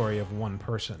telling the story of one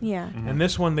person. Yeah. And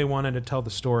this one, they wanted to tell the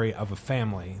story of a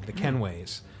family, the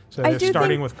Kenways. So I they're do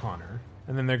starting think- with Connor,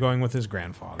 and then they're going with his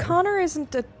grandfather. Connor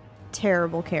isn't a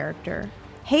terrible character.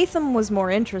 Hatham was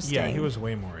more interesting. Yeah, he was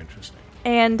way more interesting.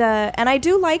 And I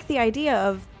do like the idea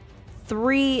of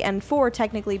 3 and 4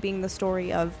 technically being the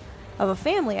story of a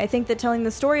family. I think that telling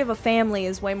the story of a family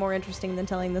is way more interesting than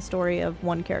telling the story of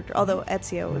one character. Although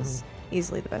Ezio is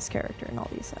easily the best character in all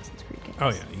the Assassin's Creed games. Oh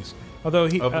yeah, easily. Although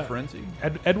he Of the Frenzy?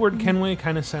 Edward Kenway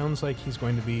kind of sounds like he's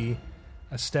going to be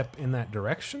a step in that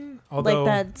direction. Although, like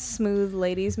that smooth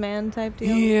ladies man type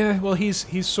deal. Yeah, well, he's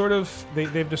sort of.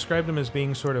 They've described him as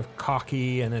being sort of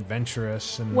cocky and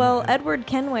adventurous. And Well, Edward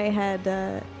Kenway had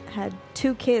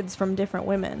 2 kids from different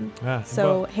women.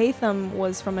 So Hatham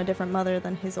was from a different mother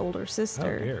than his older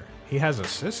sister. Oh dear, he has a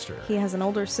sister. He has an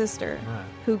older sister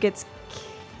who gets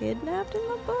kidnapped in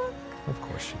the book. Of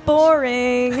course she does.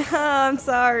 Boring. I'm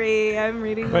sorry. I'm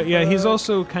reading. But the yeah, he's book.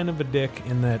 also kind of a dick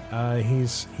in that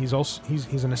he's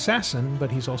an assassin,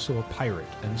 but he's also a pirate,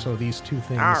 and so these two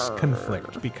things Arr.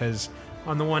 conflict because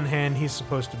on the one hand he's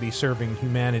supposed to be serving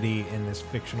humanity in this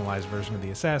fictionalized version of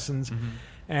the assassins.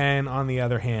 And on the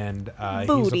other hand, he's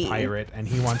Booty. a pirate, and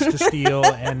he wants to steal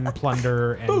and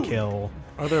plunder and kill.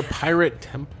 Are there pirate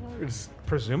Templars?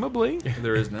 Presumably.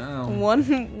 There is now.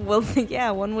 One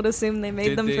would assume they made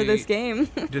Did them for this they- game.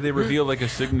 Did they reveal like a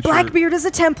signature? Blackbeard is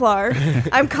a Templar.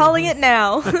 I'm calling it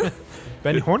now.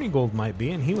 Ben Hornigold might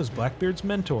be, and he was Blackbeard's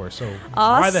mentor, so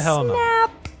why the hell not?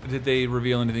 Snap. Did they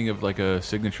reveal anything of like a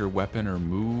signature weapon or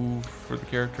move for the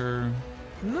character?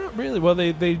 Not really. Well,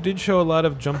 they did show a lot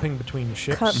of jumping between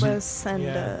ships. Cutlass and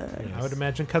I would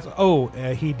imagine cutlass. Oh,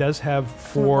 he does have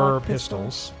 4 Flintlock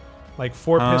pistols. Like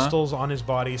 4 pistols on his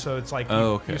body, so it's like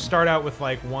you start out with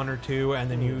like 1 or 2,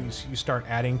 and then you start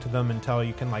adding to them until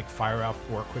you can like fire out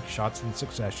 4 quick shots in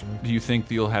succession. Do you think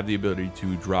you'll have the ability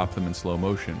to drop them in slow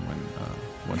motion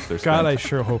once they're God, spent? I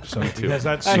sure hope so, Me too. because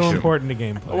that's Me so too. important to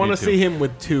gameplay. I want Me to too. see him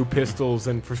with 2 pistols,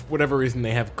 and for whatever reason,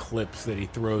 they have clips that he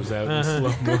throws out in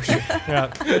slow motion.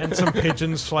 Yeah, and some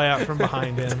pigeons fly out from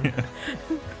behind him.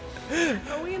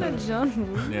 Are we in a John Woo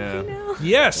movie now?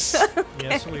 Yes, Okay.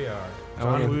 yes, we are.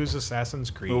 John Woo's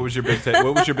Assassin's Creed. What was your big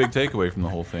takeaway from the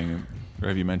whole thing? Or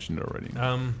have you mentioned it already?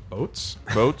 Boats.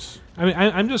 Boats. I mean,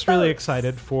 I'm just really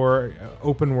excited for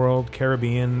open world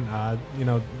Caribbean.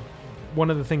 one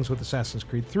of the things with Assassin's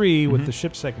Creed 3 with the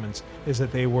ship segments is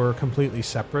that they were completely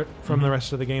separate from the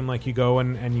rest of the game. Like you go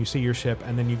and you see your ship,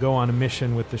 and then you go on a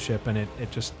mission with the ship, and it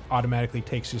just automatically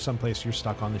takes you someplace. You're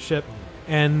stuck on the ship.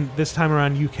 And this time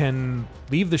around, you can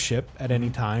leave the ship at any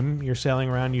time. You're sailing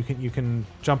around. You can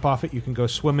jump off it. You can go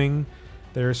swimming.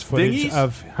 There's footage Dinghies?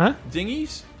 of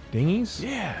Dinghies? Dinghies?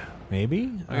 Yeah.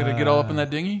 Maybe. I gotta get all up in that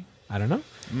dinghy? I don't know.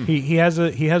 He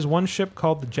has one ship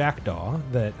called the Jackdaw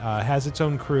that has its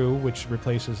own crew, which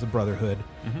replaces the Brotherhood,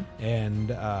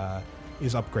 and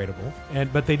is upgradable.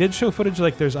 But they did show footage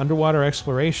like there's underwater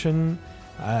exploration.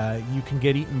 You can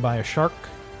get eaten by a shark.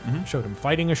 Showed him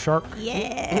fighting a shark.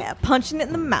 Yeah, punching it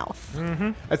in the mouth.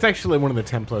 That's actually one of the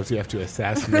Templars you have to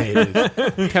assassinate.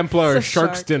 Is Templar It's a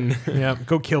shark. Sharkston. Yeah,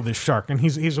 go kill this shark. And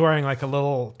he's wearing like a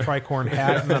little tricorn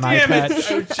hat and an eye Damn it!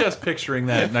 patch. I was just picturing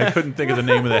that, and I couldn't think of the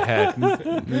name of the hat.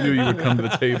 Knew you would come to the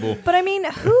table. But I mean,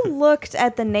 who looked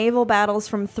at the naval battles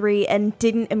from 3 and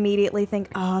didn't immediately think,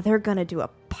 oh, they're going to do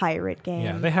a pirate game?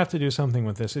 Yeah, they have to do something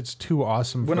with this. It's too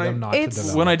awesome for them not to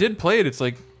develop. When I did play it, it's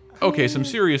like, okay, some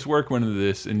serious work went into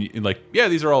this, and like, yeah,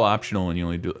 these are all optional, and you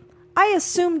only do it. I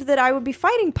assumed that I would be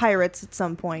fighting pirates at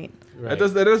some point. Right.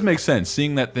 That does make sense.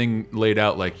 Seeing that thing laid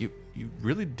out, like you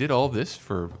really did all this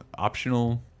for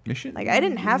optional mission. Like, I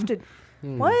didn't have to.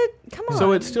 What? Come on.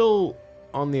 So it's still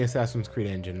on the Assassin's Creed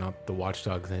engine, not the Watch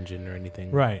Dogs engine or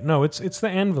anything. Right. No, it's the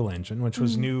Anvil engine, which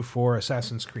was new for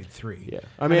Assassin's Creed 3. Yeah.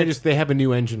 I mean, they have a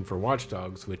new engine for Watch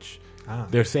Dogs, which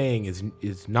they're saying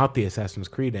is not the Assassin's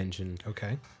Creed engine.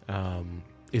 Okay.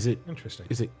 Is it interesting?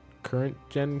 Is it current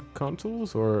gen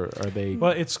consoles, or are they?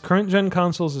 Well, it's current gen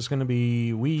consoles. Is going to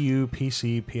be Wii U,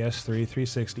 PC, PS3,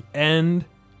 360, and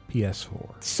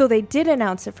PS4. So they did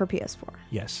announce it for PS4.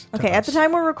 Yes. Okay. At the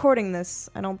time we're recording this,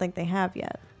 I don't think they have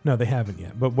yet. No, they haven't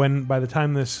yet. But by the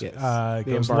time this goes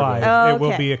embargo. live, it will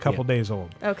Okay. be a couple days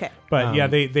old. Okay. But yeah,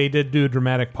 they did do a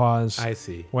dramatic pause. I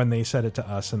see. When they said it to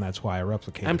us, and that's why I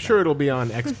replicated. I'm that. sure it'll be on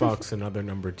Xbox and other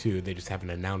number 2. They just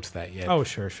haven't announced that yet. Oh,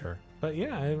 sure. But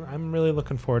yeah, I'm really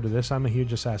looking forward to this. I'm a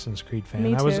huge Assassin's Creed fan.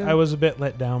 Me too. I was a bit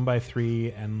let down by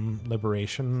 3 and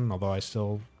Liberation, although I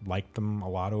still liked them a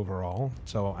lot overall.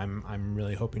 So I'm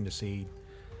really hoping to see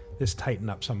this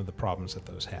tighten up some of the problems that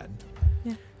those had.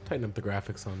 Yeah. Tighten up the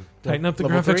graphics on level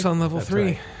 3? On level That's 3.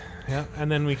 right. Yeah,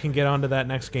 and then we can get on to that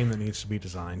next game that needs to be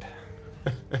designed.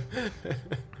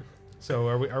 So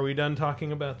are we done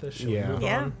talking about this? Shall we move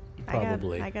on?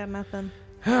 Probably. I got nothing.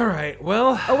 All right.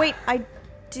 Well. Oh wait, I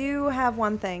do have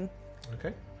one thing.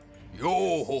 Okay.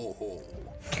 Yo ho ho.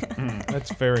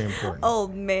 That's very important.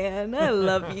 Old man, I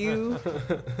love you.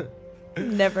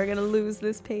 I'm never gonna lose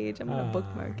this page. I'm gonna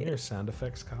bookmark it. Your sound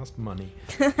effects cost money.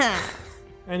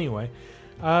 Anyway,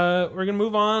 we're going to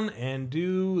move on and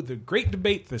do the great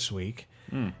debate this week.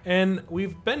 And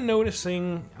we've been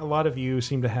noticing a lot of you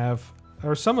seem to have,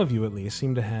 or some of you at least,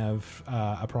 seem to have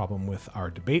a problem with our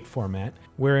debate format,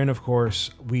 wherein, of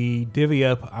course, we divvy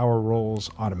up our roles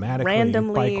automatically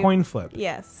Randomly, by coin flip.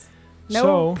 Yes.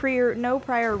 So- No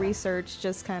prior research,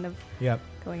 just kind of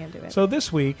going into it. So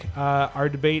this week, our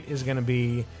debate is going to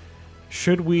be,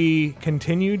 should we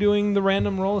continue doing the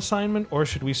random roll assignment, or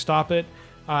should we stop it?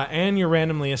 And your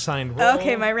randomly assigned roll.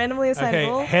 Okay, my randomly assigned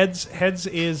roll. Heads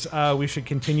is we should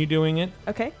continue doing it.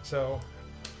 Okay. So,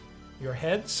 your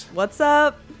heads. What's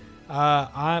up?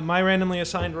 My randomly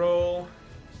assigned roll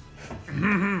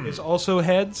is also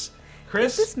heads.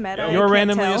 Chris, Is this meta? I your can't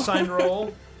randomly tell. assigned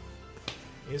roll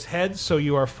is heads. So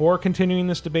you are for continuing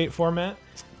this debate format.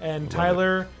 And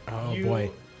Tyler,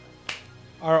 you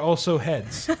are also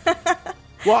heads.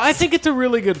 Well, I think it's a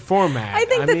really good format. I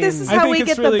think this is how we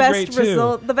get the best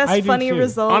result, the best funny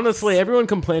results. Honestly, everyone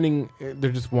complaining,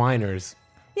 they're just whiners.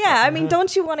 Yeah, I mean,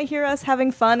 don't you want to hear us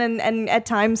having fun and at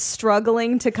times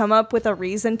struggling to come up with a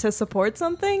reason to support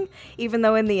something, even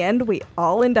though in the end we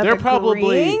all end up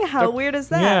agreeing? How weird is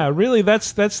that? Yeah, really,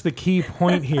 that's the key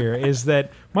point here is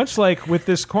that much like with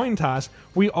this coin toss,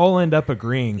 we all end up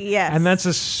agreeing. Yes. And that's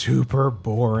a super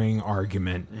boring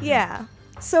argument. Yeah.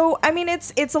 So, I mean,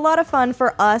 it's a lot of fun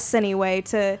for us anyway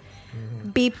to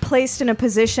be placed in a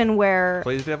position where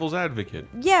Play the devil's advocate.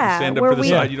 Yeah, You stand up where for the we-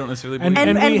 side you don't necessarily believe.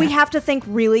 and we have to think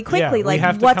really quickly, we like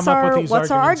have to what's come up with our these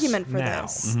what's our arguments argument for now.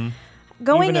 this? Mhm.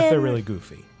 Going Even if they're in- really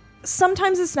goofy.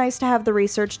 Sometimes it's nice to have the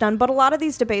research done, but a lot of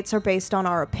these debates are based on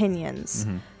our opinions.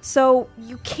 Mm-hmm. So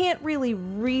you can't really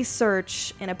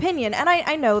research an opinion. And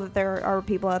I know that there are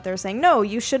people out there saying, no,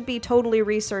 you should be totally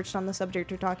researched on the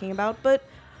subject you're talking about, but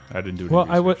I didn't do any Well,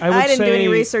 research. I would didn't do any say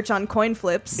research on coin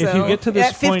flips. if So you get to this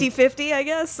at point- 50-50, I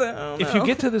guess. I don't If know. you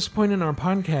get to this point in our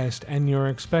podcast and you're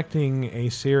expecting a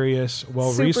serious,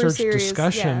 well-researched serious,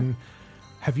 discussion,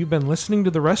 have you been listening to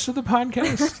the rest of the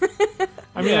podcast?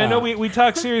 I mean, I know we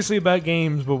talk seriously about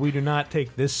games, but we do not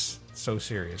take this so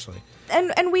seriously.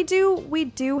 And we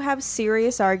do have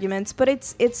serious arguments, but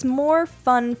it's more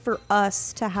fun for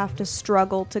us to have to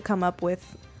struggle to come up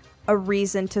with a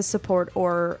reason to support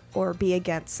or be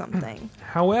against something.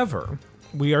 However,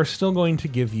 we are still going to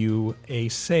give you a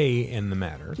say in the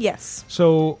matter. Yes.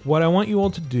 So what I want you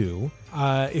all to do,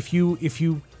 if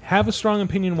you have a strong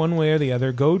opinion one way or the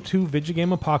other, go to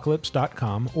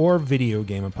vidjagameapocalypse.com or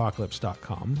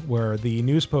videogameapocalypse.com, where the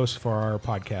news posts for our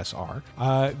podcasts are.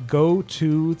 Go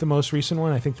to the most recent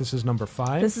one. I think this is number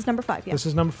 5. This is number 5, yeah. This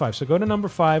is number 5. So go to number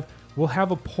 5. We'll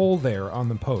have a poll there on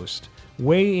the post.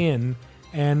 Weigh in,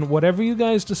 and whatever you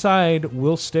guys decide,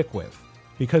 we'll stick with.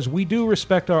 Because we do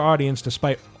respect our audience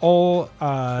despite all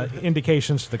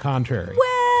indications to the contrary.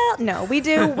 Well, no, we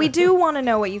do. We do want to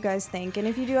know what you guys think, and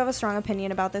if you do have a strong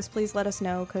opinion about this, please let us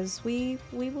know, because we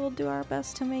will do our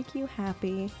best to make you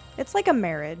happy. It's like a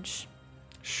marriage.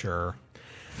 Sure.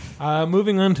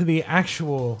 Moving on to the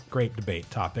actual great debate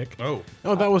topic. Oh,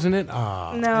 that wasn't it? No,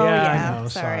 I know,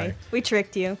 sorry. We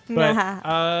tricked you. But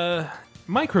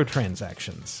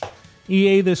microtransactions.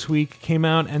 EA this week came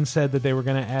out and said that they were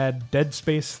going to add Dead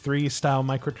Space 3 style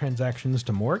microtransactions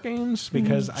to more games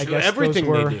because I guess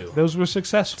those were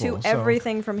successful. To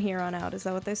everything from here on out. Is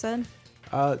that what they said?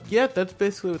 Yeah, that's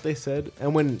basically what they said.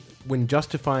 And when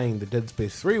justifying the Dead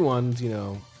Space 3 ones,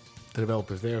 the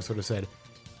developers there sort of said,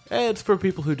 it's for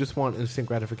people who just want instant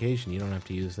gratification. You don't have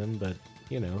to use them, but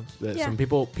some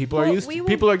people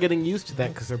are getting used to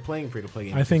that because they're playing free-to-play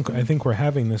games. I think we're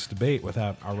having this debate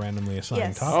without our randomly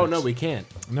assigned topics. Oh no, we can't.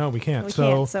 No, we can't. We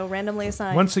can't. So randomly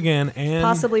assigned. Once again, and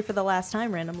possibly for the last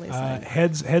time, randomly assigned.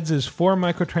 Heads is for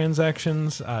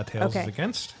microtransactions. Tails is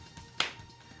against.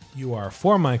 You are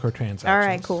for microtransactions. All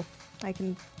right, cool. I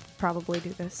can probably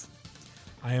do this.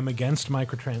 I am against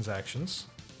microtransactions.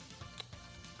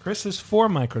 Chris is for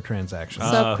microtransactions.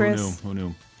 What's up, Chris? Who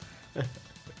knew?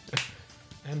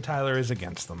 And Tyler is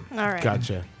against them. All right.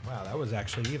 Gotcha. Wow, that was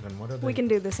actually even. We can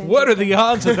do this. What are the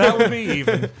odds that that would be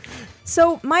even?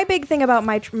 So my big thing about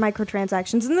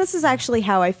microtransactions, and this is actually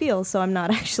how I feel, so I'm not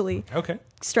actually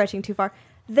stretching too far.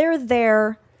 They're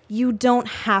there. You don't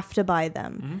have to buy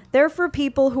them. Mm-hmm. They're for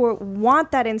people who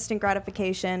want that instant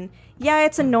gratification. Yeah,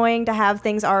 it's annoying to have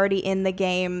things already in the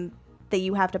game that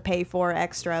you have to pay for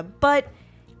extra, but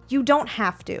you don't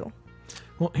have to.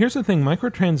 Well, here's the thing.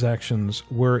 Microtransactions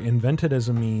were invented as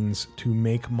a means to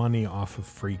make money off of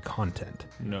free content.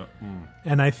 No.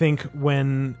 And I think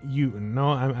when you... No,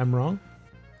 I'm wrong?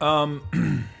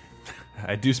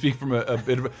 I do speak from a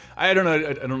bit of... I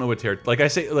don't know what territory... Like I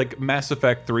say, like Mass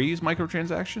Effect 3's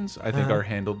microtransactions, I think are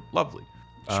handled lovely.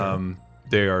 Sure.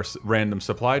 They are random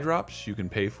supply drops you can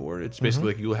pay for. It's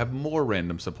basically like you'll have more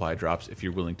random supply drops if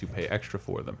you're willing to pay extra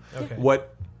for them. Okay.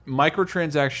 What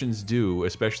microtransactions do,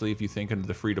 especially if you think into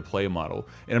the free-to-play model,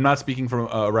 and I'm not speaking from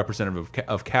a representative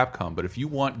of Capcom, but if you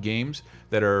want games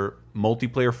that are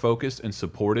multiplayer-focused and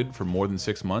supported for more than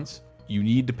 6 months, you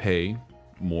need to pay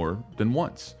more than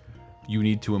once. You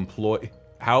need to employ...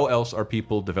 How else are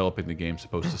people developing the game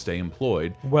supposed to stay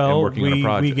employed and working on a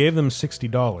project? We gave them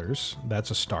 $60.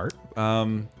 That's a start.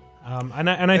 And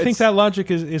I think that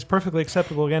logic is perfectly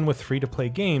acceptable, again, with free-to-play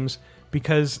games,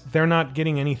 because they're not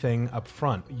getting anything up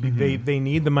front. They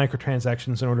need the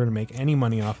microtransactions in order to make any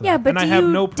money off of that. But I have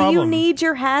no problem. Do you need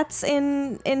your hats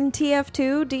in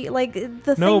TF2? Do you, like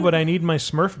the No, thing? but I need my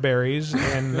Smurf berries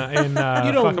in fucking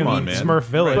come on, man. Smurf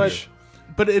Village.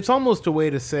 But it's almost a way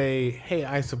to say, hey,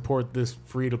 I support this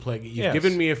free-to-play. You've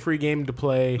given me a free game to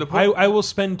play. I will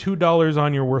spend $2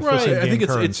 on your worthless in-game I think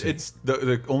currency. it's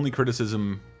the only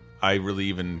criticism I really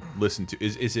even listen to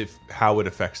is if how it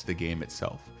affects the game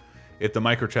itself. If the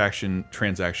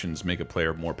microtransactions make a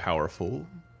player more powerful,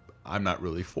 I'm not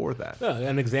really for that.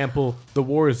 An example, the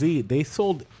War Z, they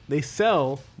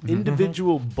sell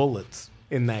individual bullets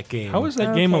in that game. How is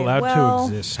that game allowed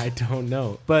to exist? I don't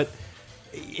know. But,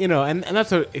 and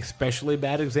that's an especially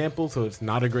bad example, so it's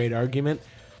not a great argument.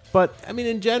 But, I mean,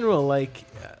 in general, like,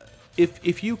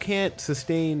 if you can't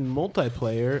sustain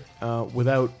multiplayer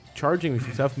without charging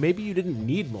for stuff, maybe you didn't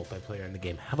need multiplayer in the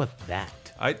game. How about that?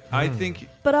 I think...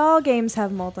 But all games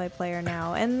have multiplayer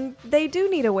now, and they do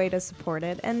need a way to support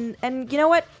it. And you know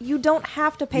what? You don't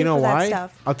have to pay for that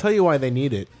stuff. I'll tell you why they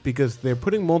need it. Because they're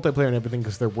putting multiplayer and everything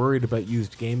because they're worried about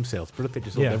used game sales. But if they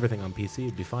just sold everything on PC,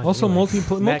 it'd be fine. Also, anyway.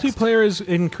 multiplayer is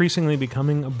increasingly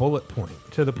becoming a bullet point,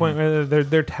 to the point where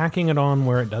they're tacking it on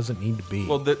where it doesn't need to be.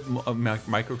 Well,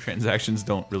 microtransactions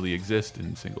don't really exist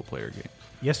in single-player games.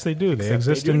 Yes, they do. They Except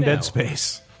exist they do in now. Dead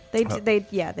Space. They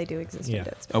do exist in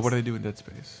Dead Space. Oh, what do they do in Dead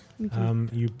Space?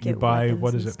 You buy,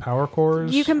 what is it, power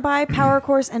cores? You can buy power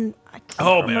cores, and I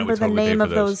can't remember the name of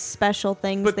those special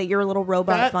things that your little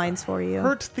robot finds for you.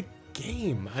 Hurts the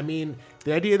game. I mean,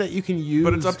 the idea that you can use...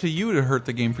 But it's up to you to hurt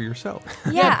the game for yourself.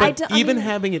 Yeah, but even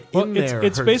having it in there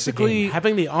it's hurts basically... the game.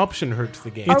 Having the option hurts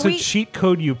the game. It's a cheat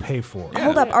code you pay for.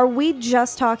 Hold up. Are we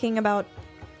just talking about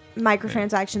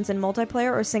microtransactions in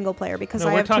multiplayer or single player? Because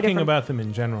we're talking about them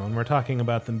in general, and we're talking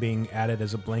about them being added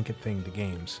as a blanket thing to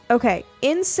games. Okay,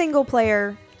 in single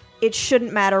player, it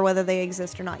shouldn't matter whether they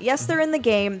exist or not. Yes, they're in the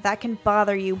game. That can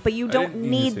bother you, but you don't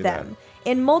need them.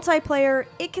 In multiplayer,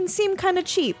 it can seem kind of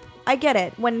cheap. I get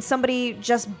it. When somebody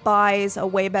just buys a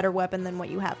way better weapon than what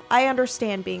you have, I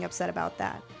understand being upset about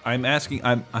that. I'm asking.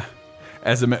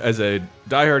 As a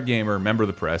diehard gamer, member of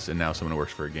the press, and now someone who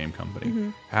works for a game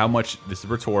company, how much, this is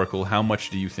rhetorical, how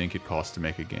much do you think it costs to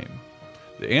make a game?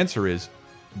 The answer is,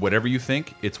 whatever you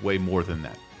think, it's way more than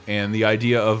that. And the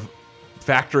idea of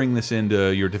factoring this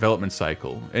into your development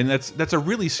cycle, and that's a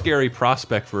really scary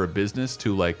prospect for a business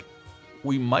to, like,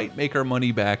 we might make our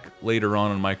money back later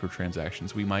on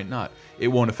microtransactions, we might not. It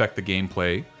won't affect the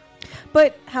gameplay.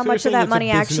 But how much of that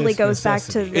money actually goes back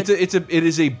to the... It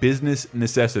is a business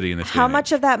necessity in this. How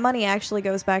much of that money actually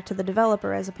goes back to the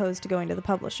developer as opposed to going to the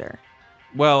publisher?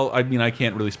 Well, I mean, I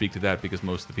can't really speak to that because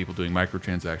most of the people doing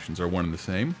microtransactions are one and the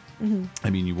same. I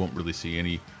mean, you won't really see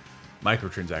any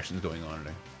microtransactions going on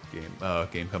in a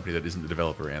game company that isn't the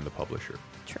developer and the publisher.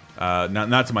 True.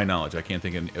 Not to my knowledge. I can't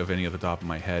think of any at the top of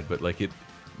my head. But like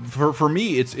for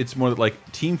me, it's more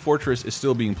like Team Fortress is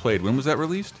still being played. When was that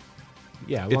released?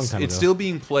 Yeah, a long time ago. It's still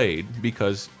being played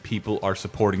because people are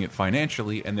supporting it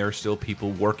financially, and there are still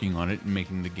people working on it and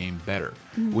making the game better.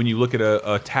 When you look at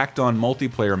a tacked-on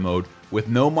multiplayer mode with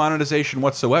no monetization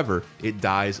whatsoever, it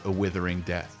dies a withering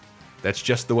death. That's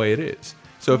just the way it is.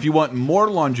 So if you want more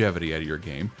longevity out of your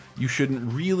game, you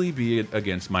shouldn't really be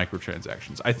against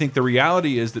microtransactions. I think the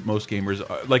reality is that most gamers,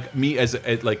 like me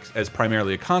as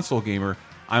primarily a console gamer,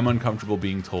 I'm uncomfortable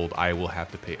being told I will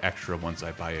have to pay extra once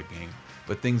I buy a game.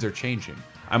 But things are changing.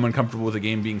 I'm uncomfortable with a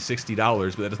game being $60,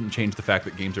 but that doesn't change the fact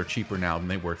that games are cheaper now than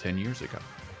they were 10 years ago.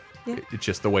 Yeah. It's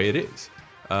just the way it is.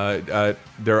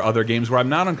 There are other games where I'm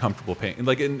not uncomfortable paying.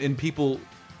 Like, and people...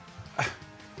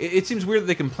 It seems weird that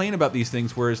they complain about these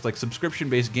things, whereas like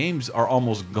subscription-based games are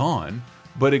almost gone,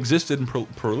 but existed and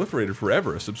proliferated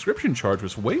forever. A subscription charge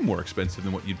was way more expensive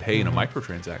than what you'd pay in a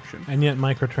microtransaction. And yet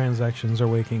microtransactions are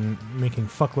making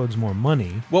fuckloads more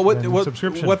money. Well,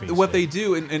 what they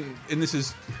do, and this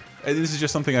is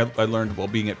just something I learned while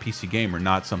being at PC Gamer,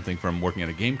 not something from working at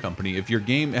a game company. If your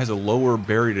game has a lower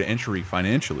barrier to entry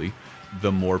financially,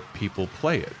 the more people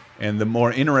play it, and the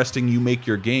more interesting you make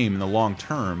your game in the long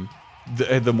term,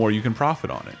 the more you can profit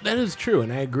on it. That is true,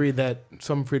 and I agree that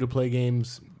some free-to-play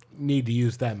games need to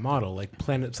use that model. Like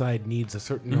PlanetSide needs a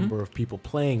certain number of people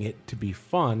playing it to be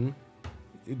fun,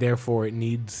 therefore it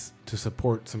needs to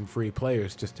support some free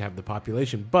players just to have the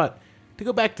population. But to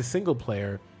go back to single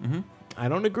player, I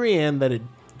don't agree, Anne, that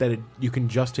you can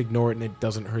just ignore it and it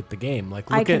doesn't hurt the game.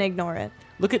 Like I can ignore it.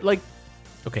 Look at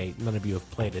okay, none of you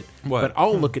have played it, what? But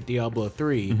I'll look at Diablo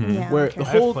 3, Yeah, where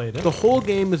okay. the whole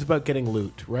game is about getting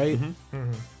loot, right?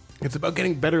 It's about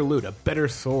getting better loot, a better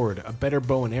sword, a better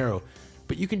bow and arrow.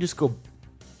 But you can just go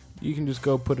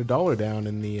put $1 down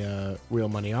in the real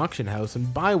money auction house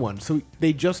and buy one. So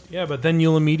they just but then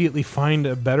you'll immediately find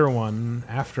a better one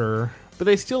after. But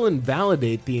they still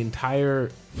invalidate the entire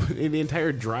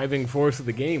driving force of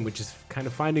the game, which is kind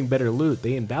of finding better loot.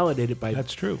 They invalidate it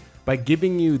by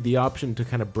giving you the option to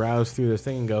kind of browse through this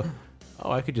thing and go,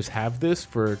 oh, I could just have this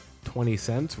for 20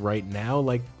 cents right now.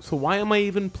 Like, so why am I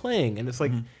even playing? And it's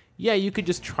like, yeah, you could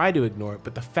just try to ignore it,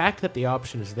 but the fact that the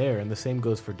option is there, and the same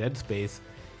goes for Dead Space,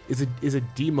 is a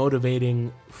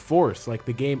demotivating force. Like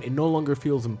the game, it no longer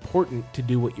feels important to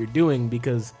do what you're doing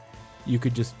because you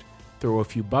could just throw a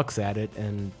few bucks at it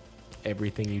and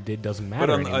everything you did doesn't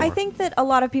matter anymore. I think that a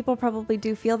lot of people probably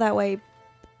do feel that way.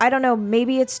 I don't know,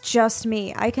 maybe it's just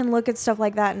me. I can look at stuff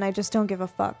like that and I just don't give a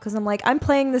fuck because I'm like, I'm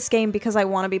playing this game because I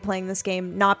want to be playing this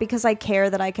game, not because I care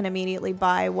that I can immediately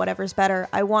buy whatever's better.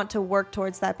 I want to work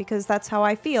towards that because that's how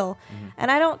I feel.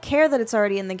 And I don't care that it's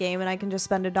already in the game and I can just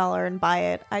spend $1 and buy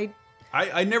it. I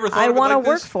never thought I of it want to like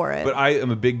work this, for it. But I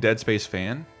am a big Dead Space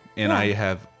fan, and I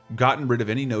have gotten rid of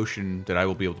any notion that I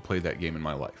will be able to play that game in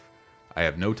my life. I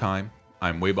have no time.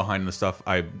 I'm way behind the stuff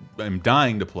I'm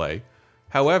dying to play.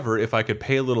 However, if I could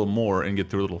pay a little more and get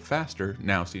through a little faster,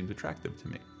 now seems attractive to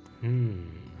me.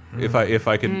 If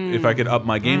I could up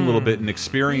my game a little bit and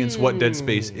experience what Dead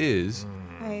Space is,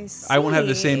 I won't have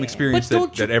the same experience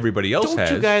that everybody else has.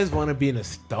 Don't you guys want to be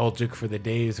nostalgic for the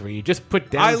days where you just put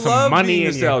down some love money being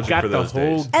and you nostalgic got for the those whole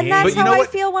days. game? And that's But you how know I what?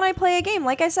 feel when I play a game.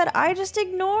 Like I said, I just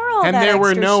ignore all And that there were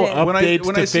extra no shit. updates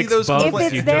when to I see fix those bugs. If complaints-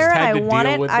 it's You there just and had I to want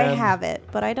deal it, with I them. have it,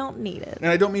 but I don't need it.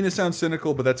 And I don't mean to sound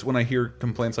cynical, but that's when I hear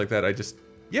complaints like that.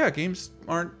 Games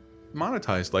aren't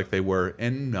monetized like they were,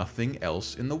 and nothing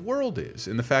else in the world is.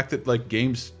 And the fact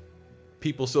that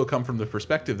people still come from the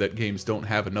perspective that games don't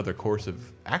have another course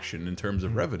of action in terms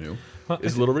of revenue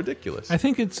is a little ridiculous. I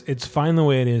think it's fine the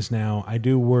way it is now. I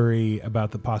do worry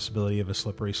about the possibility of a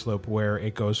slippery slope where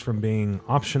it goes from being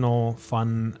optional,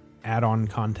 fun, add-on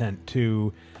content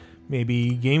to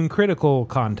maybe game critical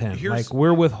content. Like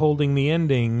we're withholding the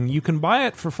ending. You can buy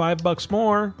it for $5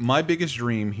 more. My biggest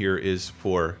dream here is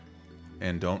for,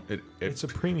 and don't it's a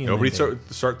premium. Nobody ending.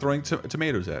 start throwing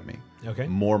tomatoes at me. Okay.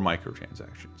 More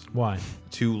microtransactions. Why?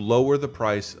 To lower the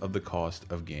price of the cost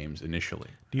of games initially.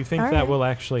 Do you think that will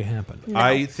actually happen? No.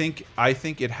 I think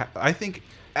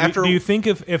after. Do you think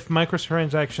if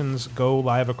microtransactions go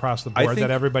live across the board,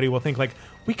 that everybody will think like,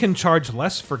 we can charge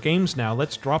less for games now?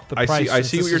 Let's drop the price. I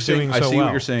see what you're saying. I see well.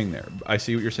 what you're saying there. I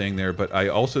see what you're saying there. But I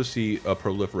also see a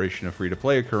proliferation of free to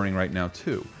play occurring right now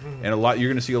too, and you're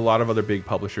going to see a lot of other big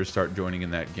publishers start joining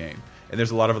in that game. And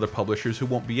there's a lot of other publishers who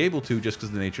won't be able to just because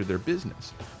of the nature of their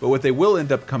business. But what they will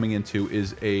end up coming into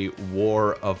is a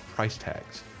war of price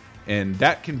tags. And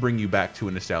that can bring you back to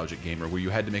a nostalgic gamer where you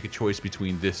had to make a choice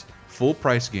between this full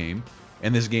price game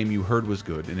and this game you heard was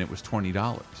good and it was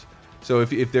 $20. So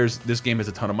if this game has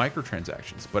a ton of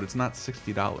microtransactions, but it's not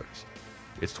 $60,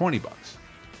 it's $20.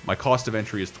 My cost of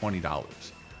entry is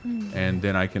 $20. And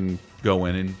then I can go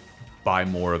in and buy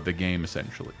more of the game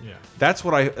essentially. Yeah. That's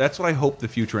what I hope the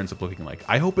future ends up looking like.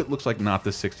 I hope it looks like not the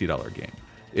 $60 game.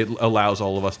 It allows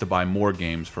all of us to buy more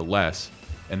games for less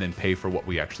and then pay for what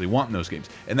we actually want in those games.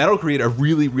 And that'll create a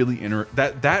really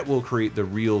that will create the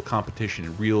real competition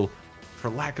and real,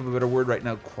 for lack of a better word right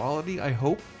now, quality, I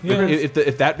hope. Yeah.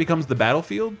 If that becomes the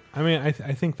battlefield. I mean, I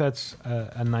think that's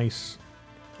a nice,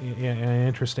 an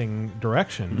interesting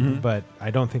direction, but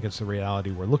I don't think it's the reality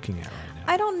we're looking at right now.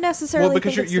 I don't necessarily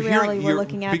think it's the reality we're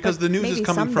looking at. Because but the news maybe is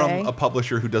coming someday. from a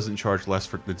publisher who doesn't charge less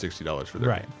than $60 for their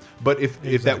Right. game. But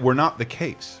if that were not the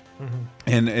case,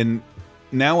 and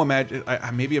now imagine,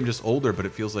 maybe I'm just older, but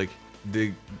it feels like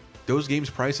those games'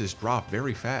 prices drop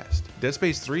very fast. Dead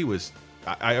Space 3 was,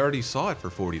 I already saw it for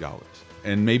 $40,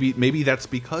 and maybe that's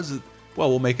because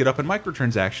we'll make it up in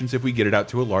microtransactions if we get it out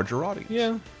to a larger audience.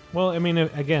 Yeah. Well, I mean,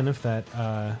 again, if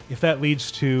that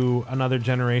leads to another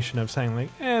generation of saying like,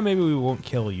 maybe we won't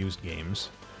kill used games.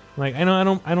 Like I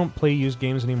don't play used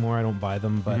games anymore. I don't buy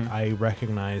them, but I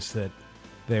recognize that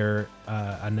they're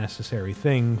a necessary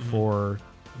thing for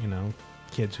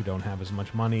kids who don't have as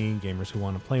much money, gamers who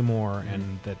want to play more,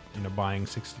 and that buying a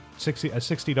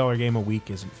 $60 game a week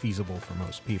isn't feasible for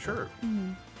most people. Sure,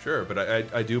 sure, but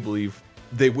I do believe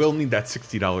they will need that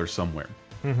 $60 somewhere.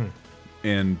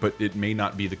 But it may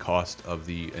not be the cost of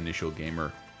the initial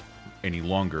gamer any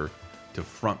longer to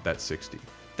front that 60.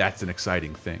 That's an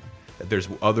exciting thing. There's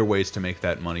other ways to make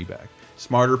that money back.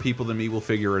 Smarter people than me will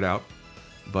figure it out,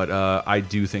 but I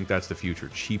do think that's the future.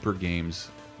 Cheaper games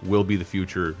will be the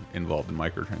future involved in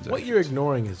microtransactions. What you're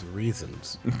ignoring is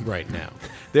reasons right now.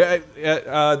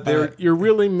 You're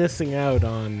really missing out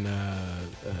on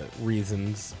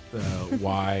reasons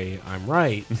why I'm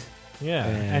right. Yeah,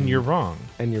 and you're wrong.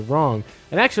 And you're wrong.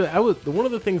 And actually, one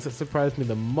of the things that surprised me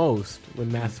the most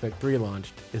when Mass Effect 3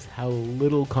 launched is how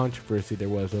little controversy there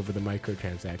was over the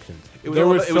microtransactions. There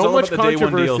was so much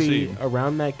controversy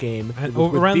around that game. And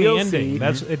around the ending.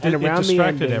 It distracted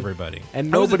ending, everybody.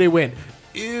 And nobody went,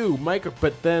 ew, micro.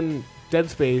 But then Dead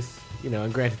Space,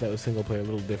 and granted that was single player, a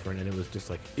little different, and it was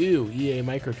just like, ew, EA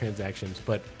microtransactions.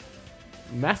 But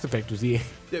Mass Effect was EA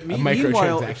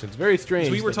microtransactions. Very strange.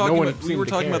 So we were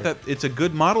talking about that. It's a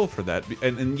good model for that.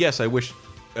 And yes,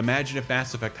 imagine if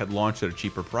Mass Effect had launched at a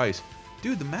cheaper price.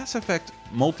 Dude, the Mass Effect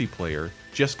multiplayer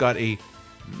just got a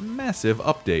massive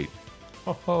update.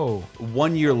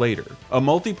 1 year later. A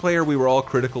multiplayer we were all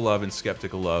critical of and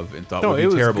skeptical of and thought would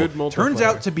be terrible. Turns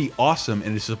out to be awesome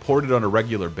and is supported on a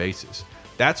regular basis.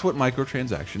 That's what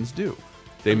microtransactions do.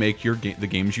 They make the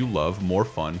games you love more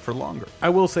fun for longer. I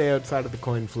will say, outside of the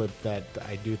coin flip, that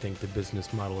I do think the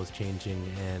business model is changing,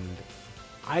 and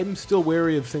I'm still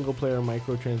wary of single-player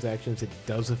microtransactions. It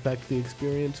does affect the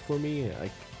experience for me.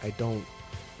 I don't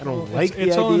like the idea.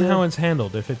 It's all in how it's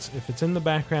handled. If it's in the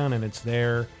background and it's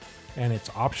there, and it's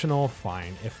optional,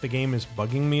 fine. If the game is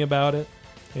bugging me about it,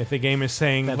 if the game is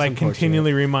saying,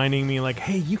 continually reminding me, like,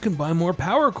 hey, you can buy more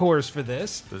power cores for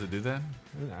this. Does it do that?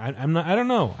 I'm not. I don't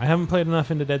know. I haven't played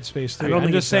enough into Dead Space 3.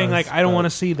 I'm just saying, does, like, I don't want to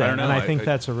see that, I don't know. and I think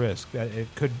that's a risk.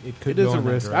 It could. It is a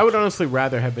risk. I would honestly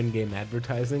rather have in-game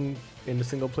advertising in a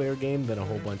single-player game than a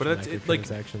whole bunch of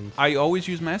microtransactions. I always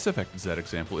use Mass Effect as that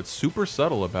example. It's super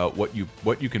subtle about what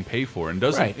you can pay for, and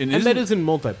doesn't. Right. And that is in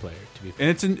multiplayer, to be fair.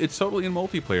 And it's totally in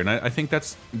multiplayer, and I think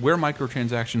that's where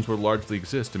microtransactions will largely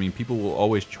exist. I mean, people will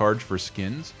always charge for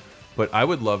skins, but I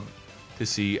would love to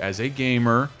see, as a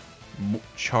gamer,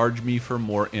 charge me for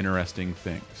more interesting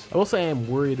things. I will say I'm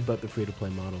worried about the free-to-play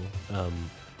model.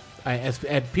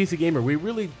 At PC Gamer, we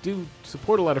really do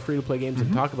support a lot of free-to-play games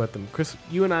and talk about them. Chris,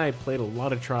 you and I played a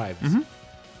lot of Tribes.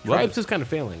 Tribes is kind of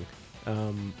failing.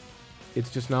 It's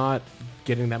just not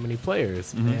getting that many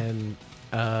players. And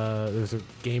there's a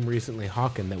game recently,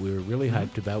 Hawken, that we were really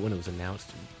hyped about when it was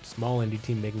announced. Small indie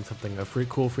team making something,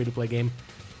 cool free-to-play game.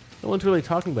 No one's really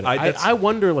talking about it. I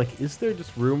wonder, is there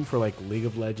just room for, League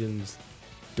of Legends,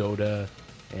 Dota,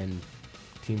 and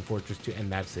Team Fortress 2,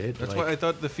 and that's it? That's why I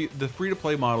thought the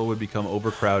free-to-play model would become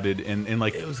overcrowded, and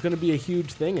it was going to be a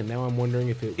huge thing, and now I'm wondering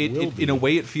if it will be. In a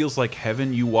way, it feels like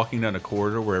heaven, you walking down a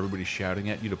corridor where everybody's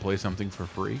shouting at you to play something for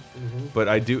free. But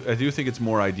I do think it's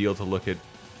more ideal to look at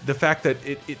the fact that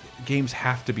games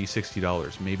have to be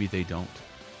 $60. Maybe they don't.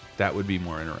 That would be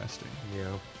more interesting. Yeah.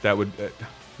 That would...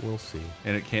 we'll see.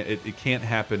 And it can't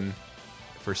happen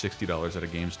for $60 at a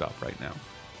GameStop right now.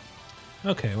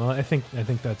 Okay, well, I think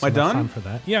that's Am I enough done? time for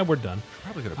that. Yeah, we're done.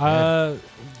 Probably go to bed.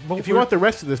 If you want the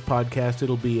rest of this podcast,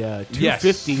 it'll be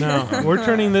 $2.50. No, we're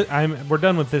turning we're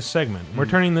done with this segment. We're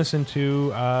turning this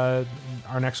into our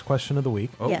next question of the week.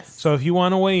 Oh. Yes. So if you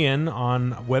want to weigh in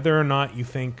on whether or not you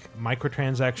think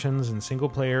microtransactions in single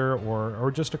player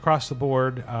or just across the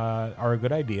board are a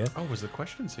good idea. Oh, was the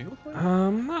question single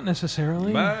player? Not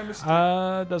necessarily.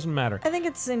 Doesn't matter. I think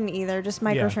it's in either, just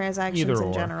microtransactions either in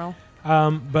or. general.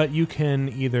 But you can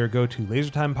either go to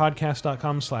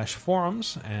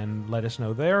lasertimepodcast.com/forums and let us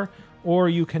know there, or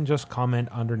you can just comment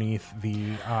underneath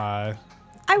the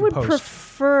I would post.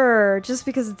 prefer, just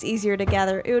because it's easier to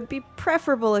gather, it would be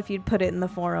preferable if you'd put it in the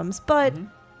forums. But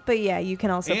yeah, you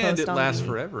can also and post it on lasts the...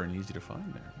 forever and easy to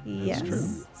find there. Yes. That's true.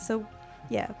 So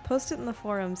yeah, post it in the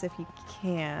forums if you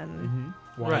can.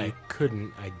 Why you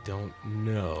couldn't, I don't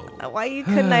know. Why you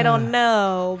couldn't, I don't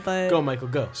know. But go, Michael,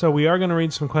 go. So we are going to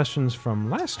read some questions from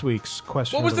last week's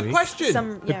question. What was of the the week.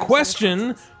 question? The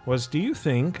question was: do you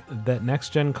think that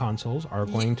next-gen consoles are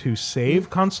going to save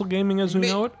console gaming as we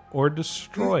know it, or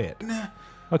destroy it?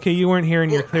 Okay, you weren't here,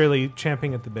 and you're clearly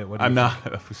champing at the bit. What do you I'm not.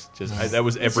 think? It was just, that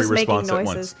was every response at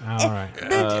once. All right.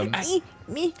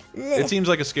 It seems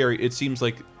like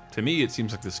to me, it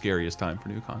seems like the scariest time for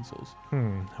new consoles.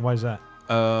 Why is that?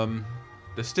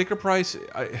 The sticker price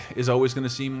is always going to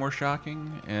seem more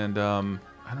shocking, and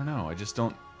I don't know. I just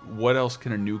don't. What else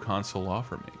can a new console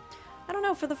offer me? I don't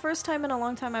know. For the first time in a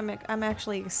long time, I'm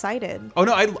actually excited. Oh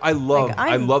no, I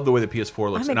love the way the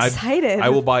PS4 looks. I'm excited. I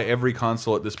will buy every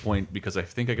console at this point because I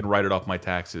think I can write it off my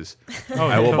taxes. Oh,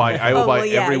 I will buy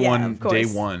yeah, every one of course. day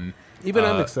one. Even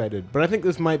I'm excited, but I think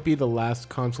this might be the last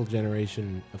console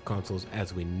generation of consoles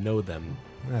as we know them.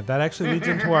 Yeah, that actually leads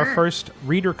into our first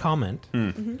reader comment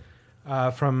from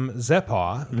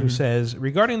Zepaw, who says,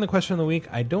 regarding the question of the week,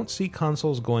 I don't see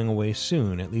consoles going away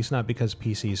soon, at least not because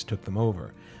PCs took them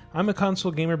over. I'm a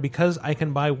console gamer because I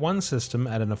can buy one system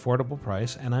at an affordable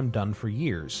price, and I'm done for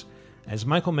years. As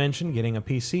Michael mentioned, getting a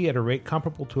PC at a rate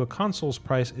comparable to a console's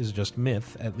price is just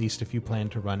myth, at least if you plan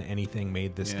to run anything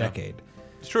made this decade.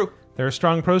 It's true. There are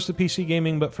strong pros to PC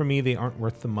gaming, but for me, they aren't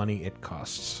worth the money it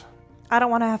costs. I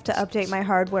don't want to have to update my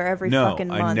hardware every fucking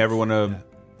month. I never want to.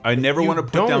 I never want to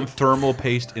put down thermal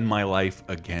paste in my life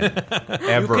again.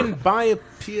 Ever. You can buy a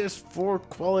PS4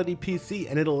 quality PC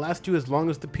and it'll last you as long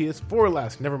as the PS4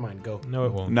 lasts. Never mind, go. No,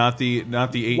 it won't. Not the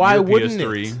 8-year Why wouldn't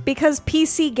PS3. it? Because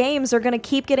PC games are going to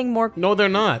keep getting more... No, they're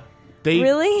not.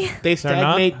 Really? They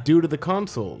stagnate due to the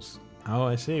consoles. Oh,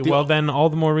 I see. Well, then all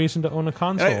the more reason to own a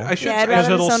console. I'd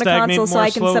rather just own a console so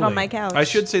I can sit on my couch. I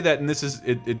should say that, and this is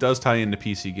it does tie into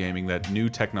PC gaming, that new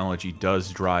technology does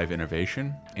drive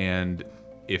innovation. And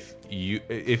if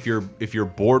you're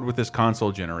bored with this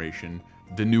console generation,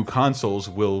 the new consoles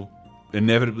will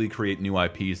inevitably create new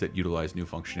IPs that utilize new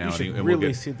functionality. You should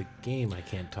really see the game. I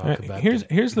can't talk about.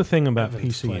 Here's the thing about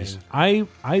PCs.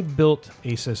 I built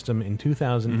a system in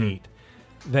 2008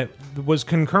 that was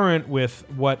concurrent with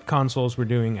what consoles were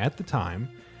doing at the time.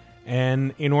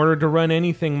 And in order to run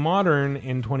anything modern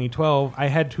in 2012, I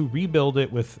had to rebuild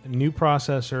it with new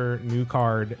processor, new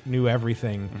card, new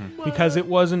everything, because it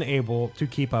wasn't able to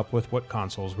keep up with what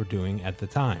consoles were doing at the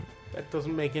time. That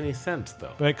doesn't make any sense,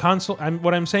 though. But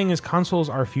what I'm saying is consoles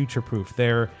are future-proof.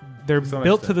 They're some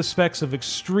built extent. to the specs of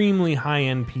extremely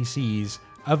high-end PCs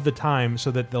of the time, so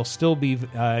that they'll still be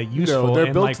useful No, they're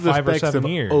in built like to the 5 or specs 7 of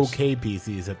years. okay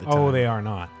PCs at the time. Oh, they are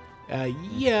not.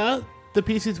 Yeah, the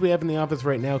PCs we have in the office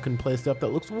right now can play stuff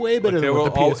that looks way better than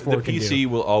what the PS4 can do. The PC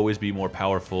will always be more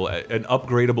powerful. An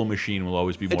upgradable machine will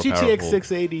always be more A GTX powerful.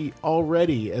 680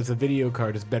 already as a video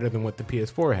card is better than what the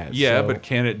PS4 has. Yeah, so- but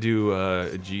can it do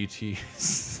GT?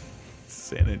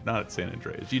 Not San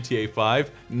Andreas. GTA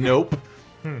 5? Nope.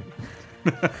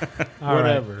 All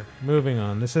right, moving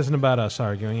on. This isn't about us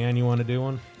arguing. Ann, you want to do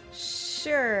one?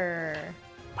 Sure.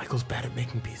 Michael's bad at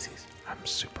making PCs. I'm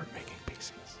super at making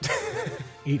PCs.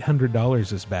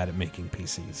 $800 is bad at making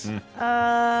PCs.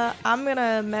 I'm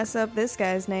gonna mess up this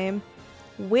guy's name.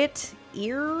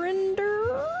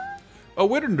 Whit-Earender? Oh,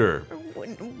 Whittender.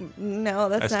 No,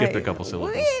 that's I not skipped a couple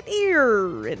syllables.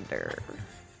 Whit-Earender.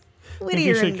 I think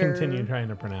you should continue trying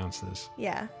to pronounce this.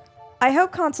 Yeah. I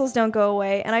hope consoles don't go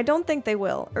away, and I don't think they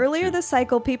will. Earlier this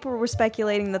cycle, people were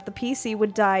speculating that the PC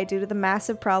would die due to the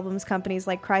massive problems companies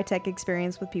like Crytek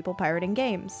experience with people pirating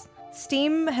games.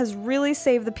 Steam has really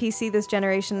saved the PC this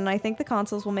generation, and I think the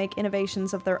consoles will make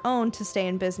innovations of their own to stay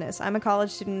in business. I'm a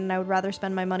college student, and I would rather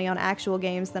spend my money on actual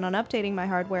games than on updating my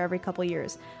hardware every couple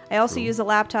years. I also use a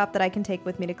laptop that I can take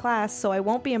with me to class, so I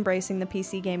won't be embracing the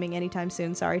PC gaming anytime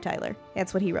soon. Sorry, Tyler.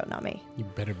 That's what he wrote, not me. You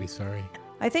better be sorry.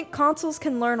 I think consoles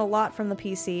can learn a lot from the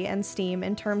PC and Steam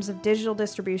in terms of digital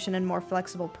distribution and more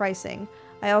flexible pricing.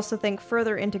 I also think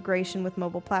further integration with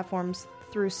mobile platforms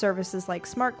through services like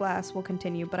Smart Glass will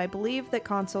continue, but I believe that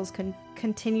consoles can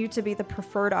continue to be the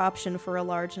preferred option for a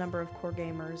large number of core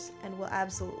gamers and will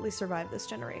absolutely survive this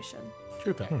generation.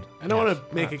 True fact. And I want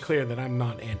to make it clear that I'm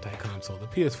not anti-console. The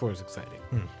PS4 is exciting.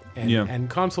 And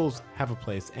consoles have a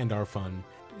place and are fun.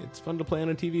 It's fun to play on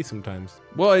a TV sometimes.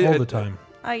 Well, all the time.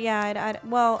 I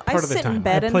Part of the sit in time.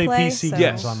 bed I and play play PC so.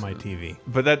 games on my TV.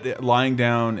 But that lying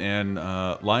down in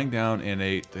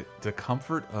the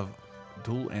comfort of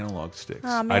dual analog sticks.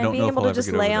 Oh man, I don't being know if able I'll to ever just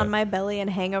get lay over on that. my belly and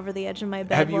hang over the edge of my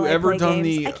bed. Have you while ever I play done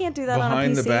games. the I can't do that on a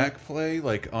behind PC. the back play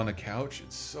like on a couch?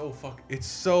 It's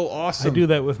so awesome. I do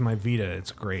that with my Vita.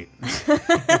 It's great.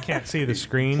 I can't see the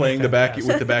screen. Playing the back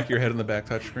with the back of your head on the back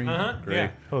touch screen. Great. Yeah,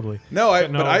 totally. No,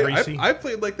 I greasy.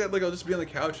 played like that. Like I'll just be on the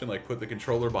couch and like put the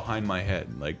controller behind my head.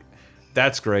 Like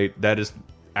that's great. That's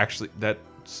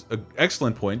an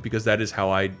excellent point because that is how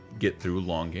I get through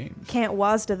long games. Can't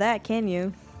WASD that, can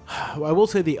you? I will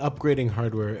say the upgrading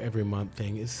hardware every month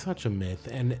thing is such a myth,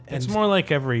 and It's more like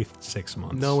every 6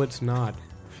 months. no, it's not.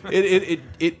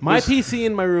 My PC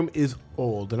in my room is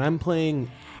old, and I'm playing.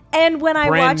 And when I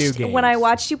Brand new games.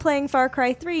 watched you playing Far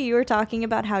Cry 3, you were talking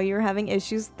about how you were having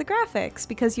issues with the graphics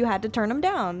because you had to turn them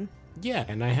down. Yeah,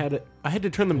 and I had to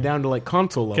turn them down to like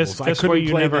console levels. Guess I why couldn't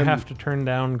you play never them have to turn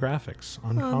down graphics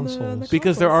on consoles.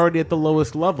 because they're already at the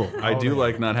lowest level. I do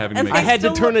like not having to And make. I had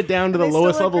to turn it down to the they still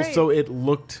lowest look level great. so it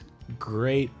looked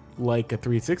great, like a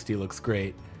 360 looks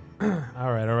great.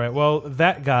 All right. Well,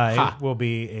 that guy will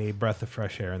be a breath of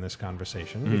fresh air in this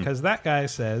conversation because that guy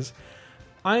says,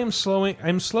 I'm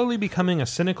slowly becoming a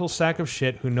cynical sack of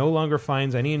shit who no longer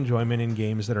finds any enjoyment in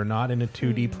games that are not in a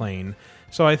 2D plane.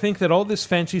 So I think that all this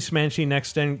fancy-smancy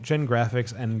next-gen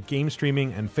graphics and game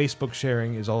streaming and Facebook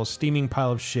sharing is all a steaming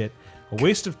pile of shit, a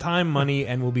waste of time, money,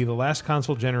 and will be the last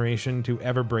console generation to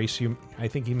ever grace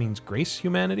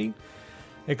humanity.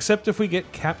 Except if we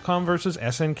get Capcom versus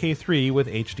SNK 3 with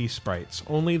HD sprites.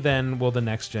 Only then will the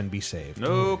next gen be saved.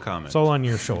 No comment. It's all on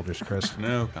your shoulders, Chris.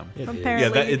 No comment.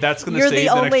 Apparently, that's going to you're save the the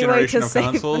only next way generation to of save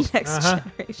consoles. the next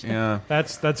generation. Yeah,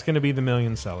 That's going to be the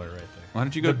million seller right there. Why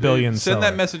don't you go The billion send seller.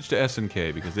 that message to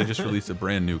SNK because they just released a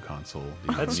brand new console.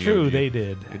 That's The true. OG. They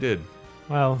did. They did.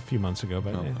 Well, a few months ago,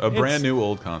 but A brand new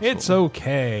old console. It's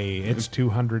okay. It's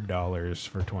 $200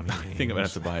 for 20 games. I think I'm gonna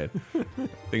have to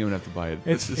buy it.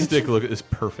 The It's stick look is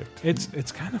perfect.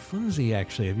 It's kind of flimsy,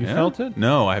 actually. Have you Yeah? felt it?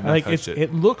 No, I have not touched it.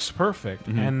 It looks perfect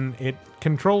and it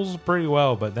controls pretty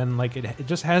well, but then like it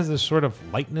just has this sort of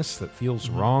lightness that feels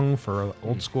wrong for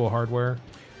old school hardware.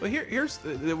 Well, here's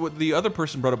what the other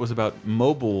person brought up was about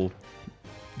mobile.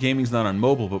 Gaming's not on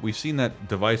mobile, but we've seen that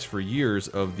device for years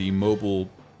of the mobile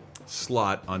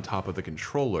slot on top of the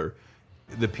controller.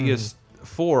 The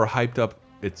PS4 hyped up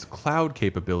its cloud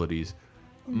capabilities.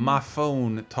 My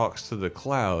phone talks to the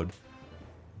cloud.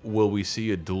 Will we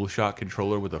see a DualShock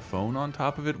controller with a phone on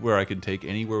top of it where I can take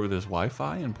anywhere with this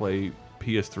Wi-Fi and play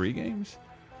PS3 games?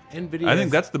 NVIDIA I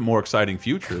think that's the more exciting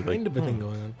future. kind of a thing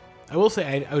going on. I will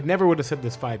say, I would never would have said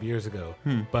this 5 years ago,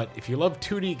 but if you love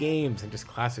 2D games and just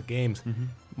classic games,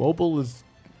 mobile is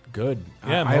good.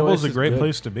 Yeah, iOS mobile's a is great good.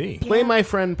 place to be. Play my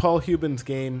friend Paul Hubin's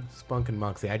game, Spunk and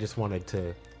Moxie. I just wanted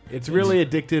to... It's really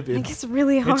addictive. I think it's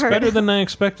really hard. It's better than I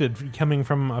expected coming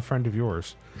from a friend of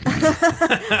yours.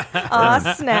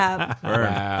 Aw, snap.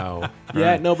 Wow.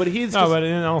 Yeah, no, but he's No, but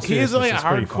in all he's like seriousness, it's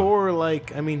pretty hardcore,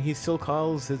 like, I mean, he still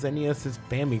calls his NES his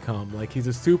Famicom. Like, he's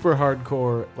a super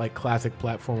hardcore, like, classic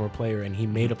platformer player, and he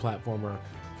made a platformer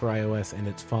for iOS, and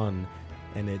it's fun,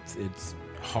 and it's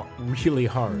really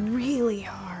hard. Really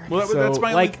hard. Well, So, that's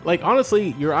my like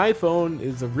honestly, your iPhone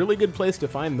is a really good place to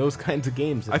find those kinds of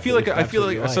games. I feel like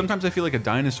sometimes I feel like a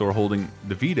dinosaur holding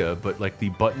the Vita, but like the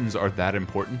buttons are that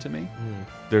important to me.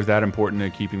 They're that important to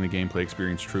keeping the gameplay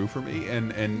experience true for me.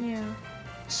 And Yeah.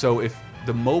 so if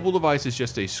the mobile device is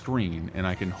just a screen and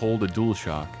I can hold a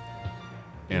DualShock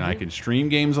and I can stream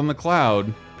games on the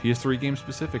cloud, PS3 games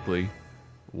specifically,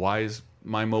 why is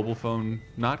my mobile phone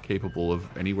not capable of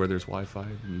anywhere there's Wi-Fi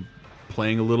and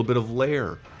playing a little bit of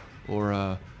Lair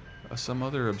or some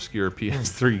other obscure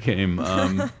PS3 game?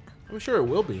 I'm sure it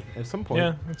will be at some point.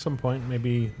 Yeah, at some point,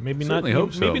 maybe not. Certainly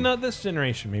hope so. Maybe not this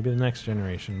generation, maybe the next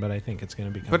generation, but I think it's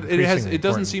going to become. But increasingly it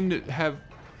doesn't important. seem to have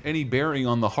any bearing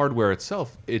on the hardware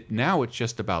itself. Now it's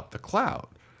just about the cloud.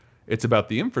 It's about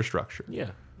the infrastructure. Yeah.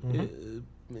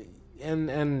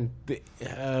 And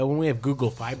when we have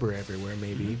Google Fiber everywhere,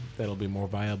 maybe that'll be more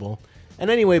viable. And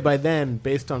anyway, by then,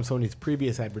 based on Sony's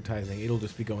previous advertising, it'll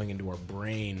just be going into our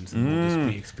brains, and we'll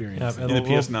just be experiencing Yeah, it. the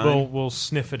PS9? we'll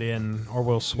sniff it in, or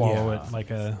we'll swallow it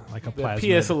like a The plasmid.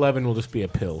 PS11 will just be a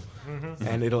pill,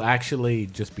 and it'll actually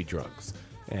just be drugs.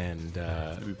 And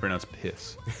It'll be pronounced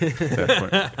piss. At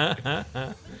that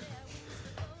point.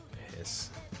 Piss.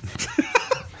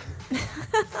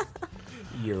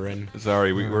 urine.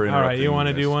 Sorry, we're interrupting. All right, you want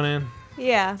to guys. do one in?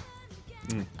 Yeah.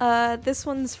 This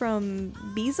one's from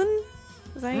Beeson.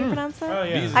 Is that how you pronounce that? Oh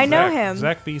yeah, I know Zach- him.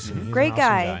 Zach Beeson. He's an Great awesome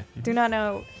guy. Do not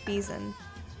know Beeson.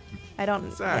 I don't.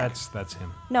 That's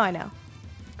him. No, I know.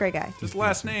 Great guy. His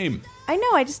last name. I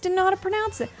know. I just didn't know how to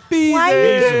pronounce it. Beeson. Why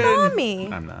are you getting on me?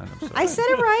 I'm not. I'm sorry. I said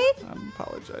it right. I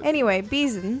apologize. Anyway,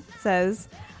 Beeson says,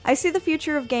 I see the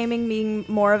future of gaming being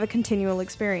more of a continual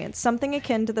experience, something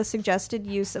akin to the suggested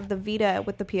use of the Vita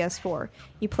with the PS4.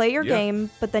 You play your game,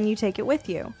 but then you take it with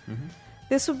you.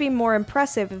 This would be more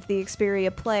impressive if the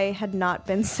Xperia Play had not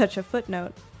been such a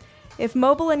footnote. If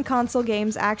mobile and console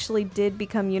games actually did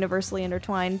become universally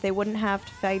intertwined, they wouldn't have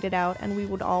to fight it out and we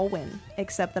would all win,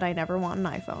 except that I never want an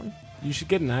iPhone. You should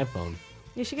get an iPhone.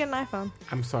 You should get an iPhone.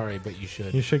 I'm sorry, but you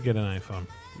should. You should get an iPhone.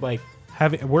 Like,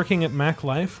 working at Mac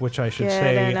Life, which I should Get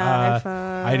say, an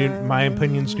I do. My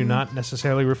opinions do not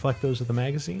necessarily reflect those of the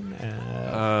magazine, even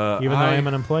though I am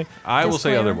an employee. I will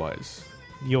say Disclaimer. otherwise.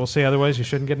 You will say otherwise. You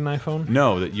shouldn't get an iPhone.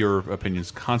 No, that your opinions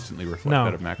constantly reflect No,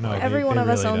 that of Mac no. Life. Every They one of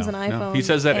us really owns an don't. iPhone. No, he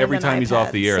says that and every an time he's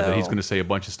off the iPad, air that he's so- going to say a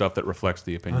bunch of stuff that reflects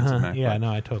the opinions of Mac Yeah, Life.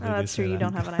 no, I totally. Oh, do that's say true. You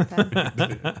that. don't have an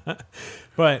iPad.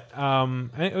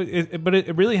 But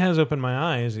it really has opened my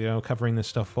eyes, covering this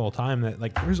stuff full time. That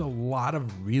like there's a lot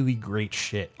of really great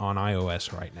shit on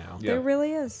iOS right now. Yeah. There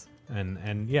really is.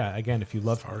 And yeah, again, if you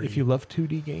love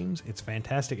 2D games, it's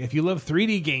fantastic. If you love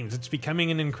 3D games, it's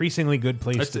becoming an increasingly good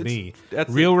place to be.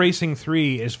 Real Racing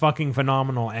 3 is fucking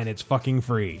phenomenal, and it's fucking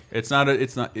free. It's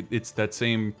that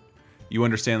same. You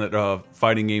understand that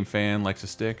fighting game fan likes a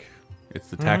stick. It's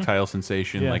the tactile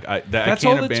sensation. Yeah. Like I That's can't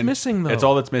all that's abandon- missing, though. It's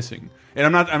all that's missing. And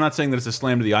I'm not saying that it's a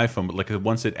slam to the iPhone, but like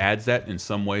once it adds that in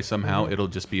some way somehow, it'll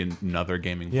just be another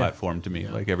gaming platform to me,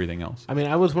 like everything else. I mean,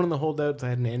 I was one of the holdouts. I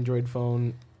had an Android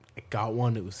phone. I got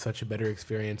one. It was such a better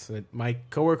experience. And my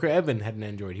coworker Evan had an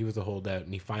Android. He was a holdout,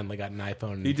 and he finally got an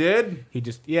iPhone. He did? He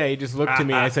just looked to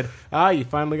me. I said, you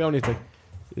finally got one. He's like,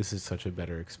 this is such a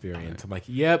better experience. I'm like,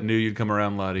 yep. Knew you'd come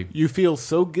around, Lottie. You feel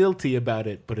so guilty about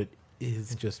it, but it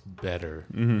is just better.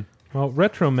 Well,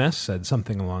 Retro Mess said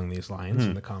something along these lines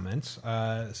in the comments.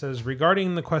 It says,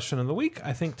 regarding the question of the week,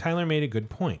 I think Tyler made a good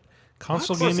point.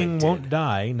 Console Of course gaming it won't did.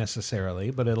 die necessarily,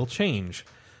 but it'll change.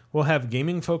 We'll have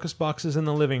gaming focus boxes in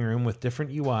the living room with different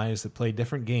UIs that play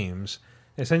different games,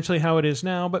 essentially how it is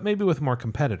now, but maybe with more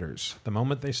competitors. The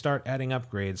moment they start adding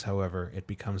upgrades, however, it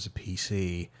becomes a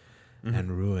PC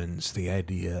and ruins the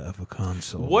idea of a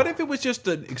console. What if it was just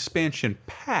an expansion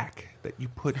pack that you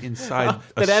put inside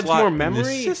That a adds slot more in the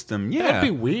memory? system? Yeah, That'd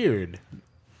be weird.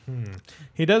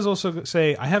 He does also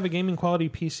say, I have a gaming quality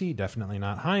PC, definitely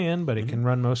not high end, but it can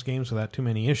run most games without too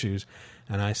many issues.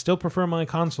 And I still prefer my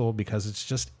console because it's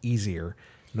just easier.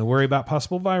 No worry about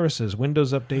possible viruses,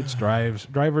 Windows updates,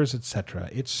 drivers, etc.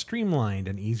 It's streamlined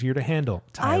and easier to handle.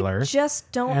 Tyler. I just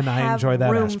don't and I have enjoy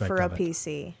that room aspect for a of it.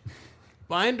 PC.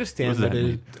 Well, I understand What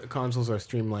does that that consoles are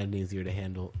streamlined and easier to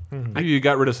handle. Maybe you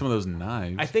got rid of some of those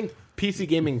knives. I think PC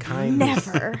gaming kind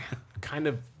Never.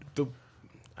 of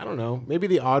I don't know, maybe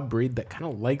the odd breed that kind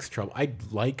of likes trouble. I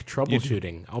like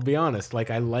troubleshooting. I'll be honest.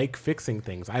 Like, I like fixing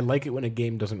things. I like it when a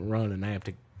game doesn't run and I have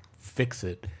to fix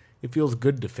it. It feels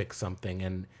good to fix something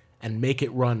and make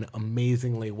it run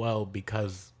amazingly well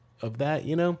because of that,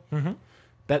 you know? Mm-hmm.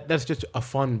 That's just a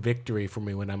fun victory for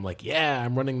me when I'm like, yeah,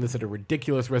 I'm running this at a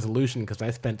ridiculous resolution because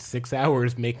I spent 6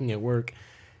 hours making it work.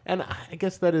 And I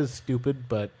guess that is stupid,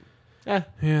 but...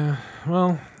 Yeah,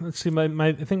 well, let's see.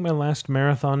 I think my last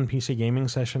marathon PC gaming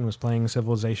session was playing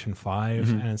Civilization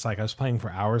 5, and it's like I was playing for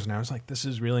hours, and I was like, this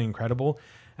is really incredible.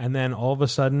 And then all of a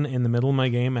sudden, in the middle of my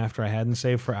game, after I hadn't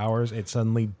saved for hours, it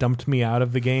suddenly dumped me out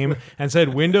of the game and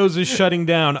said, Windows is shutting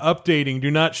down, updating, do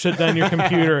not shut down your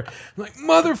computer. I'm like,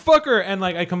 motherfucker! And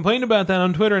like I complained about that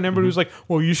on Twitter, and everybody was like,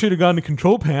 well, you should have gone to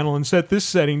control panel and set this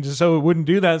setting just so it wouldn't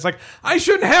do that. It's like, I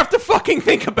shouldn't have to fucking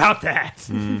think about that!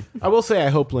 I will say I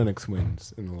hope Linux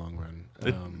wins in the long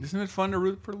run. Isn't it fun to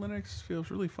root for Linux? It feels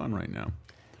really fun right now.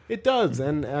 It does,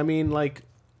 and I mean, like,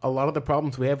 a lot of the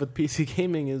problems we have with PC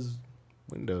gaming is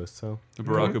Windows, so...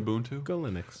 Barack Ubuntu? Go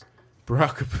Linux.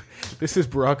 This is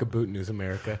Barack Ubuntu News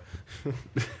America. All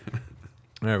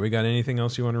right, we got anything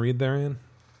else you want to read there, Ann?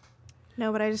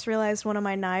 No, but I just realized one of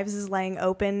my knives is laying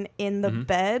open in the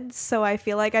bed, so I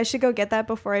feel like I should go get that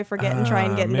before I forget and try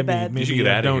and get into bed. Maybe get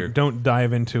out of here. Don't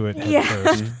dive into it head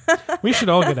first. We should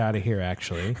all get out of here,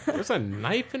 actually. There's a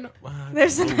knife in...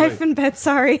 There's a knife in bed,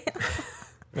 sorry.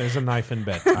 There's a knife in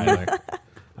bed, Tyler.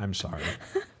 I'm sorry.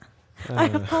 I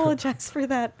apologize for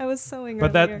that. I was sewing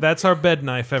but earlier. that's our bed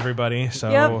knife, everybody.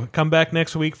 So come back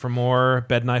next week for more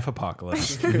bed knife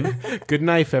apocalypse. Good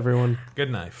knife, everyone. Good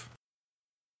knife.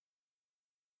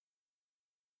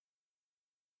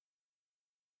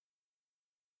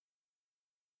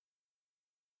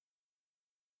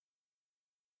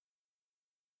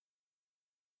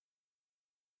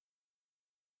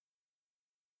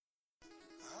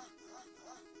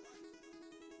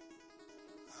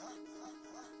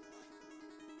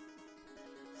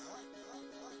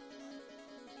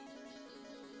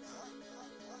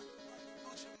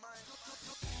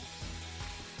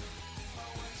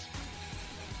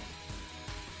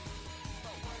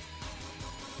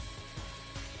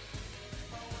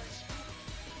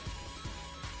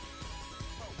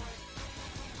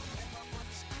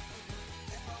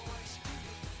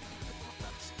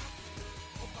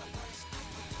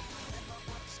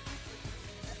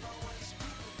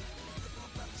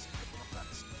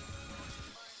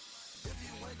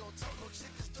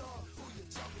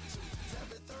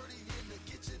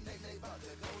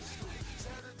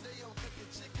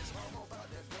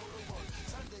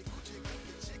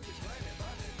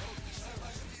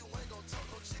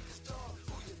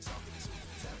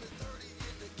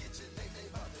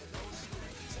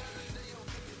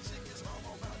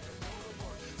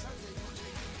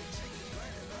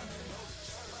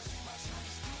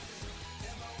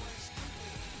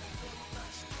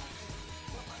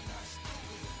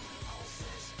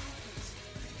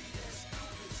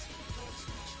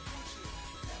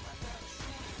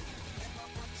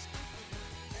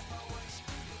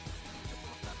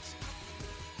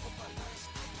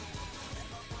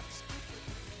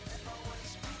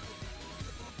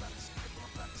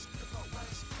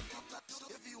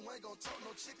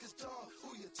 chickens, dog,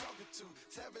 who you talking to?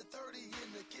 7:30 in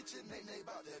the kitchen, they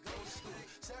about to go to school.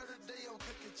 Saturday I'm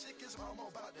cooking chickens, mama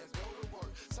about to go to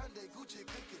work. Sunday Gucci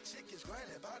cooking chickens,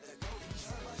 granny about to go to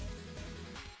church.